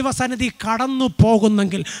 ദൈവസന്നിധി കടന്നു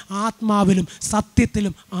പോകുന്നെങ്കിൽ ആത്മാവിലും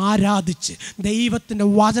സത്യത്തിലും ആരാധിച്ച് ദൈവത്തിൻ്റെ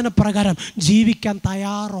വചനപ്രകാരം ജീവിക്കാൻ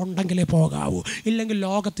തയ്യാറുണ്ടെങ്കിലേ പോകാവൂ. ഇല്ലെങ്കിൽ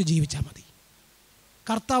ലോകത്ത് ജീവിച്ചാൽ മതി.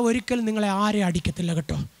 കർത്താവ് ഒരിക്കലും നിങ്ങളെ ആരെ അടിക്കത്തില്ല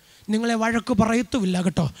കേട്ടോ. നിങ്ങളെ വഴക്ക് പറയത്തുമില്ല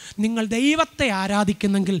കേട്ടോ. നിങ്ങൾ ദൈവത്തെ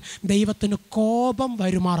ആരാധിക്കുന്നെങ്കിൽ ദൈവത്തിന് കോപം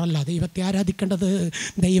വരുമാറല്ല ദൈവത്തെ ആരാധിക്കേണ്ടത്.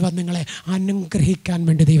 ദൈവം നിങ്ങളെ അനുഗ്രഹിക്കാൻ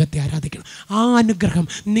വേണ്ടി ദൈവത്തെ ആരാധിക്കണം. ആ അനുഗ്രഹം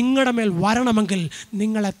നിങ്ങളുടെ മേൽ വരണമെങ്കിൽ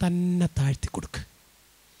നിങ്ങളെ തന്നെ താഴ്ത്തി കൊടുക്കുക.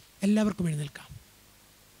 എല്ലാവർക്കും എഴുന്നേൽക്കാം.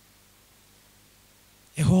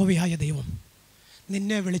 യഹോവയായ ദൈവം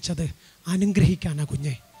നിന്നെ വിളിച്ചത് അനുഗ്രഹിക്കാനാ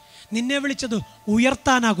കുഞ്ഞേ. നിന്നെ വിളിച്ചത്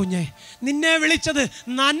ഉയർത്താനാ കുഞ്ഞേ. നിന്നെ വിളിച്ചത്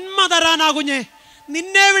നന്മ തരാനാ കുഞ്ഞേ.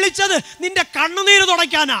 നിന്നെ വിളിച്ചത് നിന്റെ കണ്ണുനീര്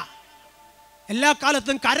തുടയ്ക്കാനാ. എല്ലാ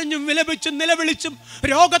കാലത്തും കരഞ്ഞും വിലപിച്ചും നിലവിളിച്ചും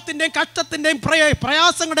രോഗത്തിൻ്റെയും കഷ്ടത്തിൻ്റെയും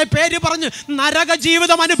പ്രയാസങ്ങളുടെയും പേര് പറഞ്ഞ് നരക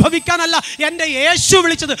ജീവിതം അനുഭവിക്കാനല്ല എൻ്റെ യേശു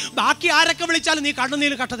വിളിച്ചത്. ബാക്കി ആരൊക്കെ വിളിച്ചാലും നീ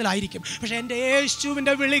കണ്ണുനീര് കഷ്ടത്തിലായിരിക്കും. പക്ഷെ എൻ്റെ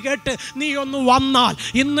യേശുവിൻ്റെ വിളി കേട്ട് നീ ഒന്ന് വന്നാൽ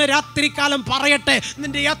ഇന്ന് രാത്രികാലം പറയട്ടെ,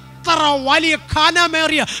 നിന്റെ എത്ര വലിയ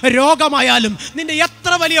ഖനമേറിയ രോഗമായാലും, നിന്റെ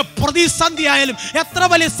എത്ര വലിയ പ്രതിസന്ധി ആയാലും, എത്ര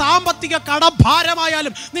വലിയ സാമ്പത്തിക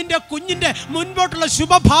കടഭാരമായാലും, നിന്റെ കുഞ്ഞിൻ്റെ മുൻപോട്ടുള്ള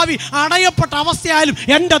ശുഭഭാവി അടയപ്പെട്ട അവസ്ഥയായാലും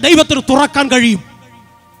എൻ്റെ ദൈവത്തിന് തുറക്കാൻ കഴിയും.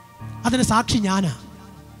 അതിന് സാക്ഷി ഞാനാ.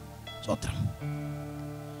 സ്തോത്രം.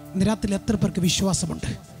 ഇന്ന് രാത്രി എത്ര പേർക്ക് വിശ്വാസമുണ്ട്?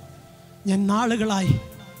 ഞാൻ നാളുകളായി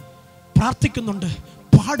പ്രാർത്ഥിക്കുന്നുണ്ട്,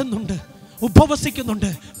 പാടുന്നുണ്ട്,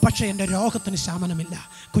 ഉപവസിക്കുന്നുണ്ട്, പക്ഷേ എൻ്റെ രോഗത്തിന് ശമനമില്ല.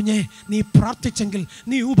 കുഞ്ഞെ, നീ പ്രാർത്ഥിച്ചെങ്കിൽ,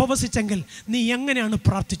 നീ ഉപവസിച്ചെങ്കിൽ, നീ എങ്ങനെയാണ്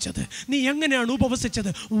പ്രാർത്ഥിച്ചത്? നീ എങ്ങനെയാണ് ഉപവസിച്ചത്?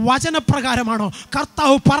 വചനപ്രകാരമാണോ?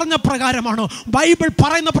 കർത്താവ് പറഞ്ഞ പ്രകാരമാണോ? ബൈബിൾ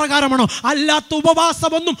പറയുന്ന പ്രകാരമാണോ? അല്ലാത്ത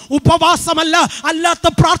ഉപവാസമൊന്നും ഉപവാസമല്ല, അല്ലാത്ത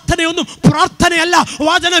പ്രാർത്ഥനയൊന്നും പ്രാർത്ഥനയല്ല,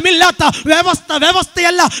 വചനമില്ലാത്ത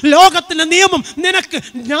വ്യവസ്ഥയല്ല. ലോകത്തിൻ്റെ നിയമം നിനക്ക്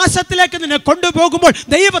നാശത്തിലേക്ക് നിന്നെ കൊണ്ടുപോകുമ്പോൾ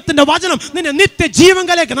ദൈവത്തിൻ്റെ വചനം നിന്നെ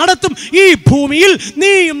നിത്യജീവനിലേക്ക് നടത്തും. ഈ ഭൂമിയിൽ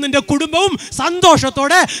നീയും നിന്റെ കുടുംബവും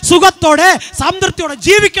സന്തോഷത്തോടെ, സുഖത്തോടെ, സംതൃപ്തിയോടെ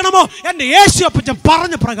ജീവിക്കണമോ? എൻ്റെ യേശു അപ്പച്ചൻ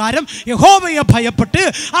പറഞ്ഞ പ്രകാരം യഹോവയെ ഭയപ്പെട്ട്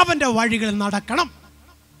അവൻ്റെ വഴികളിൽ നടക്കണം.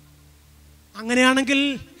 അങ്ങനെയാണെങ്കിൽ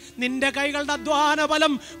നിന്റെ കൈകളുടെ അധ്വാന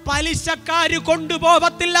ഫലം പലിശക്കാര്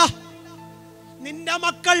കൊണ്ടുപോകത്തില്ല. നിന്റെ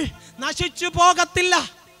മക്കൾ നശിച്ചു പോകത്തില്ല.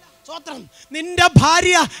 സ്തോത്രം. നിന്റെ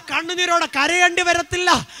ഭാര്യ കണ്ണുനീരോടെ കരയേണ്ടി വരത്തില്ല.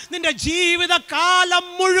 നിന്റെ ജീവിതകാലം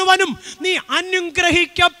മുഴുവനും നീ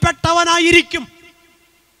അനുഗ്രഹിക്കപ്പെട്ടവനായിരിക്കും.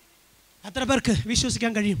 എത്ര പേർക്ക്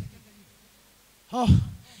വിശ്വസിക്കാൻ കഴിയും? ഓ,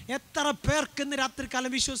 എത്ര പേർക്ക് ഇന്ന്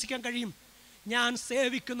രാത്രികാലം വിശ്വസിക്കാൻ കഴിയും ഞാൻ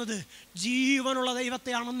സേവിക്കുന്നത് ജീവനുള്ള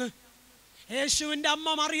ദൈവത്തെയാണെന്ന്? യേശുവിൻ്റെ അമ്മ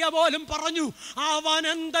മറിയ പോലും പറഞ്ഞു, അവൻ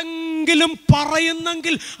എന്തെങ്കിലും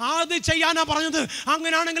പറയുന്നെങ്കിൽ അത് ചെയ്യാനാ പറഞ്ഞത്.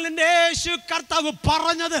 അങ്ങനെയാണെങ്കിൽ എൻ്റെ യേശു കർത്താവ്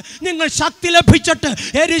പറഞ്ഞത്, നിങ്ങൾ ശക്തി ലഭിച്ചിട്ട്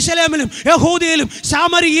യെരൂശലേമിലും യഹൂദയിലും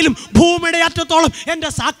ശമരിയിലും ഭൂമിയുടെ അറ്റത്തോളം എൻ്റെ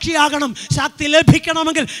സാക്ഷിയാകണം. ശക്തി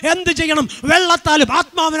ലഭിക്കണമെങ്കിൽ എന്ത് ചെയ്യണം? വെള്ളത്താലും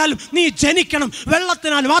ആത്മാവിനാലും നീ ജനിക്കണം.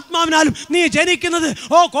 വെള്ളത്തിനാലും ആത്മാവിനാലും നീ ജനിക്കുന്നത്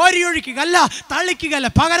കോരിയൊഴിക്കുകയല്ല, തളിക്കുകയല്ല,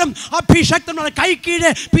 പകരം അഭിഷക്തന്മാരുടെ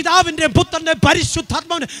കൈക്കീഴെ പിതാവിൻ്റെ പുത്രൻ്റെ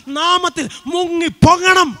പരിശുദ്ധാത്മാവിൻ്റെ നാമത്തിൽ മുങ്ങി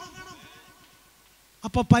പൊങ്ങണം.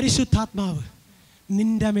 അപ്പോൾ പരിശുദ്ധാത്മാവ്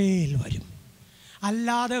നിന്റെ മേൽ വരും.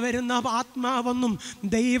 അല്ലാതെ വരുന്ന ആത്മാവൊന്നും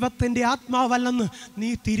ദൈവത്തിൻ്റെ ആത്മാവല്ലെന്ന് നീ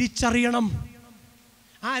തിരിച്ചറിയണം.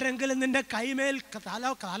 ആരെങ്കിലും നിന്റെ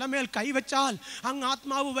തലമേൽ കൈവച്ചാൽ അങ്ങ്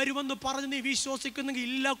ആത്മാവ് വരുമെന്ന് പറഞ്ഞ് നീ വിശ്വസിക്കുന്നെങ്കിൽ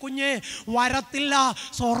ഇല്ല കുഞ്ഞേ, വരത്തില്ല.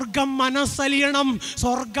 സ്വർഗം മനസ്സലിയണം.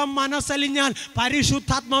 സ്വർഗം മനസ്സലിഞ്ഞാൽ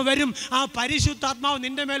പരിശുദ്ധാത്മാവ് വരും. ആ പരിശുദ്ധാത്മാവ്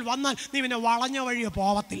നിന്റെ മേൽ വന്നാൽ നീ പിന്നെ വളഞ്ഞ വഴിയെ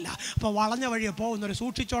പോവത്തില്ല. അപ്പോൾ വളഞ്ഞ വഴിയെ പോകുന്നവർ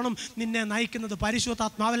സൂക്ഷിച്ചോണം. നിന്നെ നയിക്കുന്നത്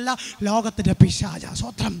പരിശുദ്ധാത്മാവല്ല, ലോകത്തിൻ്റെ പിശാച.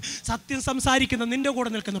 സ്വത്രം സത്യം സംസാരിക്കുന്ന നിന്റെ കൂടെ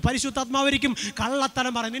നിൽക്കുന്ന പരിശുദ്ധാത്മാവായിരിക്കും.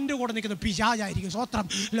 കള്ളത്തരം പറയും നിന്റെ കൂടെ നിൽക്കുന്ന പിശാചായിരിക്കും. സ്വത്രം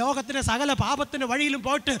ലോകത്തിൻ്റെ സകല പാപത്തിൻ്റെ വഴിയിലും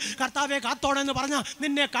പോയിട്ട് കർത്താവെ കാത്തോണെന്ന് പറഞ്ഞാൽ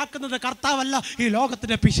നിന്നെ കാക്കുന്നത് കർത്താവല്ല, ഈ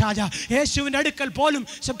ലോകത്തിൻ്റെ പിശാച. യേശുവിൻ്റെ അടുക്കൽ പോലും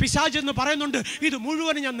പിശാച് എന്ന് പറയുന്നുണ്ട്, ഇത്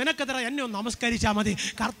മുഴുവനും ഞാൻ നിനക്ക് തരാം, എന്നെ ഒന്ന് നമസ്കരിച്ചാൽ മതി.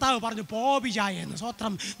 കർത്താവ് പറഞ്ഞു പോ പിശാചേ എന്ന്.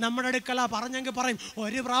 സ്വത്രം നമ്മുടെ അടുക്കല പറഞ്ഞെങ്കിൽ പറയും,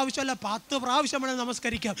 ഒരു പ്രാവശ്യമല്ല 10 പ്രാവശ്യം വേണം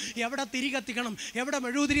നമസ്കരിക്കാം. എവിടെ തിരികത്തിക്കണം, എവിടെ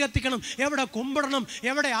മെഴുകുതിരി കത്തിക്കണം, എവിടെ കുമ്പിടണം,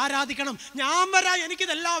 എവിടെ ആരാധിക്കണം, ഞാൻ വരാം,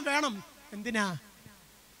 എനിക്കിതെല്ലാം വേണം. എന്തിനാ?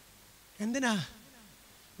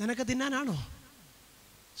 നിനക്ക് തിന്നാനാണോ?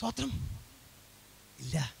 സ്വത്രം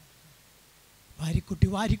ഇല്ല.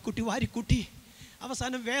 വാരിക്കുട്ടി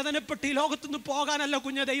അവസാനം വേദനപ്പെട്ട് ഈ ലോകത്തുനിന്ന് പോകാനല്ല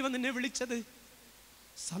കുഞ്ഞ ദൈവം നിന്നെ വിളിച്ചത്.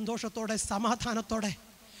 സന്തോഷത്തോടെ സമാധാനത്തോടെ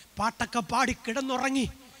പാട്ടൊക്കെ പാടി കിടന്നുറങ്ങി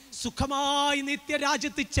സുഖമായി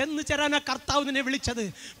നിത്യരാജ്യത്ത് ചെന്ന് ചേരാനാ കർത്താവ് നിന്നെ വിളിച്ചത്.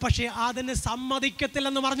 പക്ഷേ അതിന്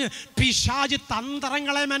സമ്മതിക്കത്തില്ലെന്ന് പറഞ്ഞ് പിശാച്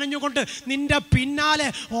തന്ത്രങ്ങളെ മെനഞ്ഞുകൊണ്ട് നിന്റെ പിന്നാലെ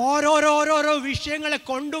ഓരോരോ വിഷയങ്ങളെ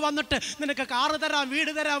കൊണ്ടുവന്നിട്ട് നിനക്ക് കാറ് തരാം,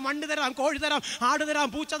 വീട് തരാം, വണ്ടി തരാം, കോഴി തരാം, ആട് തരാം,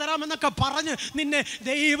 പൂച്ച തരാം എന്നൊക്കെ പറഞ്ഞ് നിന്നെ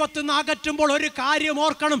ദൈവത്തിൽ നിന്ന് അകറ്റുമ്പോൾ ഒരു കാര്യം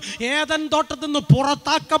ഓർക്കണം, ഏദൻ തോട്ടത്തിൽ നിന്ന്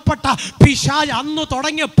പുറത്താക്കപ്പെട്ട പിശാച് അന്ന്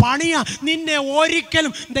തുടങ്ങിയ പണിയ നിന്നെ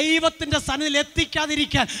ഒരിക്കലും ദൈവത്തിൻ്റെ സന്നിധിയിൽ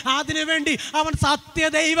എത്തിക്കാതിരിക്കാൻ. അതിനുവേണ്ടി അവൻ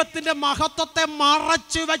സത്യദൈവ ദൈവത്തിന്റെ മഹത്വത്തെ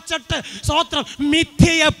മറച്ചു വെച്ചിട്ട് സ്വത്രം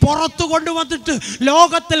മിഥ്യയെ പുറത്തു കൊണ്ടുവന്നിട്ട്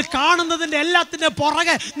ലോകത്തിൽ കാണുന്നതിന്റെ എല്ലാത്തിന്റെ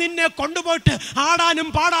പുറകെ നിന്നെ കൊണ്ടുപോയിട്ട് ആടാനും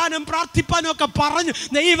പാടാനും പ്രാർത്ഥിപ്പാനും ഒക്കെ പറഞ്ഞ്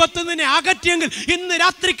ദൈവത്തിൽ നിന്നെ അകറ്റിയെങ്കിൽ ഇന്ന്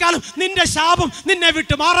രാത്രികാലം നിന്റെ ശാപം നിന്നെ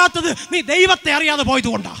വിട്ട് മാറാത്തത് നീ ദൈവത്തെ അറിയാതെ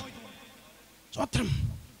പോയതുകൊണ്ടാ. സ്വത്രം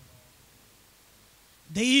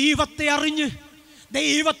ദൈവത്തെ അറിഞ്ഞ്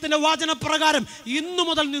ദൈവത്തിന്റെ വചനപ്രകാരം ഇന്നു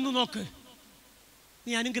മുതൽ നിന്ന് നോക്ക്,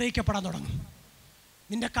 നീ അനുഗ്രഹിക്കപ്പെടാൻ തുടങ്ങും.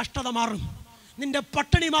 നിന്റെ കഷ്ടത മാറും, നിന്റെ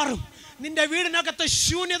പട്ടിണി മാറും, നിന്റെ വീടിനകത്ത്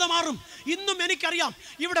ശൂന്യത മാറും. ഇന്നും എനിക്കറിയാം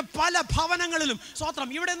ഇവിടെ പല ഭവനങ്ങളിലും സ്വത്രം,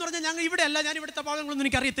 ഇവിടെ എന്ന് പറഞ്ഞാൽ ഞങ്ങൾ ഇവിടെ അല്ല, ഞാൻ ഇവിടുത്തെ ഭവനങ്ങളൊന്നും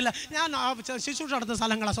എനിക്കറിയത്തില്ല, ഞാൻ ശുശ്രൂഷ നടത്തുന്ന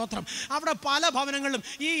സ്ഥലങ്ങളാണ് സ്വത്രം. അവിടെ പല ഭവനങ്ങളിലും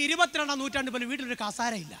ഈ 22-ാം നൂറ്റാണ്ട് പോലും വീട്ടിലൊരു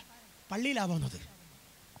കസാരയില്ല, പള്ളിയിലാണ് പോകുന്നത്.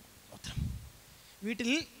 സ്വത്രം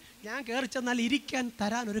വീട്ടിൽ ഞാൻ കയറി ചെന്നാൽ ഇരിക്കാൻ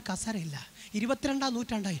തരാൻ ഒരു കസാരയില്ല. 22-ാം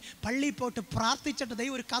നൂറ്റാണ്ടായി, പള്ളിയിൽ പോയിട്ട് പ്രാർത്ഥിച്ചിട്ട്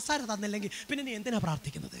ദൈവം ഒരു കസാര തന്നില്ലെങ്കിൽ പിന്നെ നീ എന്തിനാ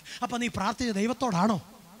പ്രാർത്ഥിക്കുന്നത്? അപ്പം നീ പ്രാർത്ഥിച്ച ദൈവത്തോടാണോ?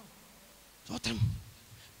 സ്വത്രം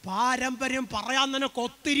പാരമ്പര്യം പറയാൻ നിനക്ക്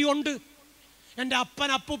ഒത്തിരി ഉണ്ട്. എൻ്റെ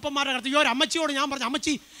അപ്പൂപ്പന്മാരുടെ അടുത്ത് ഈ ഒരു അമ്മച്ചിയോട് ഞാൻ പറഞ്ഞു,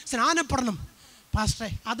 അമ്മച്ചി സ്നാനപ്പെടണം. പാസ്റ്ററെ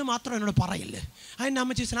അത് മാത്രം എന്നോട് പറയില്ലേ, അതിൻ്റെ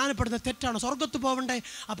അമ്മച്ചി സ്നാനപ്പെടുന്നത് തെറ്റാണ്, സ്വർഗത്ത് പോകണ്ടേ?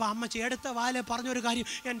 അപ്പോൾ അമ്മച്ചി എടുത്ത വാലെ പറഞ്ഞൊരു കാര്യം,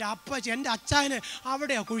 എൻ്റെ അച്ചായനെ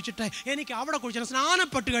അവിടെയാണ് കുഴിച്ചിട്ടെ, എനിക്ക് അവിടെ കുഴിച്ചിട്ട്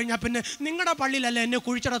സ്നാനപ്പെട്ട് കഴിഞ്ഞാൽ പിന്നെ നിങ്ങളുടെ പള്ളിയിലല്ല എന്നെ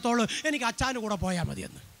കുഴിച്ചിടത്തോളൂ, എനിക്ക് അച്ചായൻ്റെ കൂടെ പോയാൽ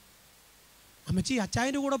മതിയെന്ന്. അമ്മച്ചി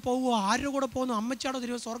അച്ചായൻ്റെ കൂടെ പോകുമോ, ആരുടെ കൂടെ പോകുന്നു? അമ്മച്ചിയുടെ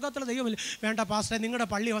ദൈവം സ്വർഗത്തിലെ ദൈവമില്ല. വേണ്ട പാസ്റ്ററെ, നിങ്ങളുടെ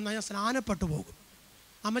പള്ളി വന്നാൽ ഞാൻ സ്നാനപ്പെട്ടു പോകും,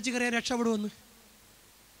 അമ്മച്ചിക്കറിയാൻ രക്ഷപ്പെടുമെന്ന്.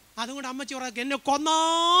 അതുകൊണ്ട് അമ്മച്ചി പറയാം, എന്നെ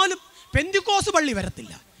കൊന്നാലും പെന്തിക്കോസ് പള്ളി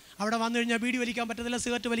വരത്തില്ല. അവിടെ വന്നു കഴിഞ്ഞാൽ ബീഡി വലിക്കാൻ പറ്റത്തില്ല,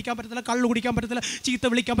 സിഗരറ്റ് വലിക്കാൻ പറ്റത്തില്ല, കള്ളു കുടിക്കാൻ പറ്റത്തില്ല, ചീത്ത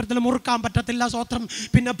വിളിക്കാൻ പറ്റത്തില്ല, മുറുക്കാൻ പറ്റത്തില്ല. സ്വത്രം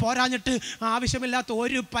പിന്നെ പോരാഞ്ഞിട്ട് ആവശ്യമില്ലാത്ത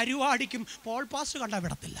ഒരു പരിപാടിക്കും പോൾ പാസ്റ്റ് കണ്ടാൽ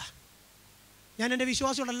വിടത്തില്ല. ഞാൻ എൻ്റെ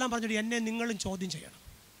വിശ്വാസികളെല്ലാം പറഞ്ഞിട്ട് എന്നെ നിങ്ങളും ചോദ്യം ചെയ്യണം.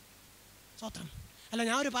 സ്വത്രം അല്ല,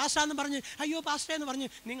 ഞാൻ ഒരു പാസ്റ്റാന്ന് പറഞ്ഞ് അയ്യോ പാസ്റ്റേ എന്ന് പറഞ്ഞ്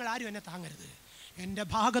നിങ്ങൾ ആരും എന്നെ താങ്ങരുത്. എൻ്റെ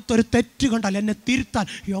ഭാഗത്തൊരു തെറ്റ് കണ്ടാൽ എന്നെ തിരുത്താൻ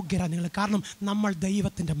യോഗ്യരാണ് നിങ്ങൾ. കാരണം നമ്മൾ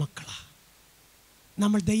ദൈവത്തിൻ്റെ മക്കളാണ്,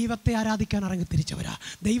 നമ്മൾ ദൈവത്തെ ആരാധിക്കാൻ ഇറങ്ങി തിരിച്ചവരാ,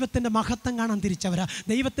 ദൈവത്തിൻ്റെ മഹത്വം കാണാൻ തിരിച്ചവരാ,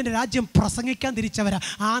 ദൈവത്തിൻ്റെ രാജ്യം പ്രസംഗിക്കാൻ തിരിച്ചവരാ.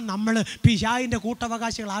 നമ്മൾ പിശാചിൻ്റെ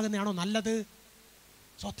കൂട്ടവകാശികളാകുന്നതാണോ നല്ലത്?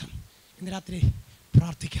 സ്വത്രം ഇന്ന് രാത്രി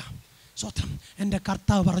പ്രാർത്ഥിക്കാം, സ്വത്രം. എൻ്റെ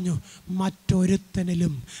കർത്താവ് പറഞ്ഞു,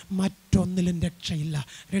 മറ്റൊരുത്തനിലും മറ്റൊന്നിലും രക്ഷയില്ല.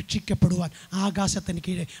 രക്ഷിക്കപ്പെടുവാൻ ആകാശത്തിന്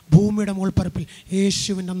കീഴെ ഭൂമിയുടെ മുൾപ്പരപ്പിൽ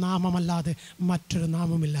യേശുവിൻ്റെ നാമമല്ലാതെ മറ്റൊരു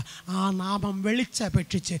നാമമില്ല. ആ നാമം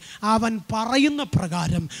വിളിച്ചപേക്ഷിച്ച് അവൻ പറയുന്ന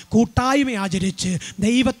പ്രകാരം കൂട്ടായ്മ ആചരിച്ച്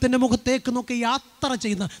ദൈവത്തിൻ്റെ മുഖത്തേക്ക് നോക്കി യാത്ര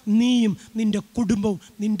ചെയ്യുന്ന നീയും നിൻ്റെ കുടുംബവും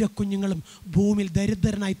നിൻ്റെ കുഞ്ഞുങ്ങളും ഭൂമിയിൽ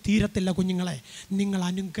ദരിദ്രനായി തീരത്തില്ല. കുഞ്ഞുങ്ങളെ, നിങ്ങൾ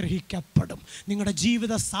അനുഗ്രഹിക്കപ്പെടും. നിങ്ങളുടെ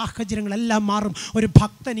ജീവിത സാഹചര്യങ്ങളെല്ലാം മാറും. ഒരു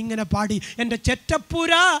ഭക്തൻ ഇങ്ങനെ പാടി, എൻ്റെ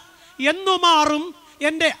ചെറ്റപ്പുര എന്നു മാറും,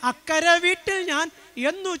 എൻ്റെ അക്കര വീട്ടിൽ ഞാൻ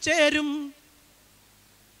എന്നു ചേരും.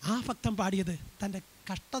 ആ ഭക്തൻ പാടിയത് തൻ്റെ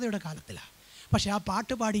കഷ്ടതയുടെ കാലത്തിലാണ്. പക്ഷെ ആ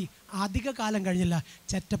പാട്ട് പാടി അധിക കാലം കഴിഞ്ഞില്ല,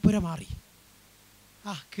 ചെറ്റപ്പുര മാറി,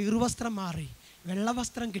 കീറുവസ്ത്രം മാറി,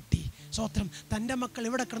 വെള്ളവസ്ത്രം കിട്ടി. സ്വത്രം. തൻ്റെ മക്കൾ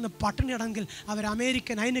ഇവിടെ കിടന്ന് പട്ടിണിയടങ്കിൽ അവർ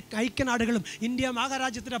അമേരിക്കൻ ഐക്യനാടുകളും ഇന്ത്യ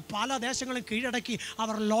മഹാരാജ്യത്തിൻ്റെ പല ദേശങ്ങളും കീഴടക്കി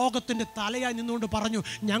അവർ ലോകത്തിൻ്റെ തലയായി നിന്നുകൊണ്ട് പറഞ്ഞു,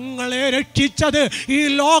 ഞങ്ങളെ രക്ഷിച്ചത് ഈ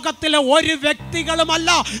ലോകത്തിലെ ഒരു വ്യക്തികളുമല്ല,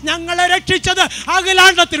 ഞങ്ങളെ രക്ഷിച്ചത്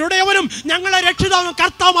അഖിലാണ്ടത്തിലുടയവനും ഞങ്ങളെ രക്ഷിതാവും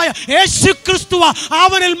കർത്താവുമായ യേശു ക്രിസ്തുവ,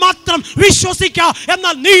 അവനിൽ മാത്രം വിശ്വസിക്കുക,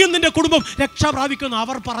 എന്നാൽ നീയും നിന്റെ കുടുംബം രക്ഷ പ്രാപിക്കുന്നു.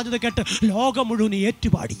 അവർ പറഞ്ഞത് കേട്ട് ലോകം മുഴുവൻ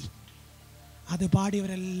ഏറ്റുപാടി. അത്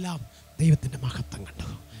പാടിയവരെല്ലാം ദൈവത്തിൻ്റെ മഹത്വം കണ്ടു.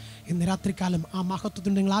 ഇന്ന് രാത്രികാലം ആ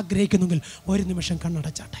മഹത്വത്തിന് നിങ്ങൾ ആഗ്രഹിക്കുന്നെങ്കിൽ ഒരു നിമിഷം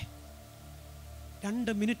കണ്ണടച്ചാട്ടെ.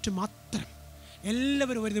 2 മിനിറ്റ് മാത്രം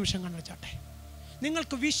എല്ലാവരും ഒരു നിമിഷം കണ്ണടച്ചാട്ടെ.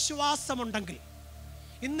 നിങ്ങൾക്ക് വിശ്വാസമുണ്ടെങ്കിൽ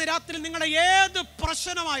ഇന്ന് രാത്രി നിങ്ങളുടെ ഏത്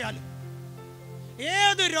പ്രശ്നമായാലും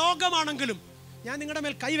ഏത് രോഗമാണെങ്കിലും ഞാൻ നിങ്ങളുടെ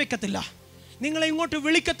മേൽ കൈവയ്ക്കത്തില്ല, നിങ്ങളെ ഇങ്ങോട്ട്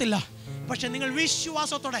വിളിക്കത്തില്ല. പക്ഷെ നിങ്ങൾ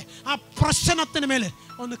വിശ്വാസത്തോടെ ആ പ്രശ്നത്തിന് മേൽ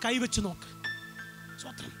ഒന്ന് കൈവച്ച് നോക്ക്.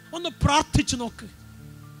 സ്വത്രം. ഒന്ന് പ്രാർത്ഥിച്ചു നോക്ക്.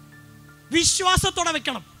 വിശ്വാസത്തോടെ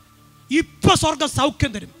വെക്കണം. ഇപ്പൊ സ്വർഗം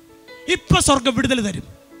സൗഖ്യം തരും, ഇപ്പൊ സ്വർഗം വിടുതൽ തരും.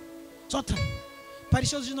 സ്വത്രം.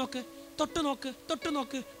 പരിശോധിച്ച് നോക്ക്, തൊട്ട് നോക്ക്,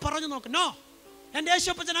 പറഞ്ഞു നോക്ക്. നോ, എൻ്റെ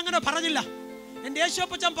യേശുപ്പച്ചൻ അങ്ങനെ പറഞ്ഞില്ല. എൻ്റെ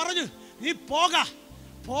യേശുപ്പച്ചൻ പറഞ്ഞു, നീ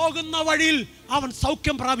പോകുന്ന വഴിയിൽ അവൻ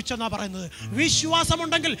സൗഖ്യം പ്രാപിച്ചെന്നാ പറയുന്നത്.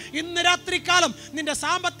 വിശ്വാസമുണ്ടെങ്കിൽ ഇന്ന് രാത്രികാലം നിന്റെ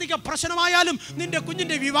സാമ്പത്തിക പ്രശ്നമായാലും നിന്റെ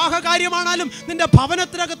കുഞ്ഞിൻ്റെ വിവാഹ കാര്യമാണാലും നിന്റെ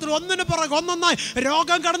ഭവനത്തിനകത്തിൽ ഒന്നിനു പുറകെ ഒന്നൊന്നായി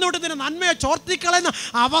രോഗം കടന്നുകൊണ്ട് നിന്റെ നന്മയെ ചോർത്തിക്കളയുന്ന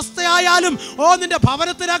അവസ്ഥയായാലും, നിന്റെ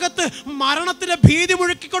ഭവനത്തിനകത്ത് മരണത്തിന്റെ ഭീതി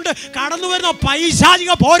മുഴക്കിക്കൊണ്ട് കടന്നു വരുന്ന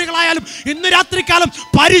പൈശാചിക പോരുകളായാലും, ഇന്ന് രാത്രികാലം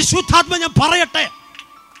പരിശുദ്ധാത്മ ഞാൻ പറയട്ടെ,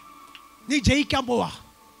 നീ ജയിക്കാൻ പോവാ.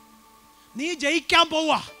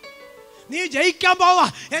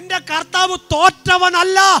 എൻ്റെ കർത്താവ്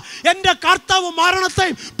തോറ്റവനല്ല. എൻ്റെ കർത്താവ്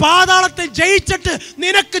മരണത്തെയും പാതാളത്തെയും ജയിച്ചിട്ട്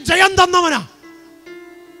നിനക്ക് ജയം തന്നവനാ.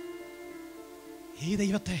 ഈ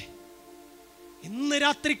ദൈവത്തെ ഇന്ന്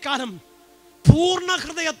രാത്രികാലം പൂർണ്ണ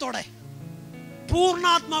ഹൃദയത്തോടെ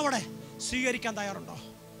പൂർണ്ണാത്മാവോടെ സ്വീകരിക്കാൻ തയ്യാറുണ്ടോ?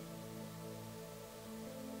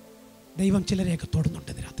 ദൈവം ചിലരെയൊക്കെ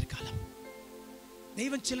തൊടുന്നുണ്ട്. ഇന്ന് രാത്രികാലം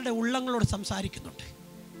ദൈവം ചിലരുടെ ഉള്ളങ്ങളോട് സംസാരിക്കുന്നുണ്ട്.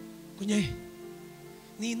 കുഞ്ഞേ,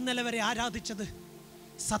 നീ ഇന്നലെ വരെ ആരാധിച്ചത്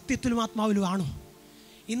സത്യത്തിലും ആത്മാവിലും ആണോ?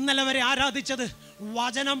 ഇന്നലെ വരെ ആരാധിച്ചത്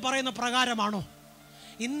വചനം പറയുന്ന പ്രകാരമാണോ?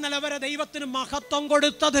 ഇന്നലെ വരെ ദൈവത്തിന് മഹത്വം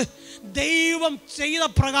കൊടുത്തത് ദൈവം ചെയ്ത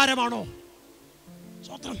പ്രകാരമാണോ?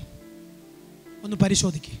 സ്വത്രം. ഒന്ന്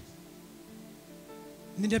പരിശോധിക്ക്.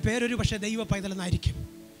 നിന്റെ പേരൊരു പക്ഷേ ദൈവ പൈതലെന്നായിരിക്കും.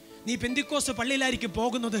 നീ പെന്തിക്കോസ് പള്ളിയിലായിരിക്കും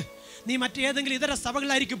പോകുന്നത്, നീ മറ്റേതെങ്കിലും ഇതര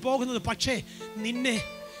സഭകളിലായിരിക്കും പോകുന്നത്. പക്ഷേ നിന്നെ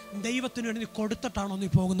ദൈവത്തിന് വേണ്ടി കൊടുത്തിട്ടാണോ നീ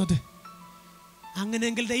പോകുന്നത്?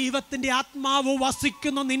 അങ്ങനെയെങ്കിൽ ദൈവത്തിൻ്റെ ആത്മാവ്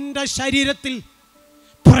വസിക്കുന്ന നിന്റെ ശരീരത്തിൽ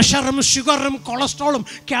പ്രഷറും ഷുഗറും കൊളസ്ട്രോളും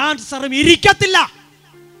ക്യാൻസറും ഇരിക്കത്തില്ല.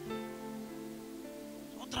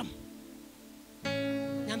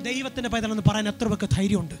 ഞാൻ ദൈവത്തിൻ്റെ പൈതലെന്ന് പറയാൻ എത്ര പേർക്ക്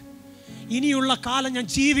ധൈര്യമുണ്ട്? ഇനിയുള്ള കാലം ഞാൻ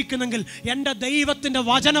ജീവിക്കുന്നെങ്കിൽ എൻ്റെ ദൈവത്തിൻ്റെ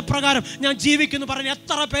വചനപ്രകാരം ഞാൻ ജീവിക്കുന്നു പറയാൻ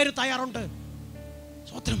എത്ര പേര് തയ്യാറുണ്ട്?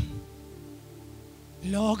 സ്വത്രം.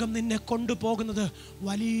 ലോകം നിന്നെ കൊണ്ടുപോകുന്നത്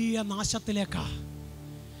വലിയ നാശത്തിലേക്കാ.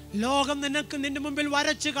 ലോകം നിന്റെ മുമ്പിൽ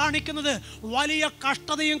വരച്ച് കാണിക്കുന്നത് വലിയ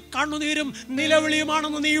കഷ്ടതയും കണ്ണുനീരും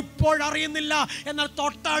നിലവിളിയുമാണെന്ന് നീ ഇപ്പോഴറിയുന്നില്ല. എന്നാൽ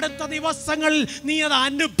തൊട്ടടുത്ത ദിവസങ്ങളിൽ നീ അത്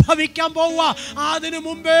അനുഭവിക്കാൻ പോവുക. അതിനു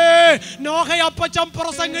മുമ്പേ നോഹയപ്പച്ചൻ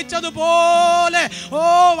പ്രസംഗിച്ചതുപോലെ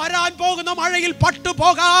വരാൻ പോകുന്ന മഴയിൽ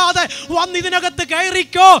പട്ടുപോകാതെ വന്നിതിനകത്ത്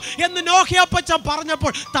കയറിക്കോ എന്ന് നോഹയപ്പച്ചൻ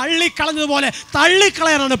പറഞ്ഞപ്പോൾ തള്ളിക്കളഞ്ഞതുപോലെ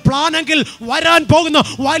തള്ളിക്കളയാനാണ് പ്ലാനെങ്കിൽ വരാൻ പോകുന്ന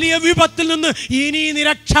വലിയ വിപത്തിൽ നിന്ന് ഇനി നീ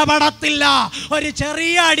രക്ഷപ്പെടത്തില്ല. ഒരു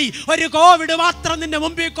ചെറിയ ഒരു കോവിഡ് മാത്രം നിന്റെ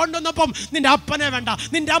മുമ്പിൽ കൊണ്ടുവന്നപ്പം നിന്റെ അപ്പനെ വേണ്ട,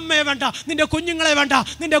 നിന്റെ അമ്മയെ വേണ്ട, നിന്റെ കുഞ്ഞുങ്ങളെ വേണ്ട,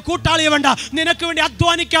 നിന്റെ കൂട്ടാളിയെ വേണ്ട, നിനക്ക് വേണ്ടി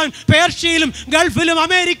അധ്വാനിക്കാൻ പേർഷ്യയിലും ഗൾഫിലും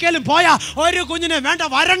അമേരിക്കയിലും പോയ ഒരു കുഞ്ഞിനെ വേണ്ട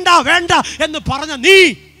എന്ന് പറഞ്ഞ നീ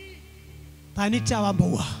തനിച്ചാവാൻ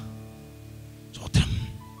പോവുക. സ്വത്രം.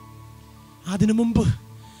 അതിനു മുമ്പ്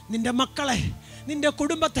നിന്റെ മക്കളെ, നിന്റെ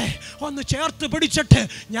കുടുംബത്തെ ഒന്ന് ചേർത്ത് പിടിച്ചിട്ട്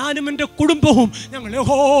ഞാനും എൻ്റെ കുടുംബവും ഞങ്ങൾ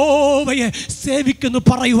യഹോവയെ സേവിക്കുന്നു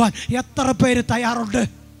പറയുവാൻ എത്ര പേര് തയ്യാറുണ്ട്?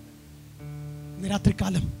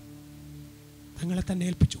 രാത്രികാലം ഞങ്ങളെ തന്നെ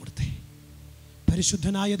ഏൽപ്പിച്ചു കൊടുത്തേ.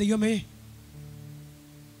 പരിശുദ്ധനായ ദൈവമേ,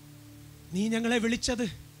 നീ ഞങ്ങളെ വിളിച്ചത്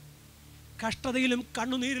കഷ്ടതയിലും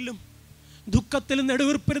കണ്ണുനീരിലും ദുഃഖത്തിലും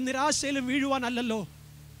നെടുവീർപ്പിലും നിരാശയിലും വീഴുവാനല്ലല്ലോ,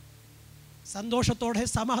 സന്തോഷത്തോടെ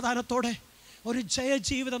സമാധാനത്തോടെ ഒരു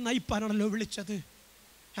ജയജീവിതം നയിപ്പാനാണല്ലോ വിളിച്ചത്.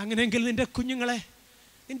 അങ്ങനെയെങ്കിൽ നിൻ്റെ കുഞ്ഞുങ്ങളെ,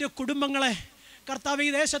 നിൻ്റെ കുടുംബങ്ങളെ, കർത്താവ് ഈ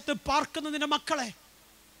ദേശത്ത് പാർക്കുന്ന നിൻ്റെ മക്കളെ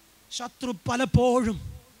ശത്രു പലപ്പോഴും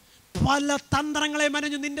പല തന്ത്രങ്ങളെ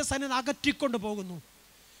മനഞ്ഞ് നിൻ്റെ സന്നിധി അകറ്റിക്കൊണ്ട് പോകുന്നു.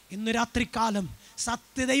 ഇന്ന് രാത്രികാലം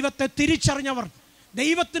സത്യദൈവത്തെ തിരിച്ചറിഞ്ഞവർ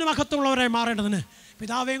ദൈവത്തിന് മഹത്വമുള്ളവരായി മാറേണ്ടതിന്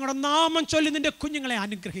പിതാവേ കൂടെ നാമം ചൊല്ലി നിൻ്റെ കുഞ്ഞുങ്ങളെ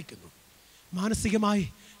അനുഗ്രഹിക്കുന്നു. മാനസികമായി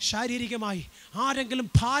ശാരീരികമായി ആരെങ്കിലും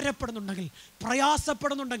ഭാരപ്പെടുന്നുണ്ടെങ്കിൽ,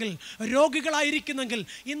 പ്രയാസപ്പെടുന്നുണ്ടെങ്കിൽ, രോഗികളായിരിക്കുന്നെങ്കിൽ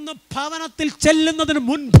ഇന്ന് ഭവനത്തിൽ ചെല്ലുന്നതിന്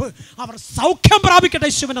മുൻപ് അവർ സൗഖ്യം പ്രാപിക്കട്ടെ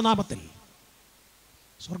യേശുവിൻ്റെ നാമത്തിൽ.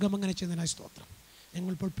 സ്വർഗം അങ്ങനെ ചെയ്യുന്നതിനായി സ്തോത്രം.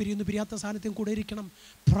 ഞങ്ങൾ ഇപ്പോൾ പിരിയാത്ത സാന്നിധ്യം കൂടെ ഇരിക്കണം.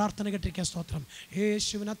 പ്രാർത്ഥന കേട്ടിരിക്കാൻ സ്തോത്രം.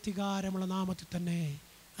 യേശുവിന് അധികാരമുള്ള നാമത്തിൽ തന്നെ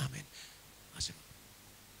ആമേൻ.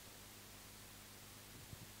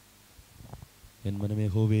 എൻ മനമേ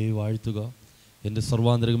യഹോവയെ വാഴ്ത്തുക, എൻ്റെ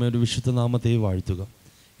സർവാന്തരകമായ ഒരു വിശുദ്ധ നാമത്തെ വാഴ്ത്തുക.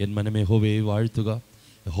 എൻ മനമേ യഹോവയെ വാഴ്ത്തുക,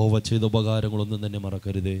 യഹോവ ചെയ്ത ഉപകാരങ്ങളൊന്നും തന്നെ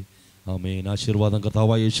മറക്കരുതേ. ആമേൻ. ആശീർവാദം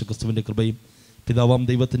കർത്താവായ യേശു ക്രിസ്തുവിൻ്റെ കൃപയും പിതാവാം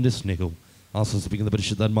ദൈവത്തിൻ്റെ സ്നേഹവും ആശ്വസിപ്പിക്കുന്ന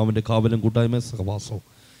പരിശുദ്ധാത്മാവിൻ്റെ കാവലും കൂട്ടായ്മ സഹവാസവും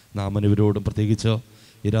നാം അനവരോടും, പ്രത്യേകിച്ച്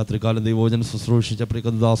ഈ രാത്രികാലം ദൈവവചനം ശുശ്രൂഷിച്ച പ്രിയ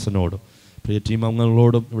കർദാസനോടും പ്രിയ ടീം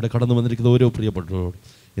അംഗങ്ങളോടും ഇവിടെ കടന്നു വന്നിരിക്കുന്ന ഓരോ പ്രിയപ്പെട്ടവരോടും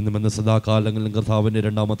ഇന്നും എന്ന സദാകാലങ്ങളിലും കർത്താവിൻ്റെ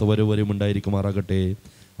രണ്ടാമത്തെ വരവരെയും ഉണ്ടായിരിക്കുമാറാകട്ടെ.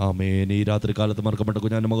 ആമേൻ. ഈ രാത്രികാലത്ത് മറക്കപ്പെട്ട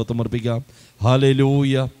കുഞ്ഞാൻ്റെ മഹത്വം അർപ്പിക്കാം.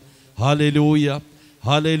 Hallelujah, hallelujah,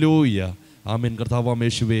 hallelujah. ആമേൻ. കർത്താവാം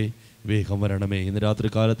യേശുവേ വേഗം വരണമേ. ഇന്ന്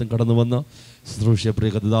രാത്രികാലത്തും കടന്നു വന്ന ശുശ്രൂഷ പ്രിയ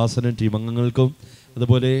കർദാസനും ടീം അംഗങ്ങൾക്കും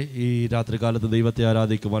അതുപോലെ ഈ രാത്രികാലത്ത് ദൈവത്തെ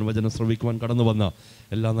ആരാധിക്കുവാൻ വചനം ശ്രവിക്കുവാൻ കടന്നു വന്ന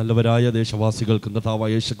എല്ലാ നല്ലവരായ ദേശവാസികൾക്കും കർത്താവായ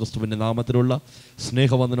യേശു ക്രിസ്തുവിൻ്റെ നാമത്തിലുള്ള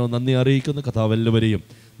സ്നേഹവന്ദനവും നന്ദി അറിയിക്കുന്നു. കർത്താവ് എല്ലാവരെയും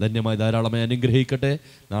ധന്യമായി ധാരാളമായി അനുഗ്രഹിക്കട്ടെ.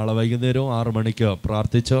 നാളെ വൈകുന്നേരം 6 മണിക്ക്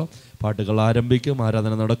പ്രാർത്ഥിച്ച് പാട്ടുകൾ ആരംഭിക്കും,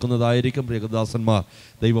 ആരാധന നടക്കുന്നതായിരിക്കും. പ്രിയദാസന്മാർ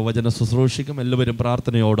ദൈവവചന ശുശ്രൂഷിക്കും. എല്ലാവരും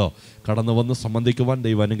പ്രാർത്ഥനയോട് കടന്നു വന്ന് സംബന്ധിക്കുവാൻ,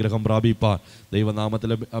 ദൈവ അനുഗ്രഹം പ്രാപിപ്പാൻ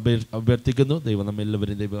ദൈവനാമത്തിൽ അഭ്യർത്ഥിക്കുന്നു. ദൈവം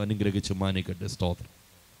നമ്മെല്ലാവരും ദൈവം അനുഗ്രഹിച്ച് മാനിക്കട്ടെ. സ്തോത്രം.